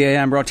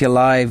 OTBAM brought to you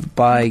live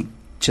by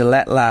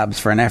Gillette Labs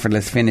for an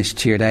effortless finish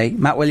to your day.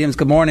 Matt Williams,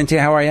 good morning to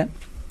you. How are you?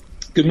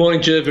 Good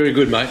morning, Joe. Very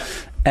good, mate.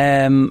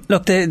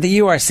 Look, the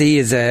URC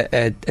is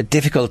a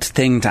difficult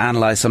thing to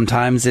analyse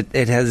sometimes. It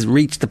has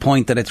reached the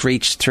point that it's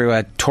reached through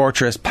a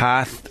torturous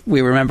path.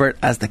 We remember it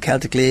as the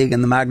Celtic League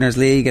and the Magners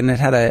League, and it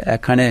had a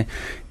kind of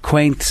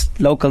quaint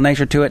local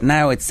nature to it.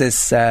 Now it's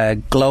this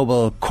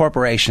global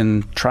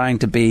corporation trying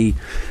to be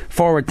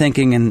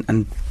forward-thinking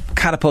and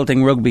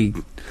catapulting rugby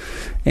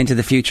into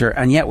the future,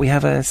 and yet we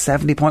have a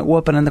 70-point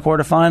whooping in the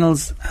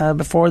quarterfinals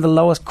before the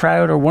lowest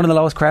crowd, or one of the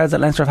lowest crowds that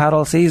Leinster have had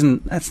all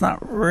season. That's not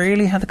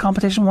really how the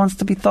competition wants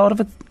to be thought of,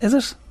 it, is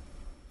it?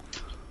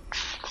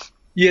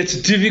 Yeah, it's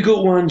a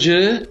difficult one,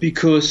 Joe,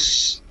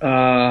 because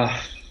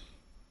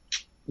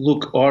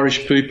look,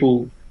 Irish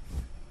people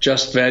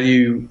just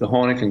value the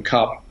Heineken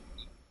Cup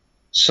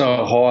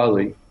so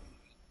highly,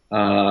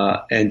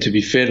 and to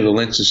be fair to the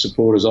Leinster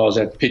supporters, I was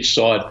at pitch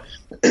side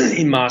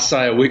in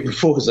Marseille a week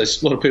before, because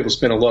a lot of people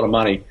spent a lot of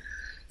money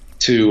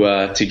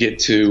to get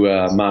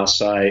to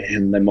Marseille,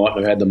 and they might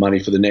have had the money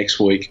for the next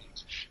week.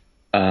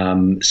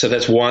 So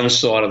that's one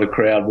side of the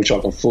crowd which I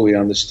can fully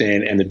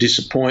understand, and the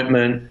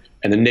disappointment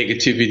and the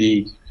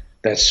negativity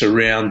that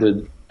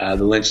surrounded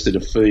the Leinster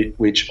defeat,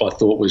 which I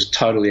thought was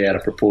totally out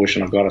of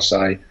proportion. I've got to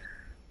say,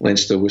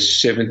 Leinster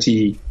was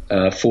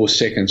 74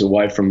 seconds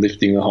away from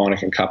lifting the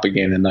Heineken Cup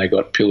again, and they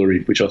got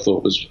pilloried, which I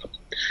thought was,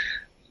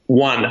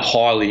 one,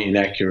 highly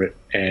inaccurate,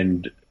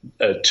 and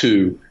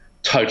two,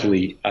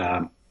 totally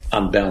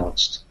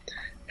unbalanced.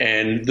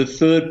 And the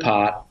third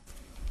part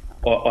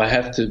I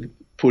have to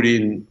put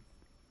in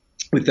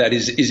with that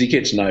is it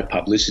gets no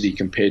publicity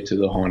compared to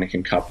the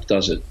Heineken Cup,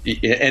 does it?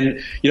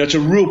 And, it's a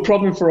real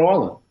problem for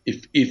Ireland.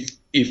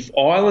 If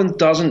Ireland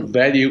doesn't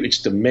value its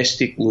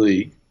domestic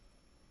league,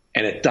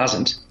 and it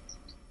doesn't,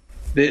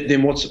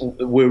 then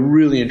we're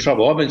really in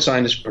trouble. I've been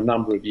saying this for a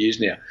number of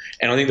years now,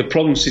 and I think the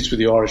problem sits with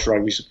the Irish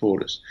rugby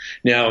supporters.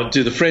 Now,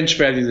 do the French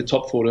value the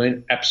top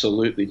 14?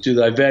 Absolutely. Do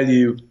they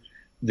value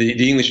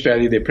the English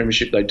value their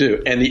premiership? They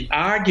do. And the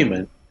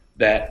argument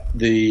that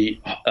the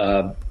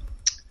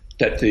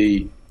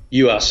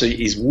URC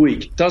is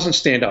weak doesn't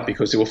stand up,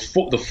 because there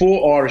were the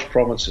four Irish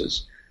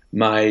provinces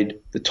made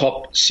the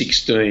top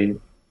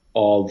 16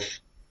 of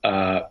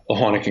the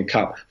Heineken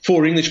Cup.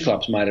 4 English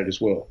clubs made it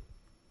as well.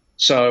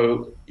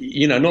 So,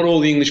 not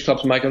all the English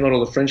clubs make it, not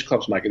all the French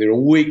clubs make it. There are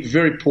weak,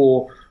 very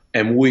poor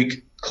and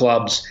weak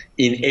clubs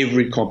in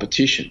every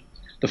competition.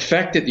 The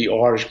fact that the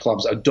Irish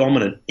clubs are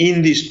dominant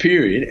in this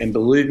period, and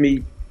believe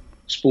me,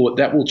 sport,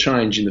 that will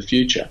change in the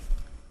future,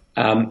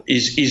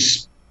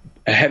 is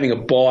having a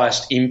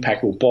biased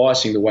impact, or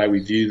biasing the way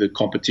we view the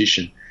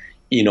competition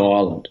in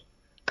Ireland.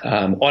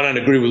 I don't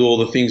agree with all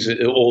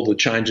the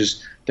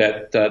changes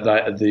that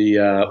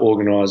the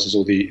organisers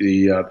or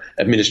the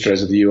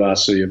administrators of the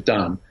URC have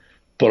done.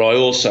 But I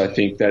also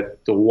think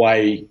that the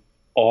way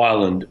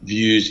Ireland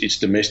views its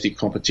domestic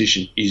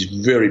competition is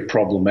very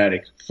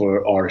problematic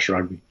for Irish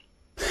rugby.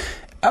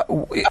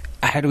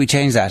 How do we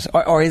change that?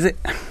 Or is it...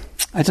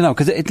 I don't know,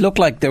 because it looked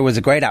like there was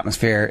a great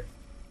atmosphere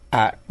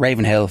at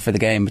Ravenhill for the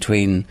game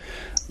between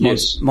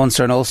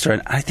Munster and Ulster,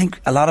 and I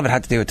think a lot of it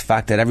had to do with the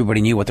fact that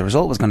everybody knew what the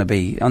result was going to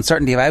be.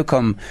 Uncertainty of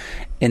outcome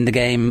in the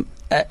game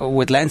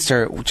with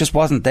Leinster just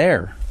wasn't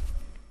there.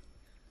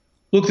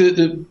 Look,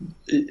 Leinster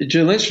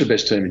are the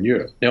best team in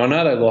Europe. Now, I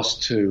know they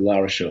lost to La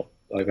Rochelle.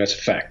 Like, that's a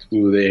fact.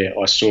 We were there.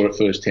 I saw it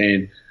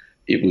firsthand.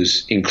 It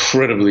was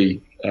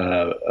incredibly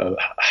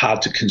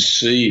hard to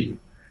conceive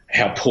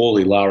how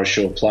poorly La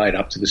Rochelle played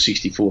up to the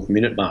 64th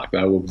minute mark.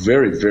 They were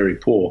very, very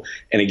poor.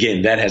 And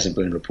again, that hasn't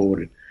been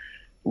reported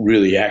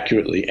really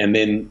accurately. And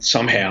then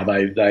somehow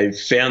they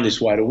found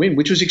this way to win,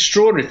 which was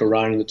extraordinary for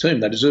Rowan and the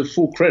team. They deserve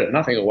full credit,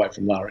 nothing away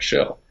from La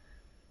Rochelle.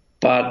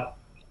 But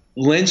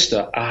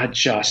Leinster are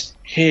just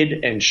head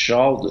and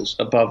shoulders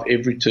above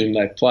every team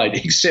they've played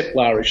except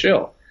La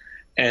Rochelle.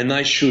 And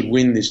they should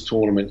win this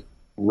tournament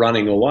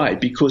running away,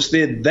 because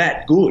they're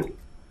that good.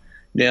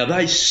 Now,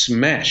 they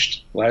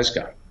smashed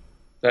Glasgow.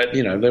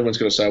 Everyone's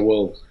going to say,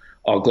 well,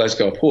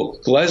 Glasgow are poor.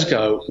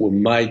 Glasgow were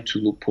made to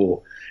look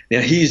poor.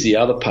 Now, here's the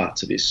other part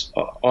to this.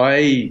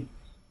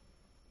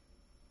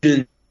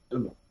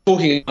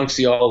 Talking amongst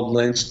the old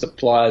Leinster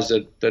players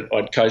that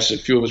I'd coached, a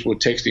few of us were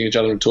texting each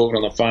other and talking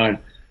on the phone,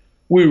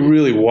 we were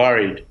really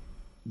worried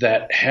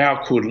that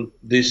how could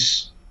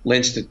this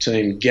Leinster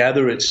team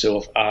gather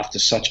itself after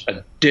such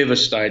a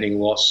devastating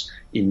loss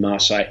in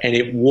Marseille. And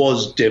it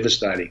was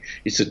devastating.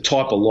 It's the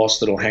type of loss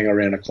that will hang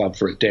around a club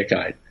for a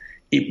decade.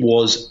 It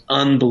was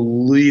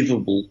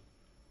unbelievable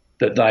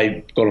that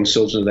they got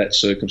themselves into that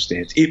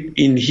circumstance.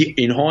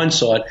 In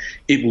hindsight,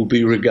 it will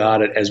be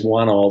regarded as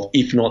one of,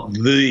 if not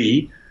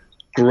the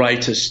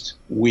greatest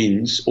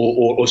wins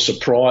or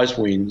surprise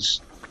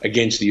wins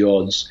against the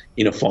odds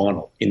in a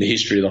final in the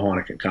history of the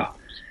Heineken Cup.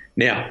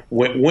 Now,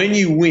 when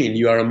you win,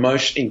 you are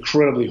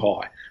incredibly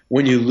high.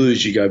 When you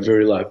lose, you go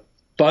very low.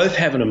 Both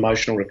have an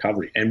emotional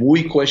recovery, and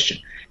we question,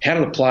 how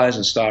do the players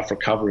and staff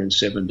recover in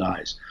 7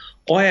 days?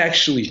 I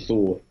actually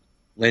thought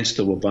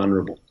Leinster were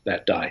vulnerable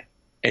that day,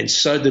 and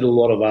so did a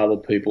lot of other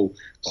people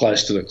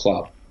close to the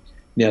club.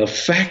 Now, the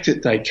fact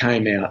that they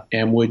came out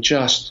and were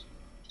just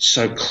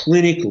so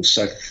clinical,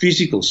 so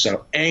physical,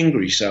 so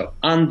angry, so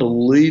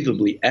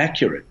unbelievably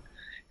accurate,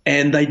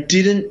 and they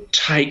didn't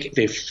take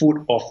their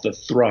foot off the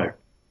throat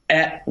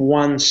at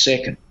 1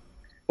 second.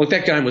 Look,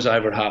 that game was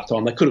over at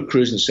half-time. They could have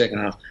cruised in the second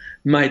half.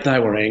 Mate, they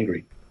were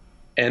angry.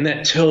 And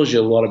that tells you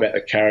a lot about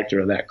the character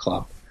of that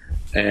club.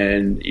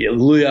 And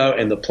Leo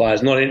and the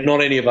players, not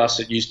any of us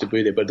that used to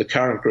be there, but the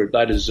current group,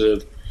 they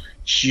deserve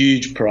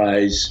huge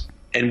praise.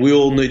 And we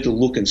all need to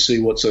look and see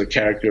what sort of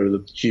character of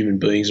the human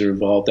beings are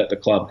involved at the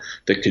club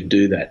that could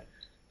do that.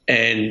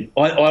 And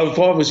if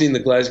I was in the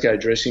Glasgow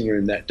dressing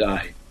room that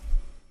day,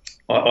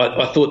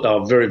 I thought they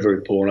were very,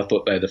 very poor, and I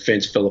thought the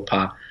defence fell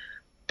apart.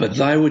 But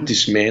they were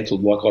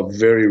dismantled like I've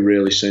very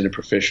rarely seen a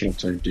professional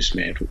team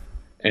dismantled.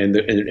 And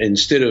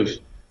instead of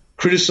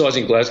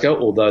criticising Glasgow,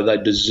 although they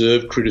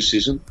deserve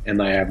criticism and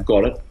they have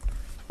got it,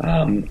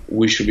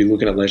 we should be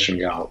looking at Leinster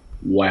and go,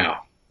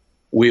 wow,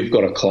 we've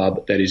got a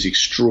club that is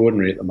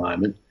extraordinary at the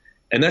moment.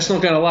 And that's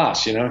not going to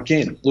last.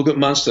 Again, look at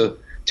Munster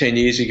 10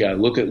 years ago.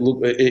 Look,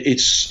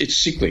 it's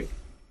cyclic.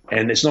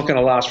 And it's not going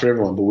to last for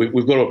everyone, but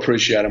we've got to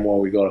appreciate them while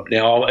we got them.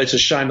 Now, it's a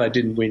shame they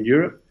didn't win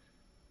Europe,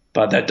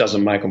 but that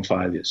doesn't make them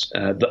failures.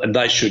 And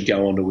they should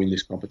go on to win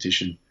this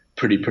competition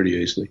pretty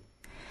easily.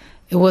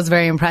 It was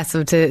very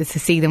impressive to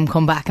see them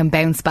come back and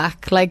bounce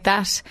back like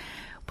that.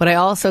 But I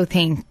also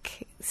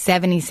think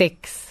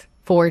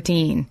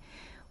 76-14,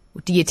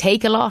 do you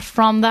take a lot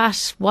from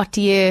that? What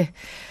do you...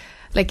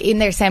 Like in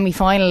their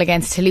semi-final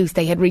against Toulouse,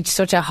 they had reached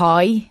such a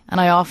high, and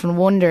I often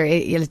wonder,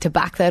 to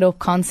back that up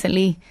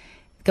constantly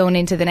going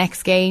into the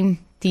next game,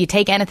 do you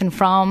take anything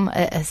from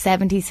a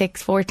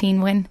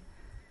 76-14 win?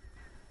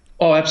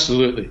 Oh,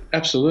 absolutely.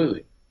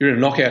 Absolutely. You're in a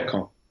knockout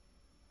comp.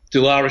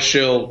 Do La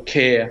Rochelle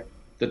care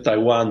that they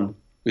won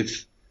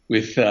with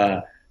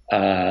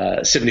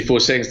 74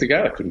 seconds to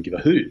go? I couldn't give a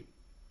hoot.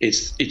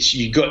 It's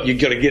you got to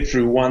get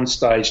through one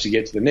stage to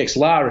get to the next.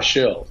 La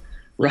Rochelle,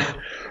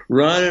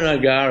 Ronan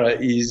O'Gara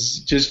is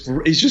just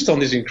on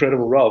this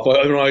incredible roll.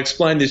 I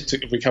explained this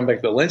if we come back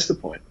to the Leinster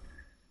point.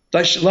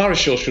 La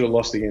Rochelle should have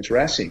lost against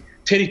Racing.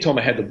 Teddy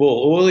Thomas had the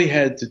ball. All he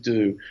had to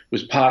do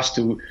was pass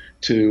to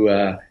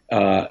Juan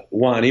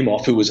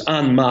Imhoff, who was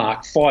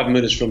unmarked 5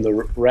 minutes from the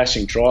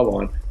Racing try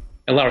line,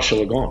 and La Rochelle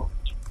had gone.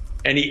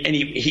 And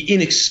he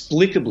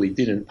inexplicably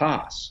didn't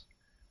pass.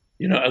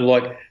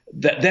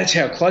 That's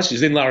how close it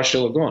is. Then La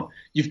Rochelle had gone.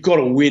 You've got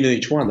to win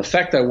each one. The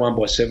fact they won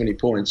by 70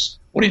 points,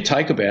 what do you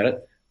take about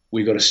it?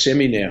 We've got a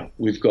semi now.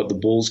 We've got the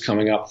Bulls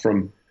coming up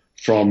from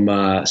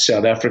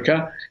South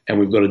Africa, and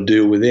we've got to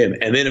deal with them.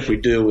 And then if we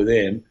deal with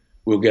them,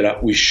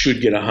 we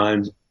should get a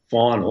home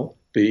final.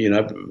 And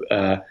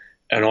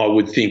I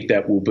would think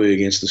that will be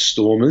against the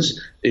Stormers,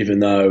 even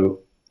though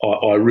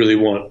I really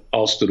want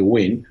Ulster to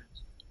win.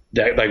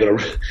 They got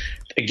to,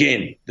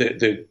 again,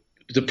 the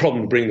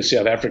problem to bring the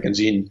South Africans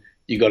in,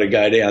 you got to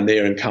go down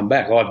there and come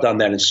back. I've done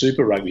that in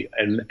Super Rugby,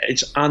 and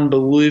it's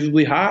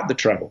unbelievably hard to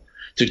travel.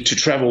 To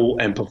travel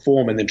and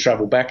perform and then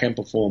travel back and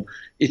perform,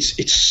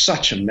 it's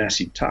such a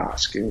massive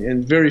task.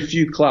 And very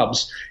few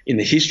clubs in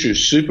the history of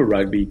Super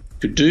Rugby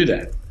could do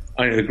that.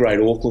 Only the great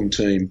Auckland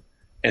team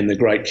and the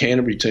great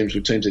Canterbury teams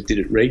were teams that did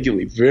it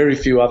regularly. Very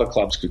few other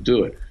clubs could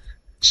do it.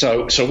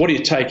 So what do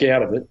you take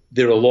out of it?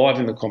 They're alive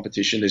in the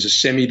competition. There's a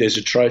semi, there's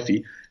a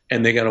trophy,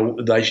 and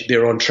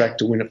they're on track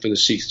to win it for the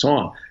 6th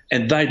time.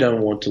 And they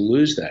don't want to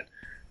lose that.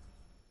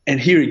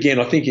 And here again,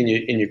 I think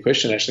in your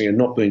question, Ashley, and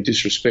not being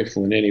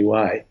disrespectful in any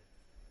way,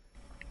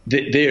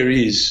 there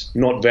is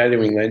not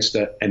valuing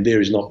Leinster and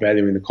there is not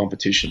valuing the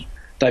competition.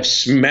 They've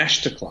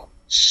smashed a club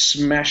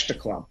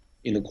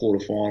in the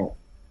quarterfinal.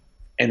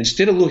 And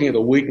instead of looking at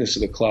the weakness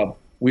of the club,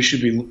 we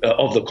should be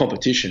of the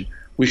competition,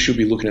 we should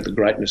be looking at the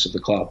greatness of the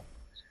club.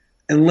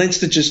 And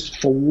Leinster just,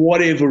 for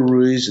whatever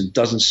reason,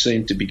 doesn't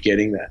seem to be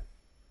getting that.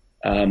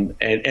 And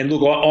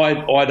look,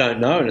 I don't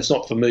know, and it's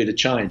not for me to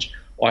change.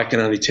 I can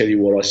only tell you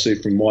what I see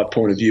from my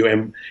point of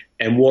view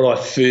and what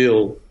I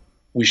feel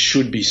we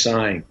should be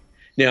saying.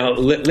 Now,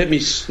 let me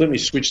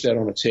switch that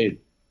on its head.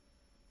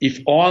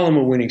 If Ireland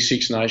were winning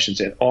Six Nations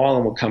and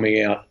Ireland were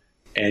coming out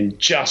and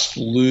just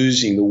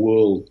losing the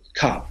World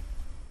Cup,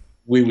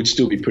 we would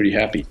still be pretty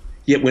happy.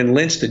 Yet when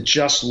Leinster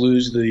just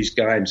lose these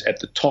games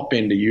at the top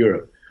end of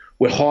Europe,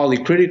 we're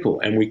highly critical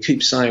and we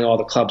keep saying,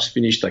 the club's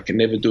finished, they can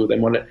never do it, they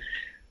want it.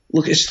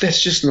 Look,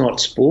 that's just not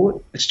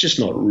sport. It's just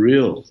not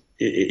real.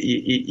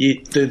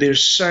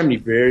 There's so many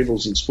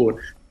variables in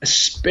sport,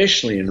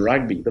 especially in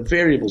rugby. The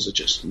variables are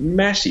just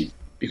massive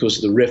because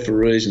of the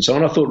referees and so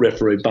on. I thought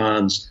referee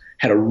Barnes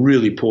had a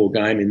really poor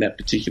game in that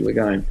particular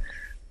game.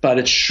 But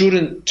it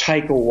shouldn't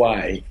take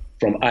away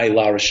from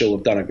La Rochelle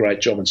have done a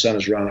great job, and so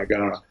has Ronan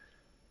O'Gara.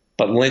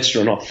 but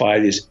Leinster are not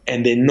failures,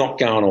 and they're not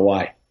going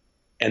away.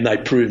 And they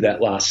proved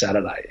that last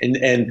Saturday.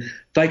 And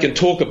they can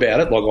talk about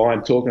it like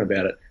I'm talking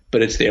about it,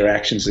 but it's their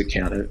actions that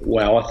count. And,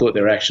 wow, I thought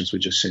their actions were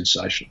just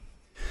sensational.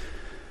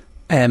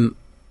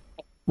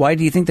 Why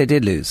do you think they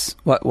did lose?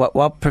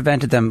 What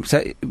prevented them?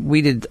 So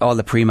we did all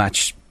the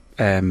pre-match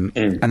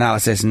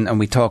analysis, and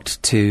we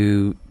talked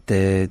to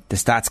the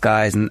stats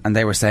guys, and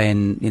they were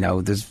saying, you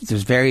know, there's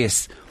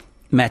various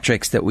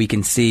metrics that we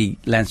can see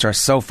Leinster are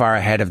so far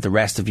ahead of the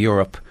rest of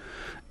Europe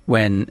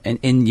when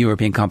in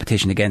European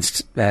competition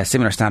against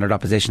similar standard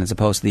opposition as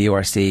opposed to the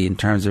URC in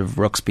terms of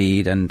ruck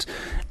speed and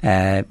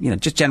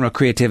just general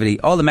creativity,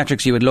 all the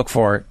metrics you would look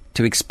for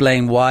to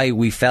explain why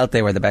we felt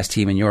they were the best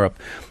team in Europe,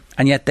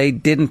 and yet they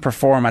didn't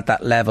perform at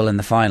that level in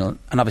the final.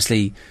 And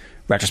obviously,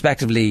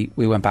 retrospectively,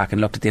 we went back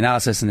and looked at the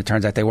analysis, and it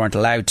turns out they weren't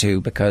allowed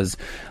to, because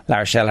La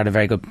Rochelle had a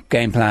very good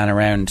game plan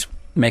around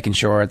making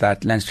sure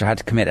that Leinster had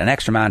to commit an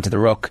extra man to the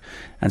ruck,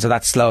 and so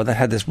that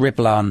had this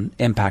ripple-on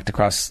impact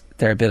across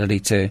their ability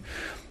to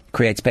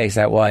create space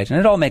out wide. And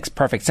it all makes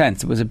perfect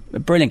sense. It was a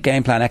brilliant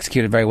game plan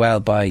executed very well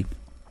by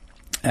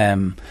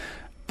La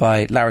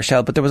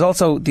Rochelle. But there was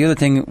also, the other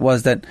thing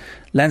was that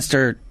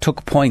Leinster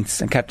took points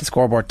and kept the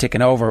scoreboard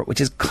ticking over, which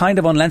is kind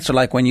of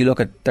un-Leinster-like when you look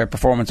at their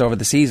performance over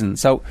the season.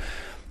 So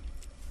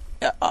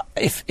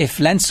if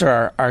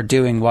Leinster are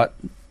doing what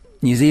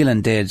New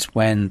Zealand did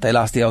when they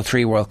lost the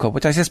 2003 World Cup,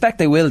 which I suspect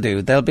they will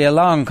do, there'll be a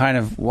long kind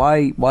of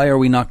why are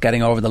we not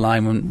getting over the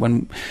line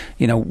when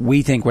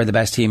we think we're the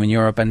best team in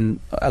Europe,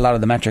 and a lot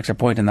of the metrics are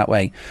pointing that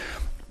way.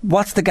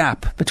 What's the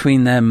gap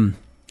between them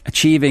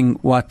achieving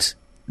what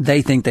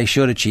they think they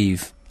should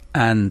achieve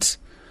and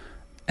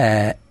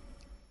the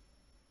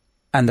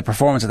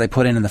performance that they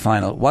put in the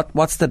final?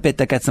 What's the bit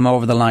that gets them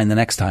over the line the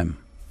next time?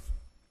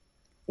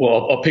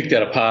 Well, I'll pick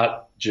that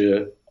apart,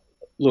 Ger.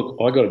 Look,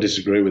 I got to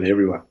disagree with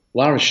everyone.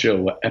 La Rochelle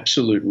were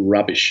absolute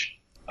rubbish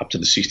up to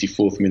the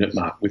 64th minute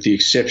mark, with the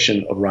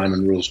exception of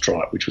Raymond Rule's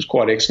try, which was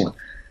quite excellent.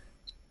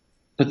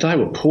 But they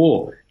were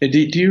poor. Do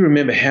you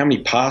remember how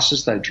many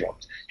passes they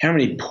dropped? How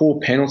many poor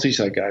penalties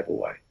they gave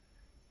away?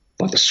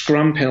 Like the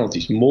scrum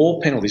penalties,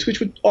 more penalties, which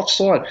were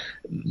offside.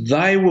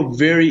 They were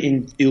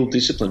very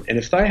ill-disciplined. And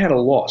if they had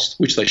lost,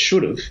 which they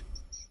should have,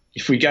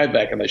 if we go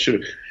back and they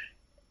should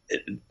have,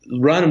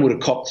 Ronan would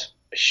have copped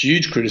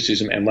huge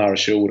criticism and La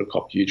Rochelle would have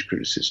copped huge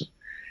criticism.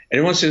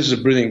 Everyone says it's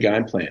a brilliant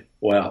game plan.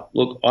 Well,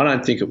 look, I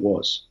don't think it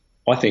was.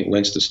 I think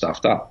Leinster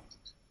stuffed up.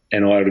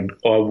 And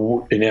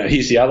now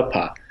here's the other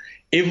part.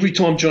 Every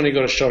time Johnny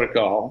got a shot at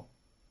goal,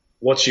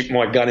 what's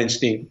my gut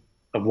instinct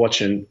of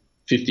watching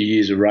 50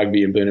 years of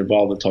rugby and being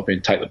involved at the top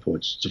end? Take the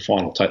points. It's a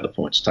final. Take the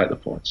points. Take the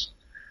points.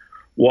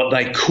 What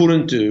they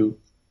couldn't do,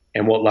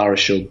 and what La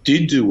Rochelle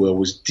did do well,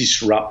 was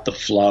disrupt the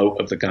flow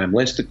of the game.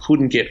 Leinster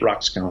couldn't get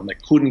rucks going. They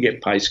couldn't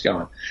get pace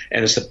going.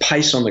 And it's the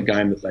pace on the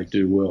game that they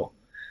do well.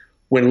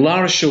 When La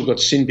Rochelle got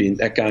sin-binned,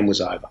 that game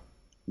was over.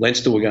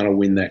 Leinster were going to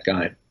win that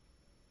game.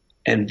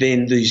 And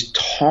then these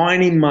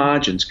tiny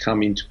margins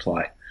come into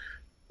play.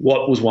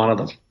 What was one of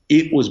them?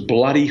 It was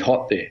bloody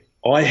hot there.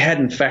 I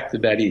hadn't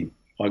factored that in,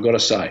 I got to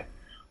say.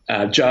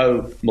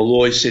 Joe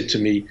Malloy said to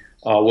me,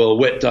 oh, well, a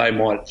wet day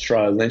might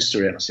throw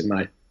Leinster out. I said,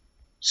 mate,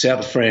 south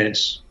of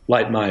France,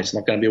 late May, it's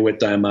not going to be a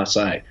wet day in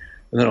Marseille.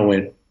 And then I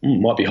went,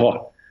 might be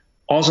hot.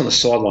 I was on the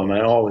sideline,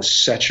 mate. I was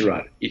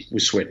saturated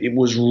with sweat. It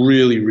was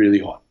really, really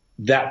hot.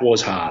 That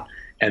was hard,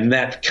 and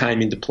that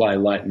came into play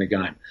late in the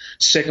game.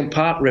 Second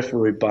part,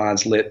 referee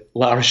Barnes let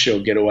La Rochelle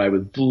get away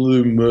with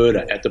blue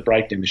murder at the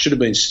breakdown. There should have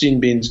been sin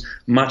bins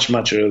much,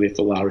 much earlier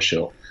for La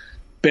Rochelle.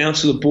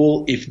 Bounce of the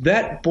ball. If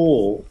that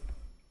ball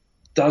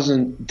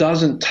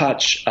doesn't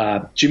touch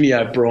Jimmy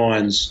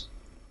O'Brien's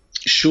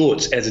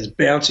shorts as it's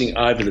bouncing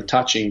over the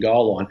touching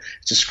goal line,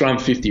 it's a scrum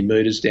 50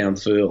 metres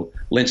downfield.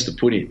 Leinster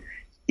put in.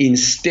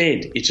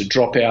 Instead, it's a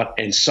dropout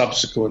and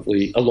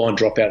subsequently a line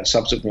dropout and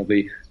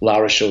subsequently La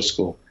Rochelle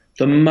score.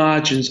 The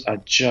margins are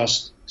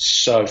just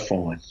so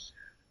fine.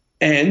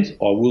 And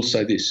I will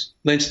say this,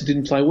 Leinster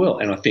didn't play well,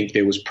 and I think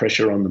there was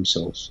pressure on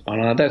themselves.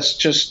 And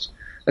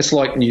that's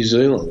like New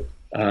Zealand,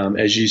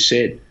 as you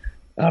said.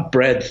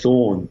 Brad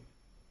Thorne,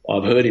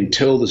 I've heard him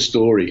tell the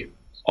story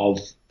of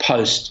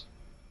post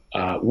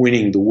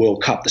winning the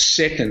World Cup, the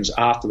seconds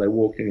after they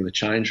walked into the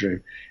change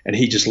room, and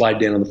he just laid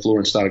down on the floor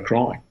and started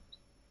crying.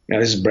 Now,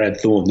 this is Brad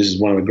Thorne. This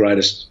is one of the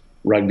greatest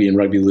rugby and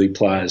rugby league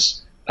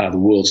players the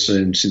world's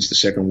seen since the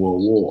Second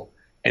World War.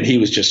 And he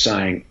was just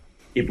saying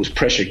it was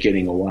pressure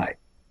getting away,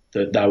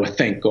 that they were,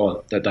 thank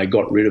God, that they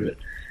got rid of it.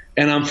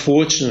 And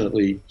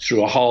unfortunately,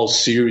 through a whole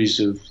series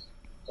of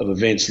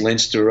events,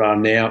 Leinster are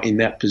now in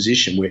that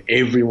position where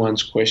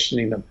everyone's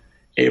questioning them.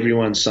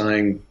 Everyone's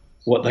saying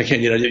what they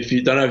can. If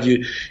you don't know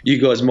if you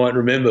guys might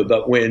remember,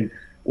 but when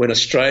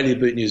Australia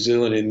beat New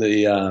Zealand in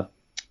the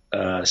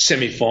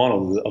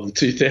semi-final of the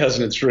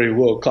 2003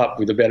 World Cup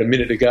with about a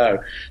minute to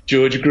go,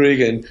 George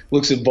Gregan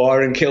looks at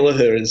Byron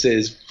Kelleher and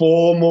says,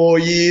 4 more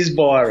years,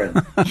 Byron.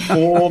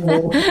 4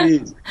 more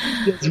years.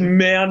 Just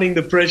mounting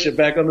the pressure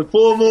back on the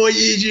 4 more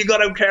years, you've got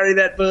to carry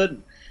that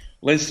burden.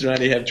 Leinster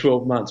only have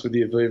 12 months with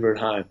the Aviva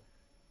at home.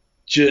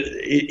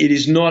 it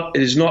is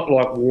not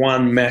like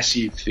one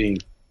massive thing.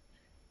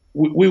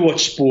 We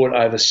watch sport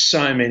over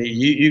so many.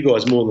 You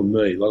guys more than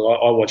me. Like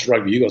I watch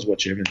rugby. You guys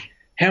watch everything.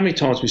 How many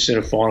times have we seen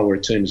a final where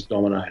a team is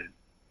dominated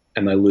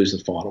and they lose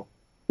the final?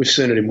 We've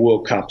seen it in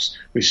World Cups.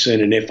 We've seen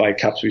it in FA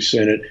Cups. We've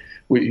seen it.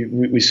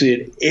 We see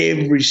it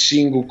every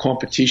single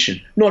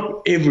competition.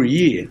 Not every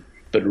year,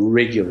 but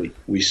regularly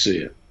we see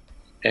it.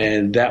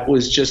 And that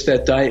was just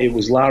that day. It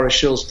was La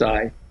Rochelle's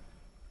day.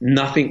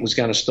 Nothing was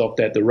going to stop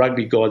that. The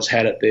rugby gods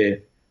had it there.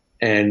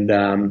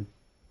 And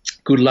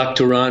good luck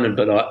to Ronan,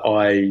 but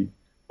I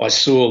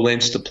saw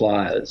Leinster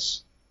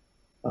players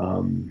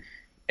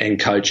and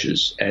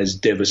coaches as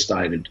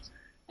devastated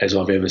as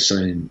I've ever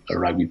seen a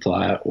rugby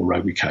player or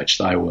rugby coach.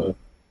 They were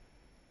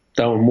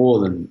more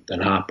than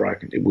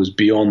heartbroken. It was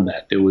beyond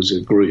that. There was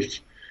a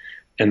grief.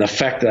 And the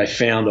fact that they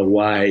found a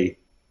way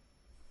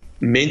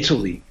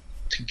mentally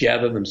to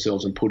gather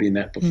themselves and put in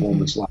that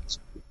performance last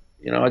week.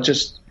 You know, I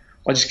just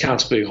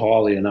can't speak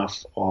highly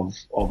enough of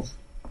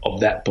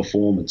that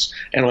performance.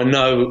 And I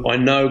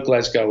know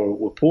Glasgow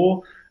were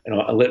poor,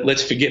 and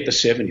let's forget the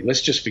 70.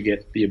 Let's just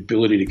forget the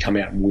ability to come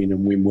out and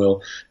win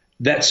well.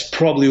 That's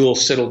probably all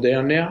settled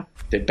down now.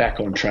 They're back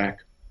on track,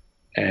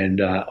 and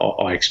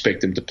I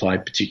expect them to play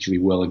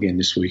particularly well again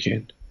this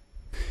weekend.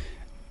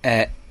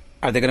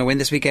 Are they going to win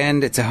this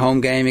weekend? It's a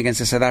home game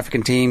against a South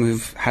African team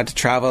who've had to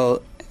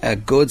travel, a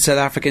good South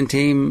African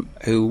team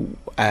who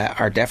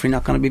are definitely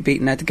not going to be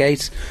beaten at the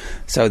gate.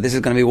 So this is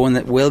going to be one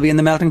that will be in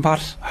the melting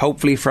pot.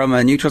 Hopefully, from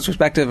a neutral's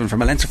perspective and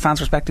from a Leinster fan's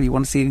perspective, you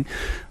want to see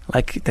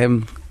like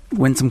them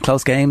win some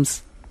close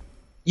games.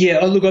 Yeah,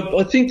 look,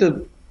 I think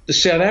the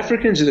South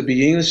Africans at the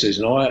beginning of the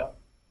season, I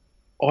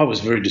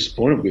was very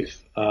disappointed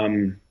with.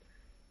 A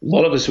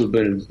lot of us who have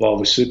been involved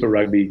with Super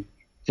Rugby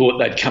thought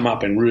they'd come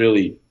up and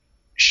really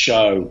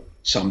show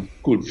some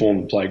good form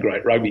and play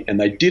great rugby, and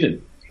they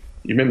didn't.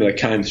 You remember they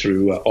came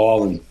through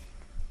Ireland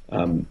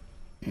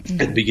at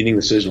the beginning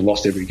of the season and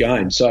lost every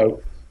game.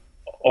 So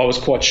I was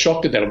quite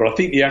shocked at that. But I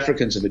think the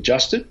Africans have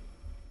adjusted.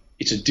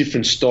 It's a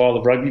different style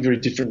of rugby, very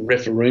different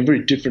refereeing,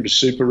 very different to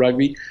Super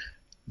Rugby.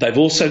 They've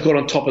also got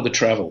on top of the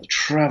travel. The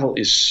travel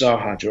is so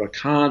hard. I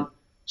can't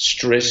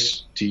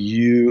stress to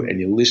you and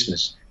your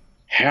listeners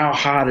how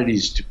hard it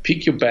is to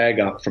pick your bag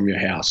up from your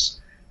house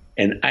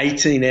and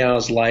 18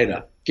 hours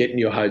later get in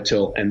your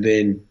hotel, and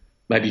then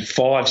maybe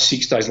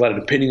 5-6 days later,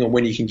 depending on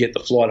when you can get the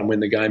flight and when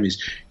the game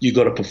is, you've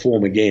got to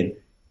perform again.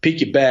 Pick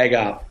your bag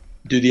up,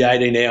 do the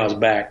 18 hours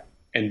back,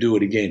 and do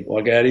it again.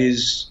 Like, that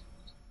is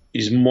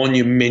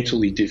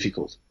monumentally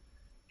difficult.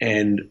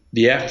 And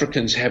the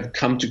Africans have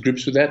come to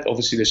grips with that.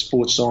 Obviously, their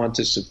sports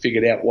scientists have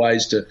figured out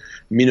ways to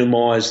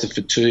minimise the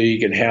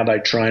fatigue and how they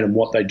train and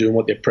what they do and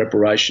what their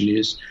preparation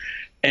is.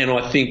 And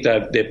I think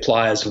that their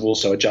players have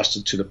also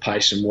adjusted to the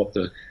pace and what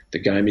the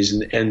game is.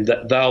 And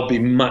that they'll be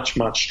much,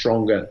 much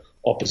stronger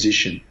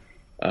opposition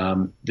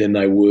than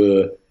they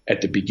were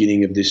at the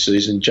beginning of this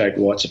season. Jake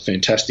Wright's a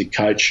fantastic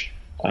coach,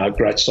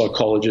 great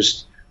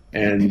psychologist,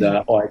 and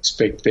I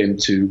expect them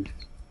to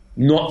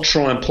not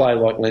try and play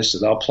like Leinster.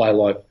 They'll play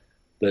like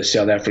the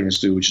South Africans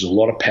do, which is a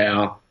lot of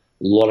power,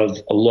 a lot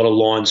of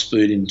line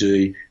speed in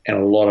D, and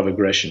a lot of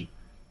aggression.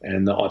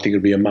 And I think it'll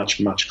be a much,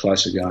 much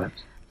closer game.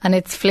 And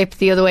it's flipped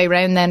the other way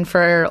around then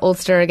for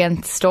Ulster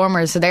against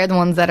Stormers. So they're the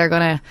ones that are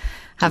going to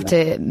have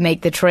to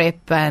make the trip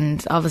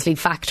and obviously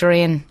factor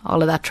in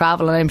all of that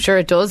travel. And I'm sure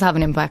it does have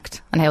an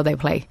impact on how they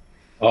play.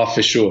 Oh,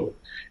 for sure.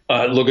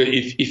 Look,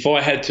 if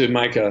I had to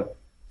make a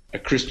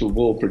crystal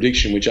ball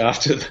prediction, which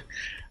after the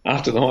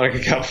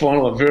Heineken Cup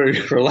final I'm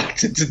very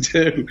reluctant to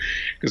do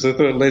because I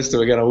thought Leinster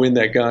were going to win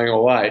that going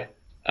away,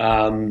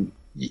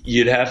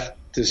 you'd have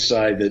to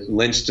say that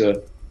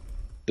Leinster,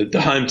 that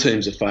the home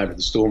teams are favourite.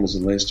 The Stormers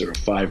and Leinster are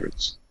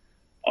favourites.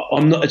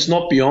 It's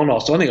not beyond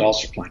Ulster. I think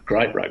Ulster are playing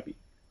great rugby,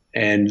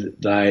 and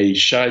they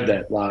showed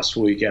that last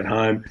week at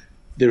home.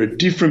 They're a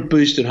different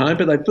beast at home,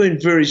 but they've been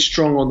very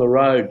strong on the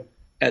road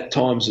at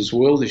times as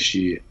well this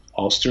year,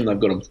 Ulster, and they've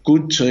got a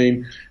good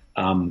team.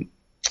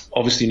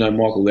 Obviously, no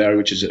Michael Lowry,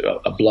 which is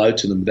a blow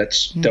to them.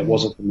 That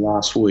wasn't from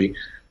last week.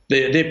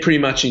 They're pretty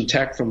much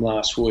intact from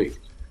last week.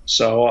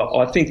 So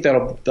I think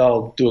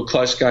they'll do a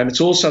close game.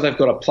 It's also, they've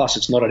got a plus.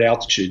 It's not at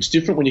altitude. It's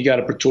different when you go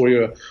to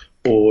Pretoria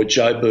or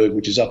Joburg,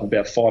 which is up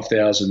about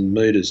 5,000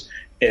 metres,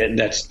 and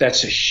that's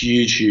a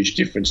huge, huge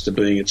difference to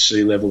being at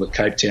sea level at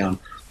Cape Town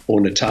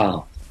or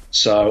Natal.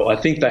 So I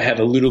think they have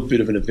a little bit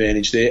of an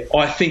advantage there.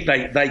 I think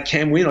they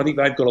can win. I think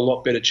they've got a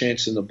lot better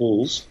chance than the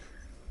Bulls.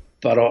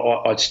 But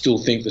I still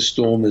think the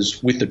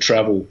Stormers, with the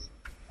travel,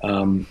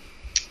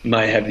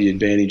 may have the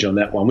advantage on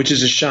that one, which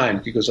is a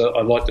shame because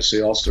I'd like to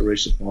see Ulster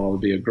reach the final. It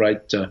would be a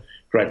great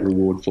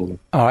reward for them.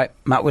 All right,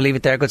 Matt, we'll leave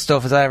it there. Good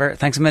stuff as ever.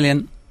 Thanks a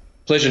million.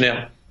 Pleasure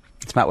now.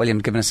 It's Matt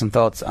Williams giving us some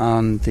thoughts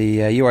on the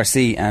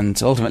URC and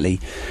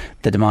ultimately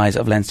the demise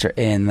of Leinster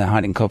in the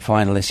Heineken Cup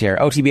final this year.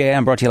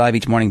 OTBAM brought to you live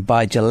each morning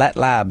by Gillette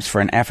Labs for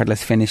an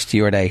effortless finish to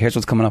your day. Here's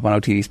what's coming up on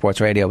OTB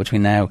Sports Radio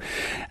between now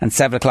and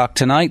 7 o'clock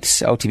tonight.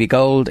 OTB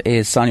Gold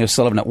is Sonia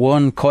Sullivan at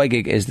 1. Coy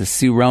Gig is the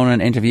Sue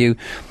Ronan interview.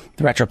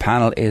 The retro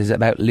panel is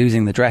about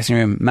losing the dressing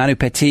room. Manu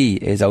Petit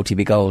is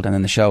OTB Gold, and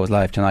then the show is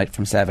live tonight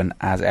from 7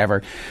 as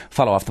ever.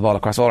 Follow Off the Ball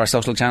across all our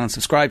social channels.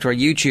 Subscribe to our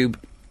YouTube.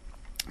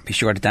 Be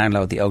sure to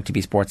download the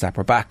OTB Sports app.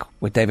 We're back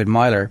with David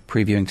Myler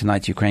previewing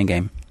tonight's Ukraine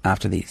game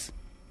after these.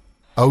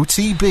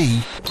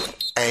 OTB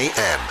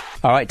AM.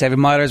 All right, David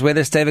Myler is with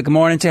us. David, good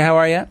morning to you. How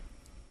are you?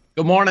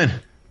 Good morning.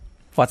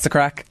 What's the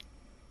crack?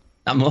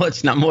 Not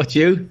much.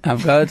 You? I'm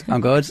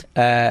good.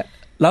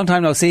 Long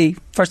time no see.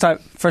 First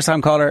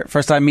time caller,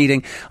 first time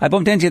meeting. I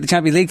bumped into you at the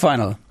Champions League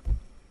final.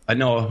 I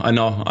know.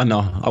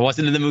 I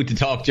wasn't in the mood to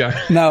talk, Jar.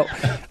 No,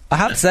 I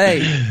have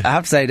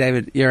to say,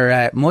 David,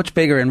 you're much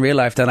bigger in real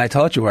life than I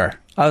thought you were.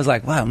 I was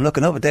like, wow, I'm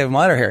looking up at David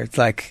Myler here. It's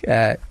like,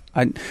 I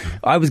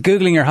was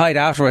Googling your height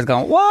afterwards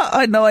going, what?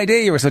 I had no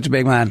idea you were such a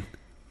big man.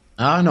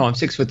 Oh, no, I'm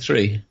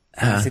 6'3".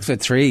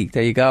 6'3".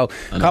 There you go.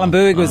 Colin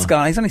Boog was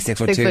gone. He's only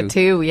 6'2".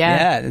 6'2",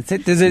 yeah.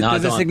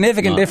 There's a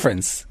significant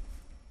difference.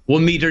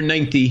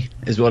 1.90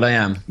 is what I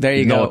am. There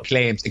you go.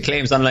 It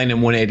claims online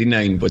in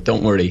 189, but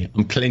don't worry,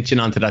 I'm clinching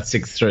onto that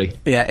 6'3".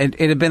 Yeah, it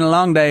had been a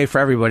long day for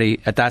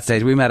everybody at that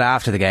stage. We met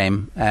after the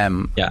game.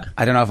 Yeah,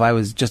 I don't know if I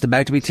was just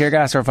about to be tear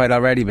gassed or if I'd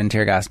already been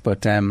tear gassed,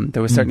 but there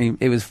was certainly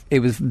it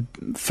was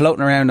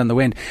floating around on the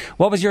wind.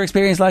 What was your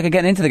experience like of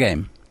getting into the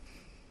game?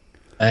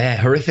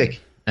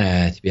 Horrific,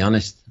 to be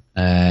honest.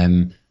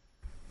 I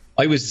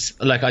was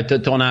like,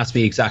 don't ask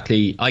me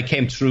exactly. I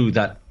came through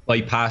that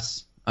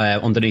bypass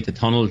underneath the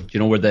tunnel. Do you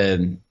know where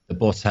the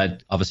bus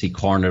had obviously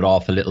cornered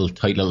off a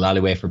tight little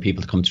alleyway for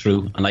people to come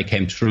through, and I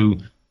came through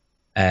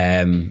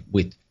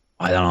with,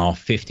 I don't know,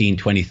 15,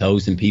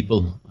 20,000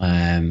 people,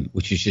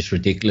 which is just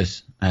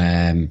ridiculous.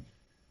 Like,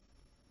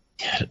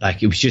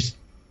 it was just,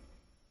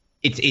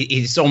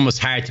 it's almost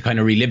hard to kind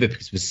of relive it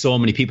because there was so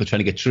many people trying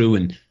to get through,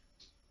 and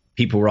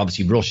people were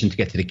obviously rushing to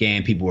get to the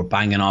game. People were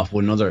banging off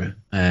one another.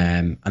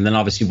 And then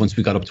obviously once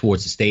we got up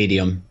towards the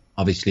stadium,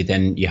 obviously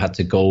then you had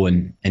to go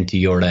and into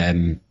your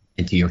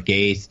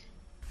gate.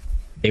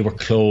 They were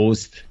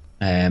closed.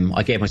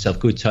 I gave myself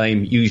good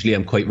time. Usually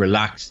I'm quite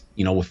relaxed.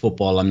 You know, with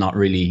football, I'm not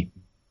really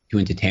too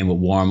entertained with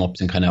warm-ups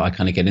and I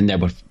kind of get in there.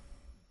 But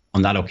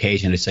on that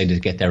occasion, I decided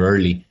to get there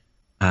early.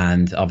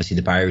 And obviously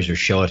the barriers were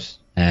shut.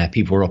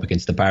 People were up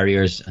against the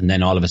barriers. And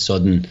then all of a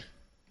sudden,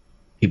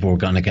 people were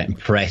going to get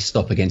pressed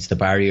up against the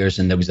barriers,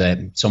 and there was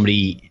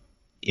somebody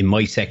in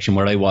my section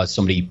where I was.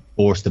 Somebody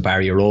forced the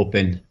barrier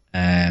open,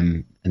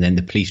 and then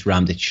the police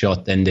rammed it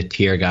shut. Then the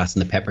tear gas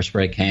and the pepper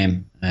spray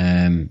came.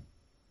 It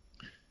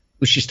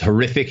was just a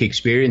horrific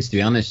experience, to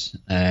be honest.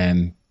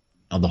 The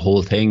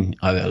whole thing.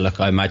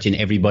 I imagine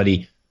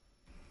everybody,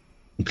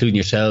 including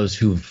yourselves,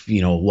 who've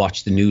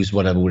watched the news,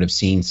 whatever, would have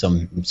seen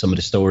some of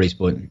the stories.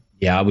 But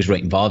yeah, I was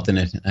right involved in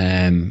it,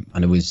 and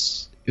it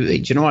was. Do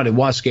you know what? It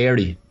was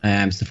scary.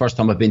 It's the first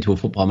time I've been to a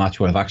football match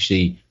where I've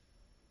actually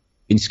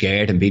been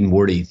scared and been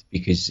worried,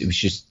 because it was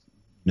just,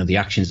 the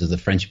actions of the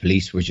French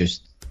police were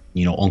just,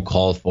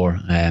 uncalled for.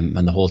 And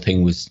the whole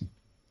thing was,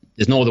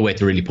 there's no other way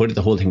to really put it.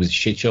 The whole thing was a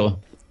shit show.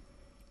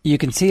 You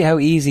can see how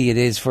easy it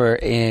is for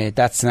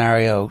that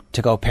scenario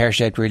to go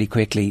pear-shaped really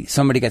quickly.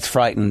 Somebody gets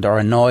frightened or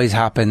a noise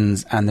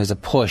happens and there's a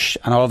push,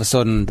 and all of a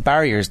sudden the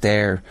barrier's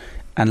there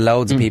and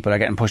loads of people are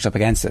getting pushed up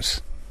against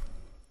it.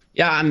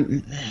 Yeah,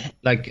 and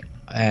like,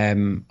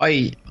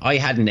 I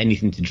hadn't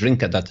anything to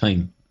drink at that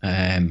time,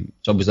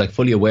 so I was like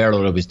fully aware of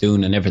what I was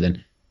doing and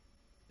everything.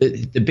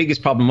 The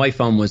biggest problem I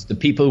found was the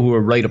people who were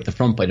right up the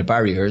front by the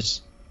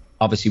barriers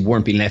obviously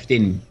weren't being left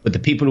in, but the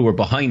people who were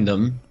behind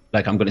them,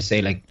 like I'm going to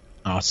say like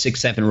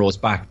 6-7 rows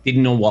back,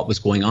 didn't know what was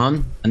going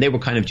on, and they were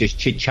kind of just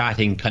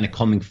chit-chatting, kind of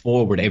coming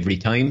forward every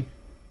time,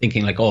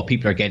 thinking like, oh,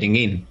 people are getting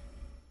in,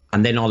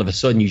 and then all of a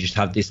sudden you just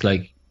have this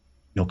like,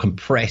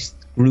 compressed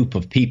group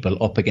of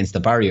people up against the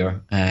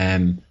barrier.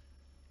 And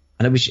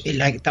it was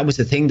like, that was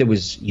the thing. There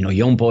was,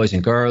 young boys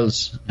and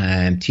girls,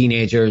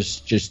 teenagers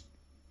just,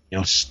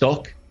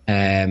 stuck.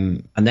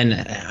 And then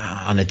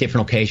on a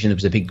different occasion, there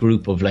was a big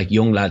group of like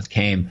young lads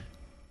came.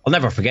 I'll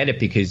never forget it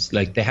because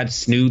like they had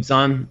snoods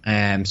on.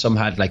 Some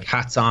had like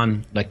hats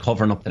on, like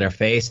covering up to their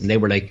face, and they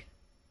were like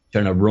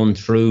trying to run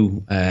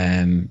through.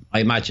 I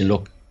imagine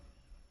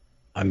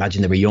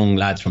they were young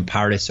lads from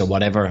Paris or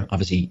whatever.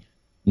 Obviously,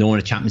 knowing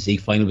a Champions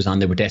League final was on,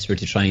 they were desperate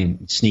to try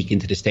and sneak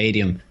into the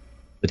stadium,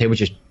 but they were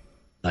just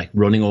like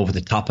running over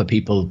the top of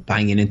people,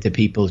 banging into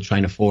people,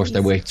 trying to force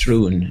their way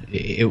through. And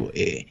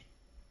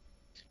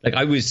like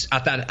I was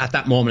at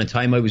that moment in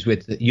time, I was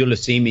with, you'll have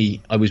seen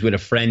me, I was with a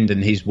friend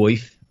and his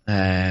wife,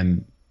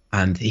 and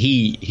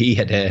he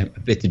had a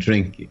bit to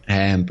drink,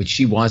 but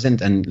she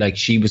wasn't, and like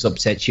she was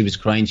upset, she was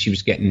crying, she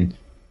was getting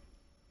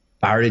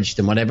barraged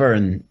and whatever.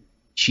 And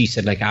she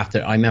said, like,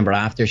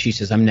 after, she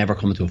says, I'm never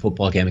coming to a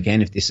football game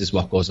again if this is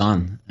what goes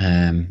on.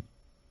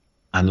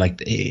 And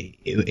like,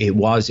 it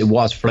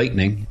was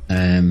frightening.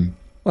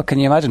 Well, can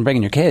you imagine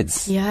bringing your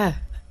kids? Yeah,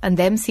 and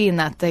them seeing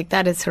that, like,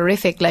 that is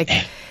horrific. Like,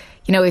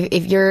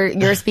 if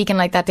you're speaking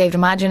like that, Dave,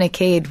 imagine a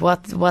kid,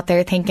 what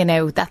they're thinking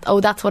now.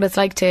 That's what it's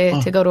like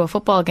to go to a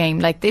football game.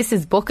 Like, this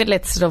is bucket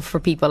list stuff for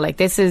people. Like,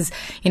 this is,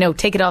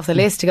 take it off the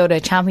list to go to a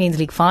Champions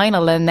League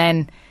final, and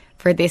then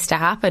for this to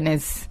happen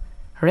is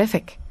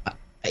horrific.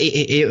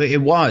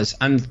 It was,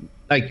 and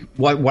like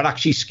what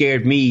actually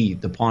scared me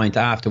the point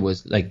after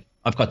was like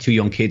I've got 2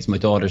 young kids. My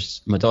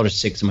daughter's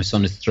 6 and my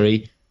son is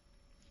 3.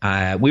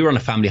 We were on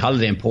a family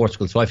holiday in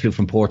Portugal, so I flew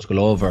from Portugal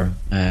over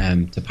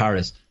to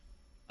Paris,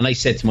 and I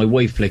said to my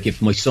wife, like,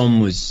 if my son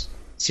was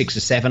 6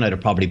 or 7, I'd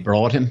have probably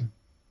brought him.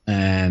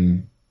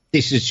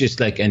 This is just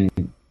like the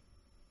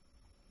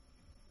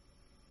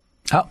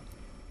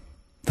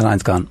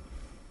line's gone.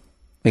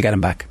 We get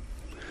him back.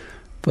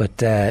 But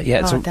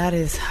that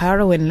is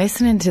harrowing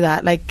listening to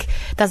that. Like,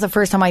 that's the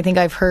first time I think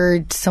I've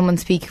heard someone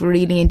speak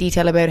really in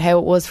detail about how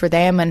it was for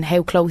them and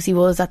how close he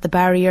was at the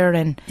barrier.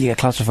 And you get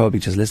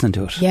claustrophobic just listening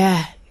to it.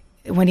 Yeah,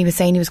 when he was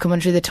saying he was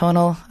coming through the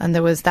tunnel and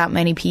there was that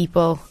many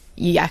people,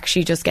 you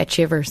actually just get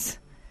shivers.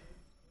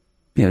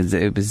 Yeah,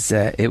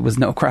 it was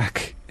no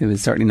crack. It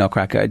was certainly no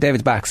crack.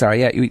 David's back.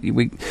 Sorry, yeah.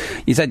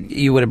 You said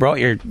you would have brought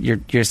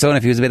your son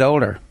if he was a bit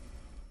older.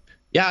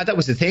 Yeah, that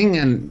was the thing,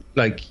 and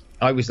like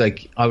I would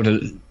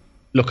have.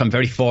 Look, I'm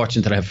very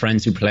fortunate that I have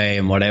friends who play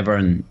and whatever,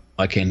 and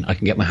I can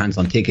get my hands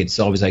on tickets.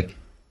 So I was like,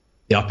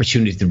 the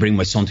opportunity to bring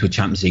my son to a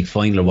Champions League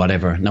final or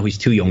whatever. Now he's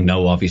too young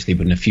now, obviously,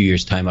 but in a few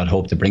years' time, I'd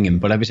hope to bring him.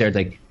 But I was there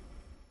like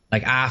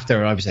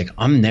after, I was like,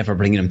 I'm never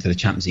bringing him to the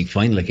Champions League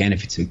final again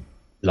if it's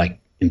like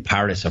in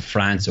Paris or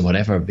France or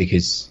whatever,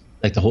 because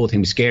like the whole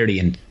thing was scary.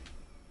 And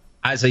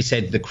as I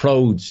said, the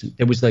crowds,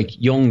 there was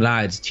like young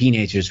lads,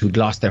 teenagers who'd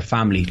lost their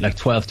family, like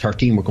 12,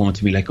 13 were going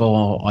to me like,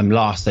 oh, I'm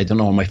lost, I don't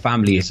know where my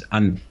family is.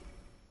 And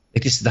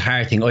like, this is the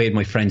hard thing. I had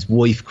my friend's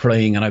wife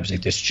crying, and I was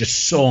like, there's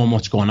just so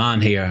much going on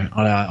here.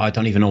 I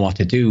don't even know what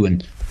to do.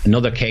 And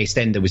another case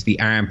then, there was the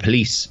armed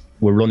police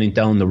were running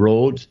down the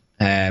road.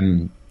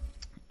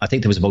 I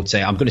think there was about,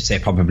 I'm going to say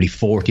probably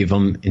 40 of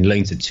them in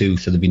lines of 2.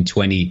 So there'd been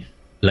 20,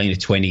 line of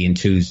 20 in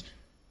 2s.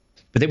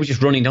 But they were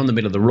just running down the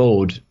middle of the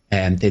road. They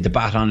had the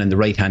baton in the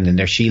right hand and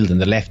their shield in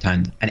the left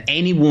hand. And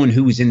anyone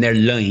who was in their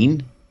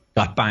line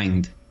got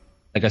banged.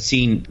 Like, I've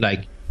seen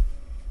like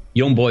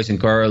young boys and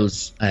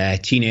girls,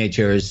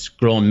 teenagers,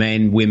 grown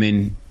men,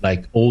 women,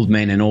 like old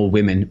men and old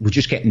women were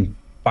just getting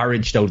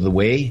barraged out of the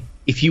way.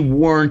 If you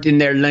weren't in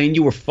their line,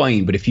 you were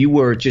fine. But if you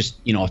were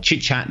just,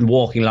 chit-chatting,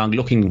 walking along,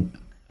 looking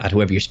at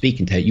whoever you're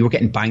speaking to, you were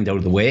getting banged out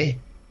of the way.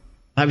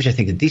 I was just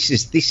thinking, this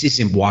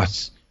isn't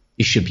what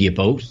this should be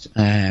about.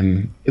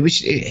 That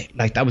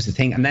was the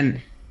thing. And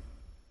then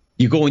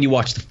you go and you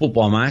watch the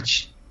football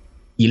match,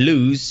 you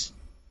lose,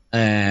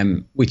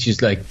 which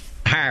is like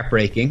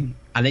heartbreaking.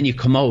 And then you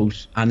come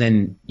out and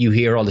then you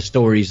hear all the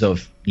stories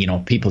of,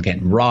 people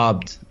getting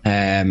robbed.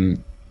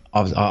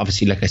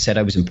 Obviously, like I said,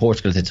 I was in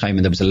Portugal at the time,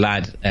 and there was a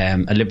lad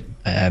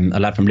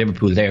from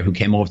Liverpool there who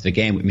came over to the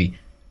game with me.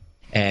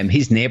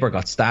 His neighbour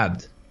got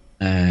stabbed.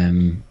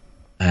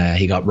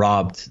 He got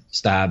robbed,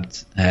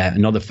 stabbed.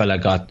 Another fella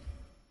got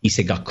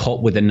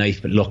cut with a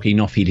knife, but luckily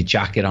enough he had a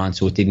jacket on,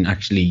 so it didn't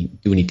actually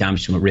do any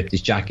damage to him. It ripped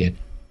his jacket.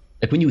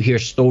 Like, when you hear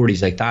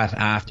stories like that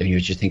after, you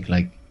just think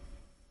like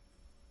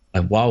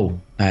wow.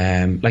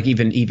 Like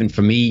even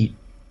for me,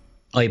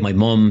 I had my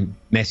mum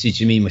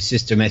messaging me, my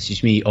sister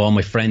messaged me, all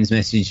my friends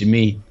messaging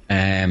me.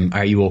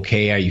 Are you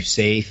okay? Are you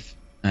safe?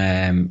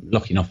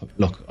 Lucky enough,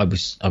 I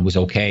was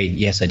okay.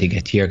 Yes, I did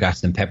get tear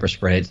gassed and pepper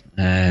sprayed,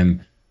 but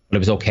I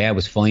was okay. I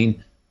was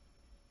fine.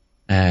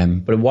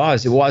 But it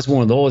was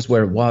one of those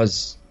where it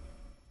was,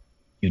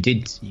 you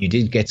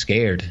did get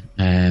scared,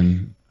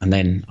 and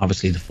then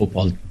obviously the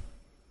football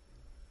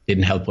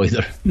didn't help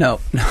either. No,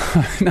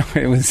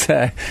 it was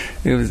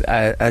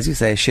as you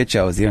say, a shit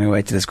show is the only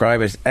way to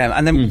describe it.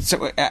 And then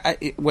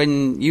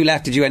when you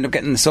left, did you end up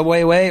getting the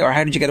subway away, or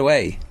how did you get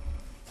away?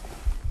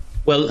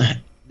 Well,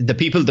 the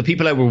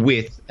people I were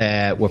with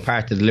were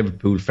part of the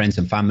Liverpool friends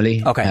and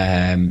family.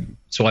 Okay.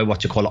 So I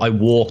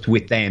walked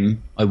with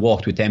them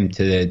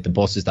to the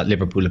buses that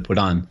Liverpool had put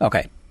on.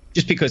 Okay.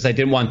 Just because I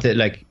didn't want to,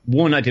 I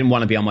didn't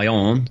want to be on my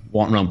own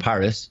walking around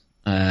Paris.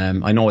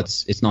 I know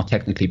it's not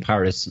technically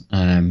Paris,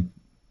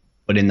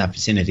 but in that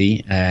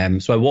vicinity.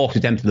 So I walked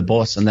with them to the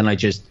bus, and then I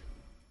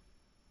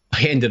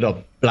ended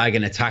up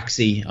blagging a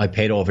taxi. I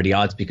paid over the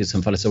odds because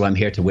some fella said, well, I'm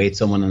here to wait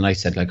someone, and I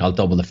said, I'll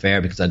double the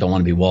fare because I don't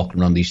want to be walking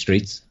around these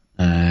streets.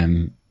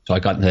 So I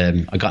got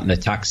in a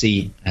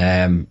taxi.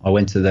 I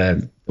went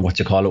to one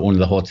of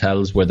the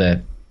hotels where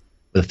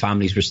the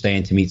families were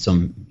staying to meet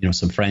some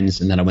friends,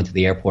 and then I went to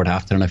the airport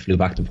after, and I flew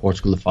back to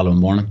Portugal the following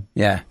morning.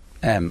 Yeah.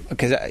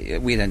 Because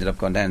we'd ended up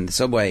going down the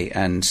subway,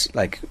 and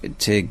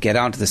to get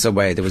onto the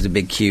subway there was a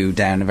big queue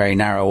down a very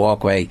narrow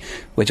walkway,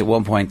 which at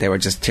one point they were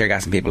just tear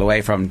gassing people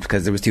away from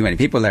because there was too many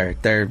people there.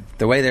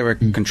 The way they were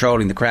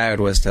controlling the crowd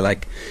was to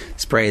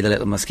spray the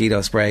little mosquito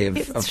spray of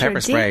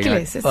pepper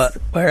spray. But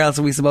where else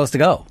are we supposed to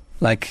go?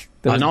 I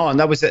know, and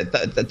that was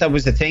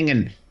the thing.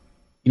 And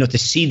to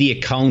see the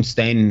accounts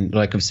then,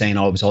 like of saying,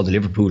 it was all the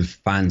Liverpool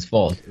fans'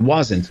 fault. It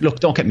wasn't. Look,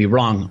 don't get me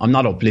wrong, I'm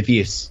not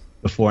oblivious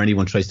before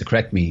anyone tries to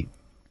correct me.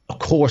 Of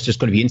course, there's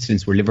going to be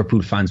incidents where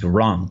Liverpool fans were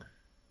wrong.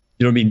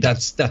 You know what I mean?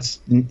 That's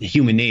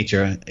human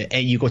nature.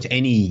 You go to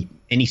any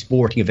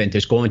sporting event,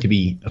 there's going to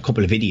be a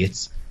couple of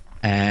idiots.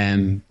 But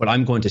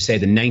I'm going to say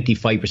the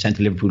 95% of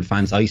Liverpool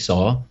fans I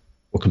saw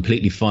were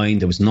completely fine.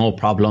 There was no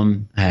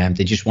problem.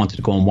 They just wanted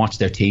to go and watch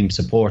their team,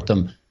 support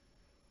them,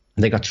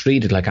 and they got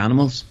treated like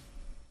animals.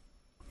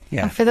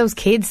 Yeah. And for those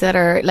kids that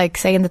are like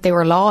saying that they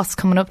were lost,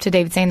 coming up to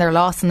David saying they're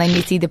lost, and then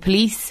you see the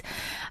police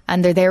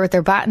and they're there with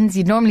their batons,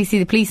 you'd normally see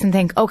the police and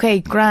think, okay,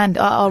 grand,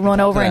 I'll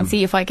run over and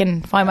see if I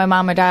can find my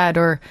mum or dad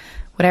or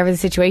whatever the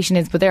situation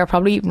is, but they're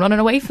probably running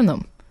away from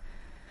them.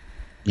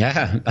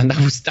 Yeah, and that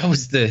was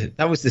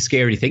the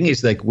scary thing,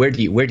 is like, where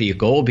do you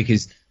go?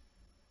 Because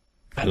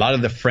a lot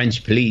of the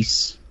French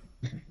police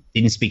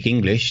didn't speak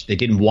English. They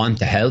didn't want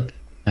to help.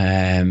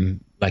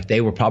 Like,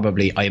 they were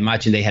probably, I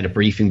imagine they had a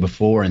briefing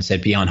before and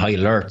said be on high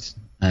alert.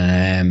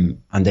 And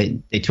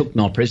they took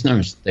no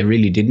prisoners. They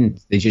really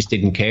didn't. They just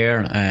didn't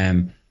care.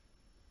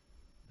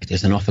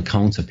 There's enough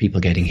accounts of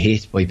people getting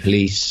hit by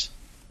police.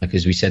 Like,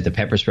 as we said, the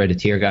pepper spray, the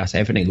tear gas,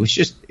 everything. It was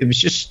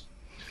just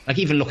like,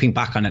 even looking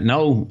back on it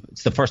now,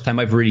 it's the first time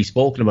I've really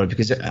spoken about it,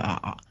 because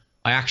I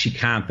actually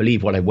can't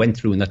believe what I went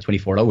through in that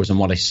 24 hours and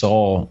what I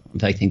saw.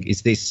 And I think,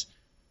 is this,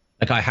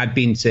 like, I had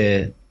been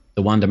to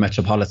the Wanda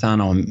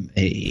Metropolitano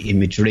in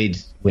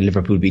Madrid when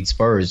Liverpool beat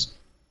Spurs,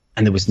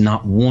 and there was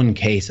not one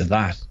case of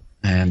that.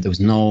 There was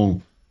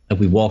no, like,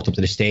 we walked up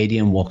to the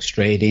stadium, walked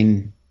straight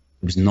in,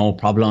 there was no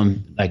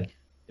problem. Like,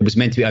 it was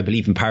meant to be, I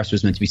believe in Paris, it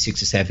was meant to be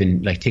 6 or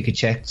 7 like ticket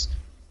checks.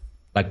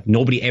 Like,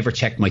 nobody ever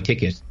checked my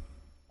ticket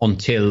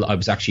until I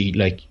was actually,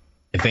 like,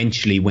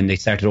 eventually when they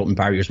started opening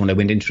barriers, when I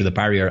went in through the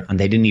barrier, and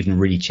they didn't even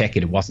really check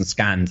it. It wasn't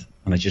scanned,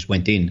 and I just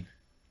went in.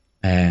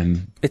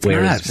 It's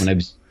mad. When I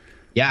was,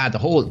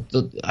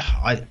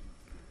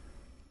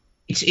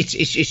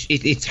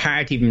 it's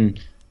hard to even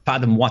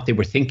fathom what they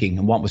were thinking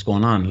and what was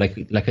going on.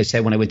 Like I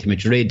said, when I went to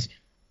Madrid,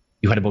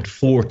 you had about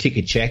 4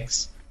 ticket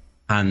checks,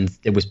 and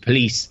there was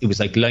police. It was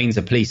like lines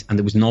of police, and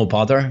there was no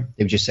bother.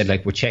 They just said,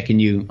 like, we're checking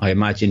you, I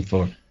imagine,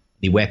 for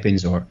the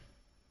weapons or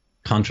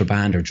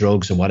contraband or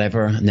drugs or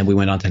whatever. And then we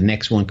went on to the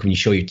next one. Can you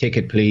show your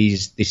ticket,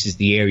 please? This is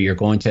the area you're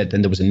going to.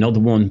 Then there was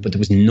another one, but there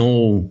was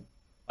no,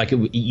 like,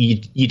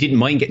 you didn't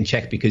mind getting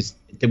checked because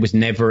there was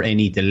never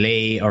any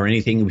delay or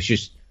anything. It was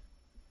just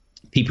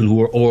people who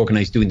were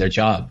organised doing their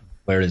job.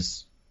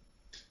 Whereas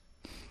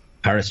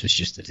Paris was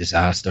just a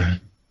disaster.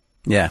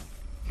 Yeah.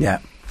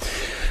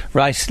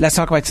 Right, let's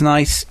talk about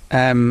tonight.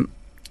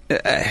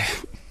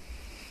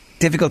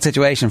 Difficult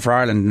situation for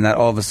Ireland in that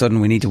all of a sudden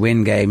we need to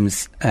win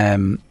games.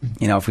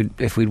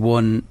 If we'd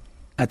won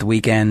at the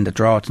weekend, a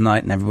draw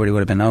tonight, and everybody would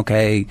have been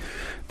okay.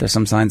 There's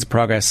some signs of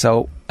progress.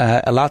 So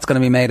a lot's going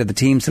to be made of the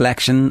team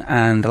selection,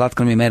 and a lot's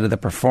going to be made of the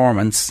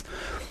performance.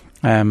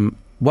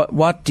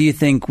 What do you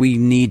think we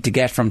need to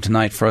get from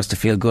tonight for us to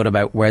feel good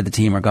about where the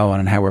team are going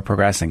and how we're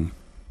progressing?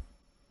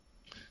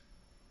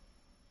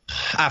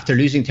 After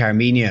losing to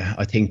Armenia,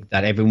 I think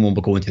that everyone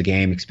will go into the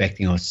game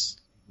expecting us,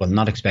 well,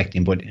 not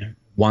expecting, but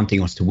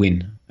wanting us to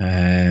win.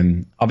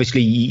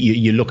 Obviously,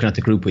 you're looking at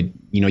the group with,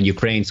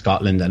 Ukraine,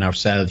 Scotland and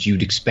ourselves.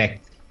 You'd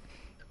expect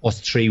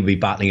us 3 would be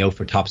battling out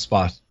for top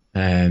spot.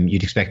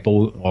 You'd expect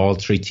all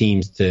 3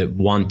 teams to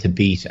want to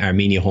beat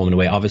Armenia home and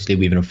away. Obviously,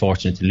 we've been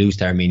unfortunate to lose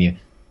to Armenia.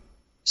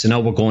 So now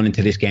we're going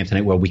into this game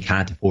tonight where we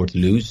can't afford to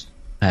lose.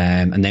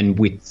 And then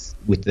with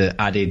the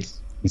added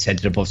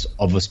incentive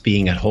of us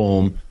being at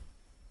home,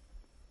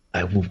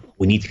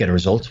 we need to get a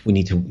result. We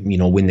need to,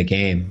 win the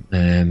game.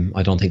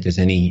 I don't think there's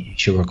any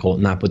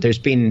sugarcoating that. But there's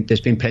been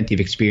plenty of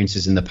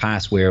experiences in the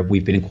past where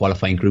we've been in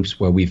qualifying groups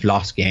where we've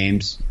lost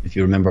games. If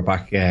you remember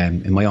back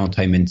in my own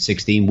time in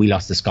 2016, we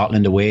lost to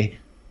Scotland away,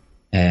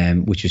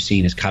 which was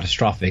seen as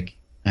catastrophic.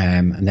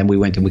 And then we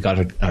went and we got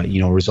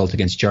a result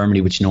against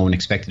Germany, which no one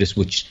expected us,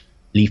 which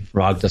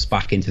leapfrogged us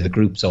back into the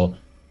group. So,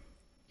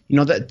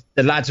 that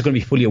the lads are going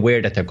to be fully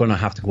aware that they're going to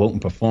have to go out and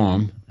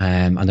perform,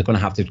 and they're going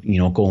to have to,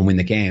 go and win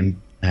the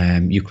game.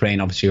 Ukraine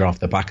obviously are off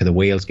the back of the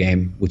Wales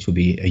game, which will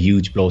be a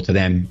huge blow to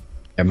them.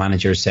 Their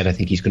manager said, I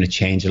think he's going to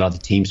change a lot of the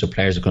team, so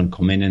players are going to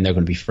come in and they're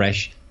going to be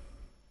fresh.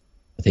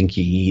 I think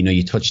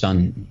you touched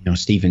on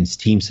Stephen's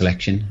team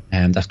selection,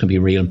 and that's going to be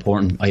real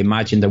important. I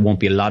imagine there won't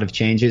be a lot of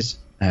changes.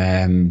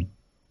 I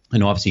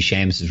know obviously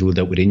Seamus is ruled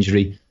out with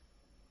injury,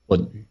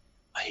 but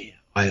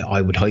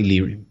I would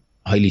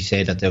highly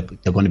say that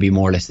they're going to be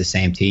more or less the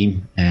same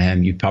team.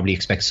 You'd probably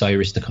expect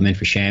Cyrus to come in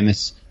for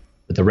Seamus,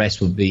 but the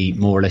rest will be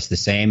more or less the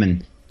same,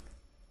 and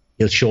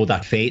he'll show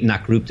that faith in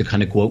that group to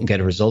kind of go out and get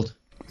a result.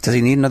 Does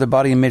he need another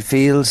body in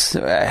midfield?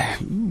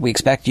 We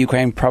expect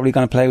Ukraine probably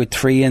going to play with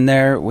 3 in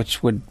there,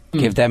 which would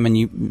give them a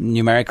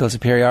numerical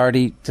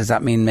superiority. Does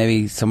that mean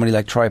maybe somebody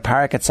like Troy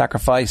Parrott gets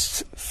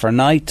sacrificed for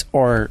Knight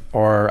or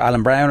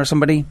Alan Brown or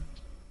somebody?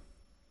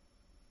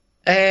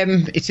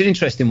 It's an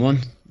interesting one.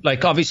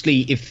 Like,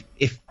 obviously, if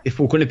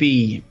we're going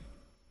to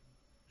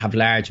have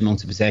large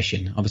amounts of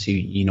possession,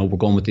 obviously, we're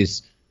going with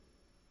this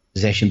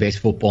possession-based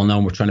football now,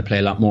 and we're trying to play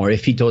a lot more.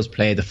 If he does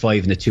play the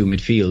 5 and the 2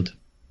 midfield,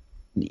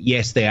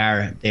 yes, they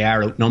are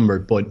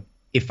outnumbered. But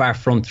if our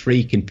front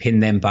 3 can pin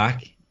them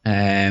back,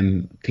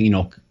 can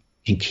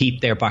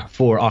keep their back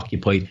 4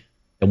 occupied,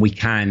 then we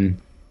can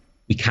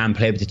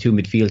play with the 2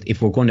 midfield.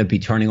 If we're going to be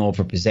turning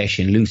over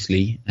possession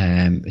loosely,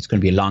 it's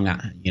going to be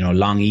a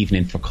long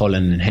evening for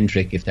Cullen and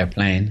Hendrick if they're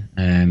playing.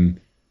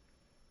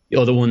 The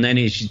other one then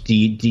is do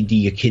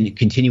you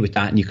continue with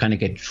that and you kind of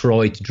get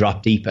Troy to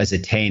drop deep as a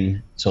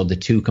 10 so the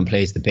 2 can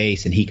play as the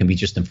base and he can be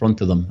just in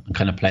front of them and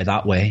kind of play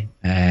that way,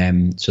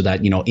 so that,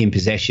 in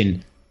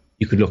possession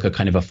you could look at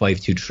kind of a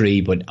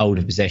 5-2-3, but out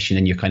of possession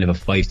and you're kind of a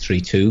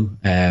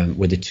 5-3-2,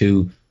 where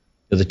the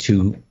other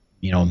two,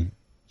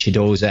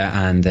 Chidoza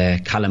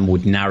and Callum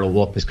would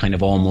narrow up as kind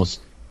of almost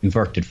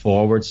inverted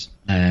forwards.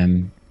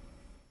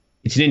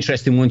 It's an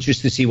interesting one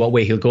just to see what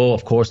way he'll go.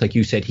 Of course, like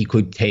you said, he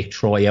could take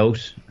Troy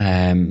out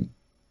and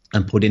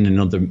put in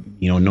another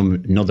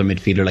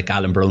midfielder like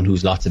Alan Brown,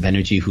 who's lots of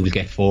energy, who'll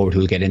get forward,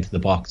 who'll get into the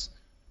box.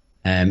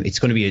 It's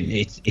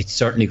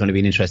certainly going to be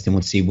an interesting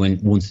one to see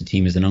once the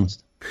team is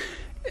announced.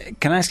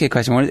 Can I ask you a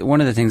question?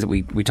 One of the things that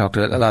we talked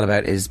a lot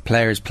about is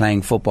players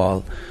playing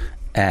football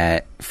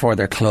for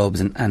their clubs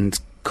and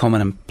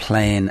coming and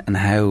playing, and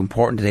how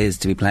important it is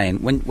to be playing.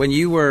 When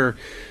you were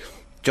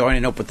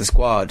joining up with the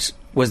squad,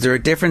 was there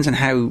a difference in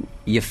how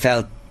you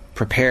felt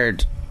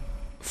prepared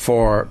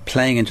for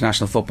playing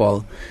international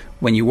football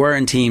when you were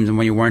in teams and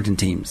when you weren't in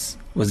teams?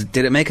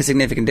 Did it make a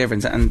significant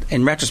difference? And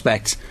in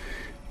retrospect,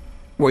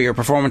 were your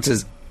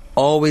performances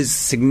always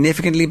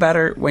significantly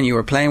better when you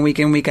were playing week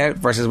in, week out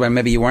versus when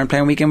maybe you weren't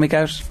playing week in, week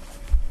out?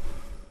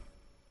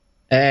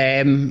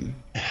 If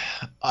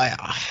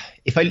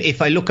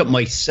I look at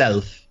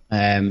myself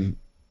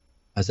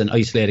as an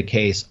isolated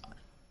case,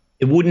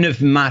 it wouldn't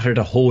have mattered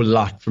a whole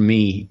lot for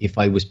me if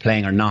I was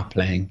playing or not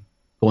playing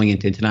going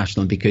into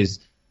international, because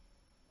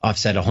I've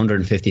said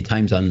 150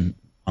 times on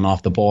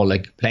Off the Ball,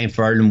 like, playing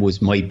for Ireland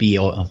was my be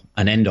all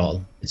and end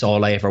all. It's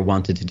all I ever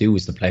wanted to do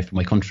was to play for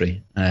my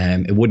country.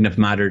 It wouldn't have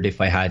mattered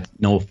if I had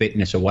no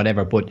fitness or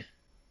whatever, but at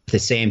the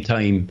same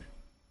time,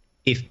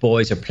 if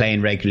boys are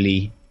playing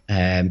regularly,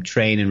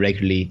 training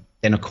regularly,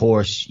 then of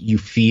course you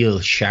feel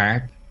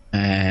sharp.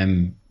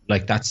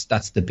 Like that's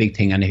the big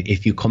thing. And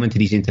if you come into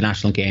these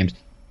international games,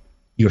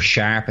 you're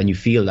sharp and you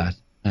feel that.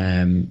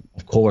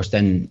 Of course,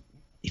 then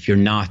if you're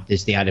not,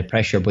 there's the added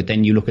pressure. But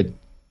then you look at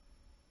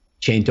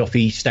Shane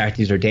Duffy, started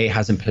the other day,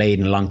 hasn't played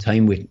in a long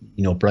time with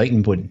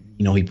Brighton, but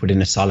he put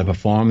in a solid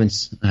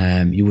performance.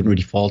 You wouldn't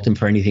really fault him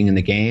for anything in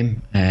the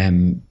game.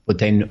 But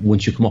then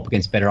once you come up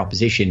against better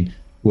opposition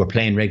who are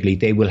playing regularly,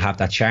 they will have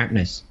that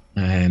sharpness.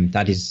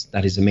 That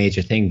is a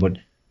major thing. But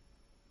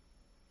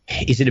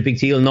is it a big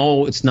deal?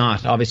 No, it's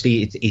not.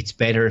 Obviously, it's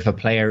better if a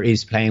player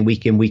is playing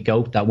week in, week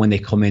out, that when they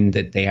come in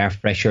that they are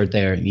fresher,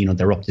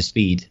 they're up to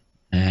speed.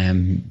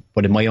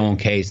 But in my own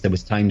case, there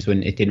was times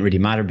when it didn't really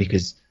matter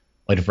because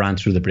I'd have ran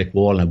through the brick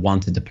wall and I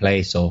wanted to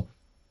play, so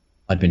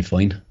I'd been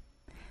fine.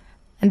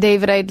 And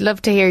David, I'd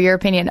love to hear your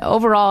opinion.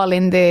 Overall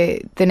in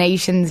the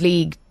Nations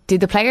League, did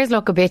the players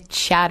look a bit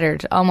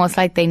shattered, almost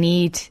like they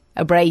need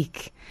a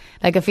break?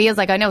 Like, it feels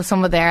like, I know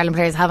some of the Ireland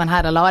players haven't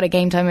had a lot of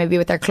game time maybe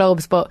with their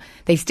clubs, but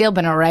they've still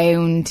been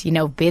around,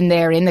 been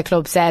there in the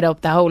club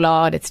setup, the whole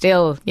lot. It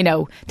still,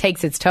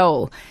 takes its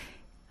toll.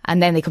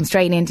 And then they come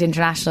straight into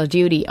international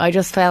duty. I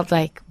just felt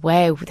like,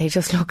 wow, they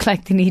just look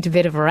like they need a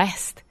bit of a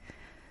rest.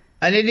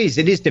 And it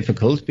is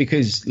difficult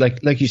because,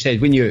 like you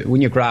said, when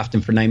you're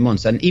grafting for 9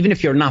 months, and even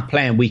if you're not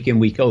playing week in,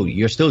 week out,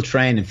 you're still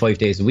training 5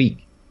 days a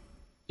week.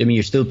 I mean,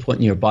 you're still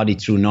putting your body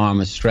through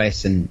enormous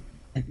stress, and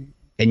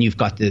then you've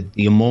got the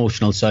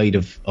emotional side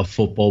of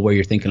football where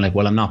you're thinking like,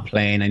 well, I'm not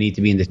playing, I need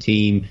to be in the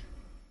team.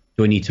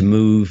 Do I need to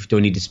move? Do I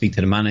need to speak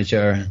to the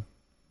manager?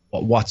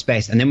 What's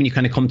best? And then when you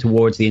kind of come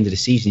towards the end of the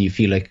season, you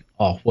feel like,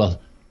 oh,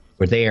 well,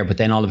 we're there. But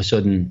then all of a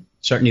sudden,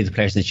 certainly the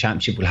players in the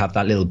championship will have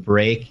that little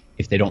break.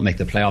 If they don't make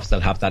the playoffs, they'll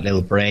have that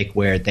little break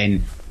where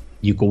then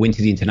you go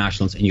into the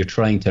internationals and you're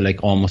trying to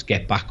like almost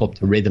get back up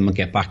to rhythm and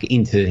get back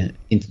into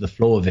the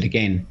flow of it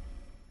again.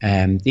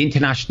 The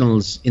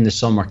internationals in the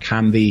summer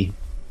can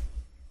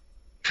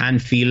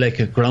feel like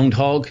a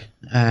groundhog,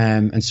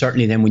 and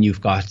certainly then when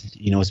you've got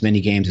as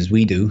many games as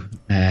we do,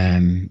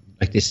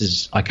 like this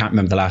is, I can't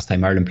remember the last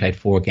time Ireland played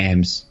 4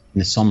 games in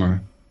the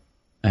summer.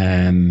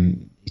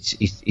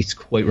 It's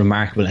quite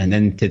remarkable, and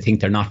then to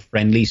think they're not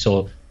friendly,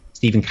 so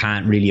Stephen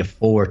can't really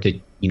afford to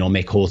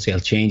make wholesale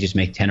changes,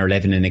 make 10 or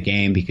 11 in a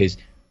game, because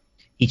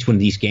each one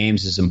of these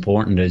games is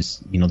important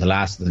as the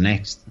last of the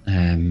next.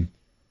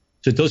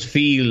 So it does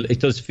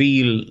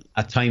feel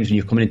at times when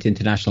you're coming into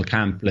international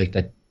camp like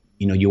that,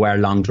 you are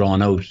long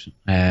drawn out.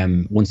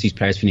 Once these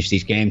players finish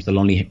these games, they'll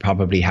only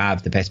probably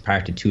have the best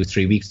part of 2 or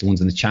 3 weeks. The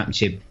ones in the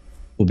championship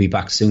will be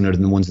back sooner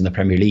than the ones in the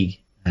Premier League.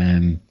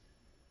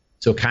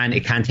 So it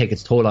can take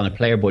its toll on a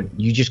player, but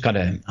you just got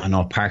to,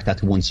 park that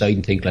to one side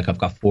and think like, I've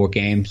got 4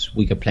 games.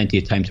 We got plenty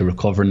of time to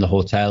recover in the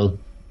hotel.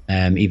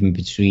 Even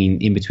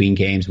in between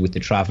games with the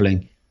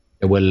travelling,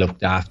 they're well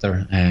looked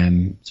after.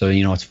 So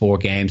it's 4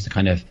 games to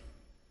kind of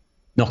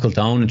knuckle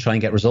down and try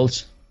and get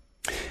results.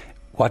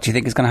 What do you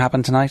think is going to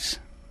happen tonight?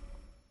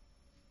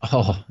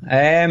 Do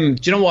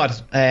you know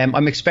what?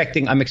 I'm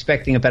expecting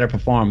a better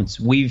performance.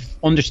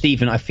 Under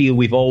Stephen, I feel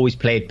we've always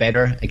played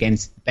better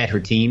against better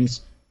teams.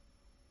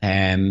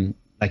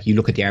 Like you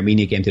look at the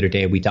Armenia game the other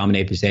day, we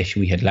dominated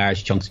possession, we had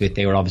large chunks of it.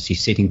 They were obviously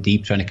sitting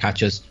deep trying to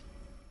catch us.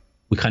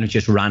 We kind of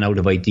just ran out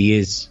of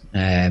ideas,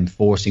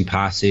 forcing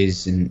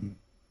passes, and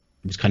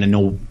there was kind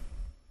of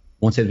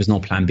won't say there was no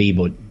plan B,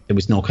 but there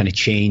was no kind of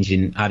change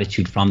in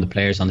attitude from the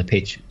players on the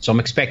pitch. So I'm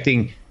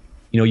expecting,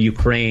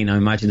 Ukraine, I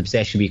imagine the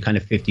possession will be kind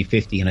of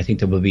 50-50, and I think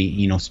there will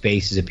be,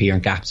 spaces appear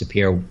and gaps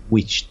appear,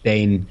 which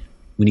then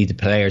we need the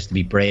players to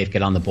be brave,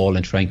 get on the ball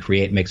and try and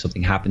create, make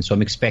something happen. So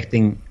I'm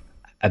expecting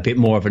a bit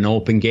more of an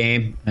open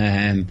game.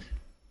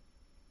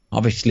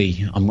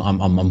 Obviously,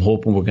 I'm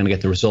hoping we're going to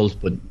get the result,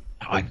 but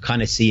I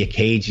kind of see a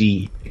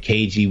cagey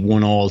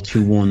 1-all,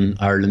 2-1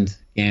 Ireland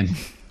game.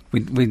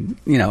 We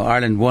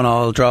Ireland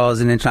 1-all draws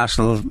in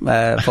international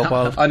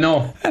football. I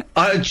know.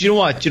 Do you know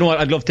what?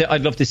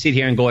 I'd love to sit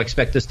here and go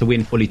expect us to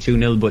win fully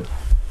 2-0, but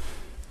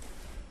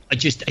I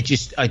just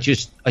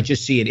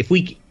see it. If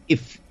we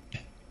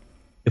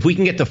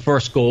can get the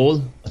first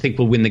goal, I think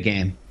we'll win the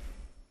game.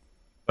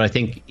 But I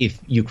think if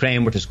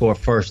Ukraine were to score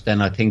first,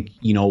 then I think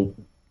we'll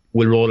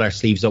roll our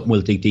sleeves up and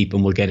we'll dig deep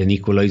and we'll get an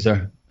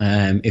equaliser.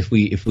 If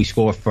we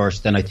score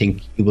first, then I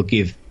think it will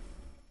give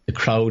the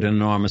crowd an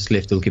enormous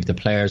lift. It'll give the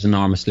players an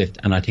enormous lift,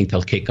 and I think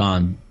they'll kick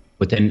on.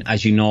 But then,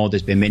 as you know,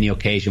 there's been many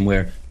occasions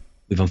where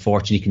we've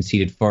unfortunately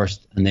conceded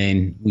first, and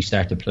then we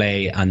start to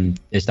play, and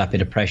there's that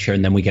bit of pressure,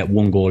 and then we get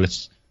one goal.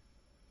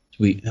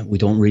 We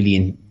don't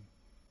really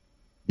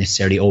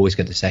necessarily always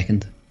get the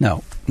second.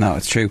 No,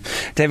 it's true.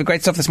 David,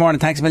 great stuff this morning.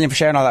 Thanks a million for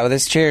sharing all that with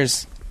us.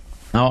 Cheers.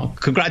 No,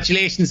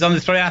 congratulations on the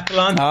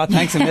triathlon. Oh,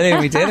 thanks a million.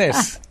 We did it.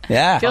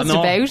 Yeah, just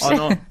about.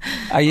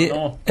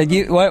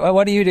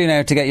 What do you do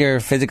now to get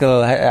your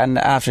physical? And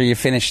after you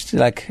finished,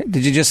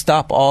 did you just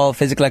stop all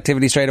physical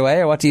activity straight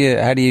away, or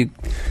how do you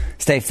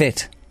stay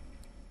fit?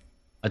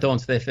 I don't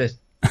stay fit.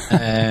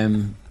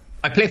 I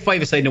play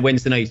 5-a-side on a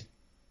Wednesday night.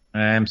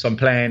 So I'm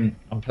playing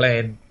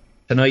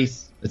tonight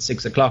at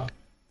 6:00.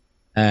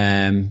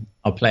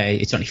 I'll play.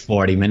 It's only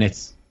 40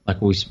 minutes. Like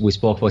we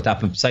spoke about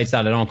that, but besides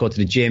that, I don't go to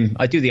the gym.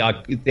 I do the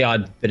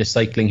odd bit of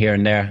cycling here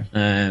and there.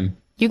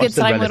 You could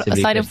sign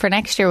up for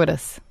next year with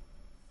us.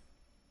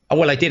 Oh,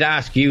 well, I did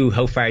ask you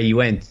how far you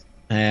went.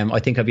 I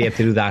think I'll be able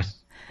to do that.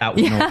 That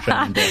was no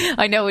training day.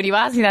 I know, when you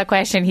asked me that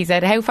question, he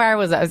said, how far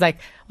was it? I was like,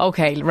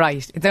 okay,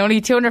 right, it's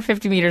only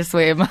 250 metre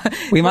swim.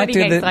 We might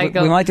do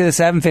the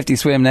 750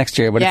 swim next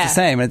year, but it's the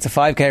same, and it's a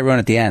 5k run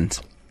at the end.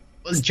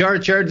 Well,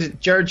 George,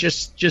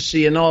 just so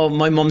you know,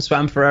 my mum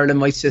swam for Ireland,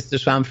 my sister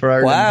swam for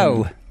Ireland.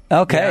 Wow.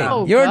 Okay,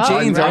 yeah. Your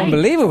genes are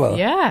unbelievable.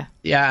 Yeah.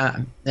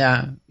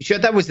 Sure,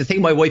 that was the thing.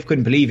 My wife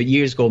couldn't believe it.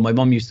 Years ago, my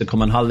mum used to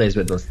come on holidays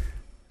with us,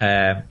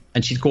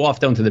 and she'd go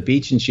off down to the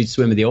beach and she'd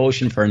swim in the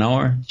ocean for an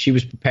hour. She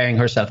was preparing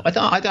herself.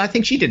 I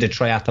think she did a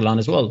triathlon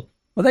as well.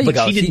 Well, there you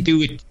go. She didn't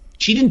do it.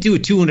 She didn't do a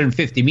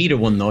 250 metre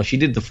one though. She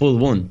did the full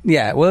one.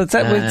 Yeah. Well,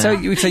 so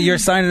you're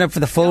signing up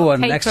for the full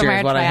one next year.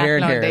 Is what I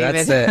heard here.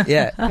 David. That's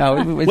yeah.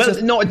 No,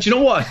 no. Do you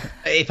know what?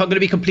 If I'm going to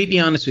be completely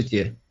honest with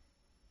you,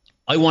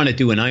 I want to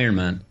do an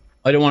Ironman.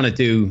 I don't want to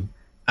do,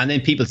 and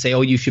then people say,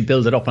 oh, you should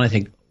build it up. And I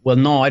think, well,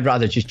 no, I'd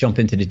rather just jump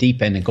into the deep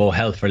end and go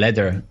hell for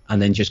leather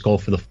and then just go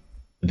for the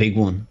big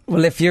one.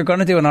 Well, if you're going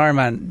to do an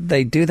Ironman,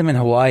 they do them in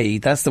Hawaii.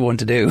 That's the one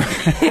to do.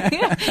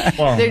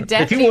 Well, there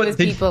definitely was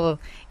people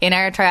in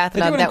our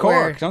triathlon that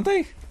Cork, don't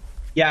they?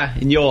 Yeah,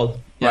 in Youghal.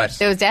 Right.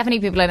 There was definitely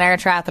people in our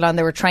triathlon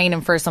that were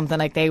training for something,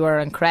 like they were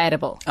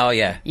incredible. Oh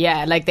yeah.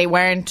 Yeah, like they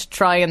weren't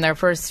trying their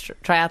first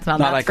triathlon.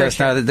 Not like us.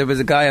 Sure. No, there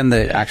was a guy on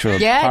the actual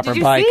proper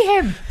bike. Did you see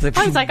him?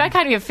 I was like, I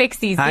can't even fix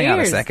these Hang gears.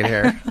 on a second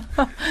here.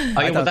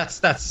 Well,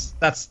 that's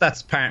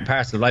part and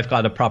parcel. I've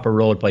got a proper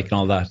road bike and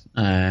all that.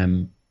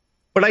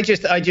 But I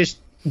just, do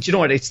you know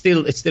what? It's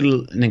still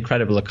an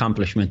incredible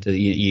accomplishment to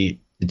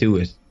do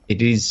it.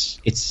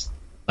 It's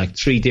like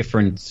 3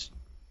 different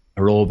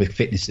aerobic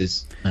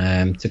fitnesses,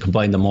 to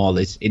combine them all.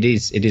 It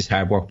is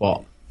hard work,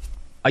 but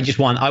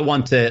I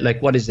want to,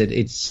 like, what is it?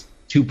 It's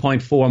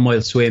 2.4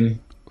 mile swim.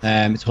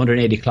 It's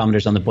 180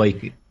 kilometers on the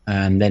bike,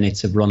 and then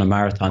it's a run a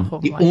marathon.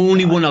 The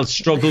only one I'll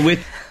struggle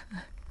with,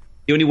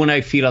 the only one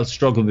I feel I'll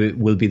struggle with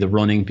will be the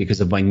running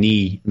because of my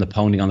knee and the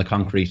pounding on the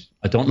concrete.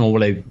 I don't know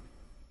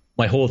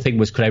my whole thing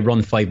was, could I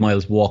run 5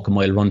 miles, walk a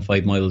mile, run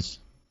 5 miles,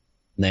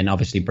 and then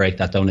obviously break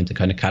that down into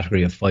kind of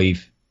category of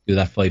 5, do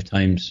that 5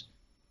 times.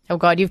 Oh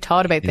God, you've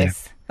thought about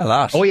this a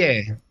lot. Oh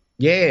yeah.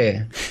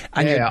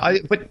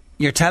 And but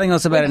you're telling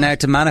us about it now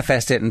to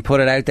manifest it and put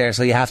it out there,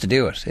 so you have to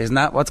do it. Isn't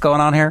that what's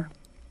going on here?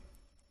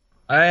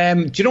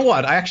 Do you know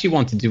what? I actually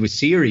want to do a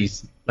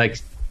series,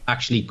 like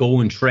actually go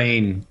and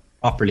train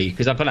properly,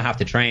 because I'm going to have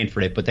to train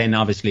for it. But then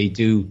obviously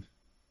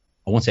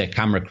I won't say a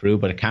camera crew,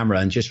 but a camera,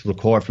 and just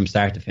record from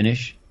start to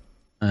finish.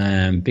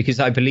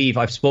 Because I believe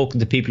I've spoken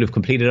to people who've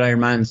completed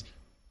Ironmans.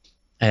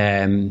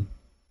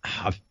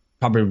 I've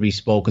probably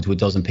spoken to a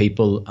dozen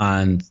people,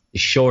 and the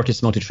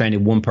shortest amount of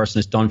training one person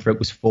has done for it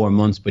was 4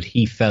 months, but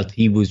he felt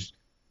he was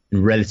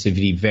in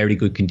relatively very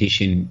good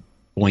condition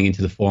going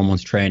into the 4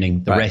 months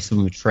training. The rest of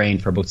them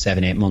trained for about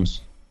 7-8 months.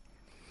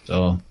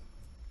 So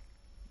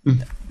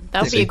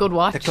that would be a good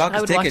watch. The clock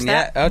is ticking.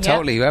 Yeah,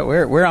 totally.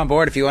 We're on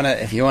board if you want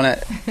to.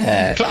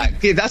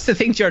 That's the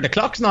thing, Jared. The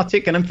clock's not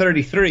ticking. I'm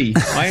 33.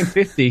 I am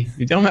 50.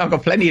 You don't have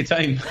got plenty of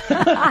time.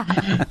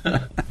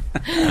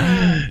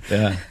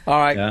 Yeah. All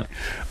right. Yeah.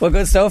 Well,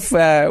 good stuff.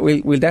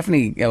 We'll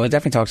definitely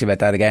talk to you about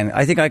that again.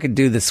 I think I could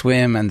do the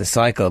swim and the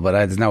cycle, but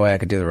there's no way I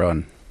could do the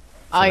run.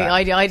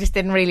 I just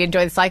didn't really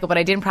enjoy the cycle, but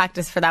I didn't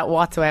practice for that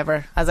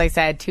whatsoever. As I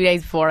said, 2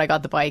 days before I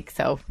got the bike,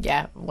 so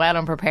yeah, well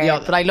unprepared.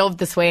 Yeah. But I loved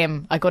the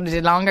swim. I could have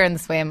did longer in the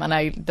swim,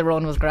 and the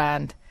run was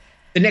grand.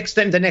 The next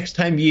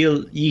time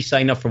you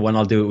sign up for one,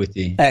 I'll do it with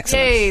you.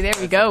 Excellent. Yay, there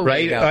we go.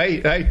 Right.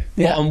 Yeah.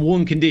 But on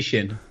one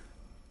condition.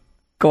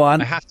 Go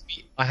on. I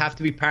have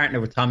to be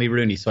partnered with Tommy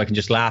Rooney, so I can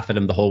just laugh at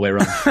him the whole way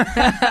around.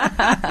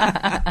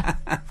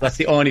 That's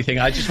the only thing.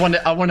 I want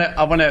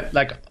to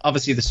like,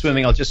 obviously the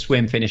swimming, I'll just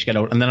swim, finish, get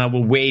out, and then I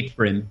will wait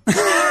for him.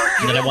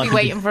 And then I want be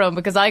waiting for him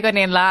because I got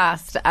in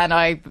last, and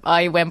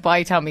I went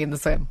by Tommy in the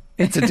swim.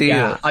 It's a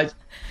deal.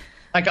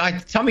 Yeah,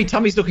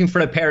 Tommy's looking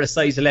for a pair of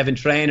size 11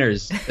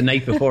 trainers the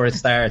night before it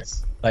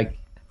starts. Like,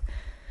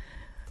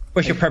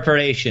 where's your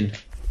preparation?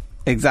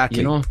 Exactly.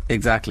 You know?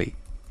 Exactly.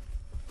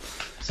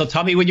 So,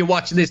 Tommy, when you're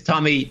watching this,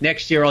 Tommy,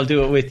 next year I'll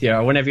do it with you,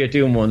 or whenever you're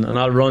doing one, and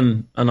I'll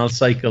run and I'll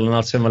cycle and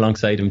I'll swim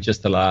alongside him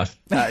just to laugh.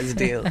 That is a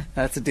deal.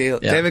 That's a deal.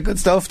 Yeah. David, good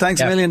stuff.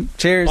 Thanks a million.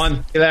 Cheers. On.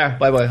 See you there.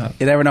 Bye-bye.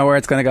 You never know where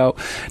it's going to go.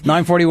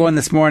 9:41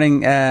 this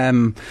morning.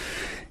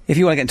 If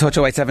you want to get in touch,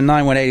 087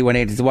 180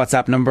 180 is the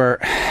WhatsApp number.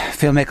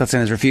 Phil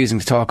Mickelson is refusing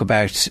to talk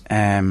about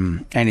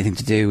anything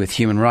to do with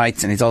human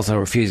rights, and he's also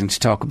refusing to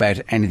talk about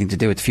anything to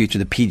do with the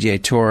future of the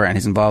PGA Tour and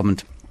his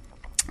involvement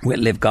with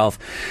Live Golf.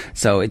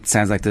 So it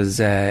sounds like there's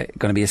going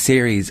to be a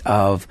series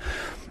of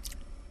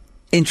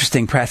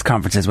interesting press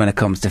conferences when it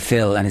comes to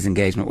Phil and his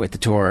engagement with the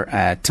tour.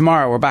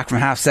 Tomorrow we're back from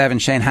 7:30.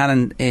 Shane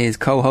Hannon is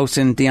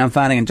co-hosting. Dion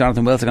Fanning and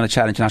Jonathan Wills are going to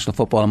chat international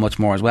football and much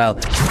more as well.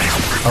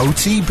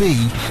 OTB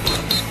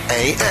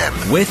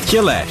AM. With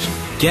Gillette.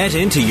 Get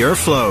into your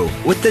flow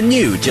with the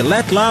new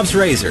Gillette Labs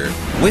Razor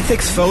with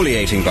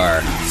exfoliating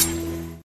bar.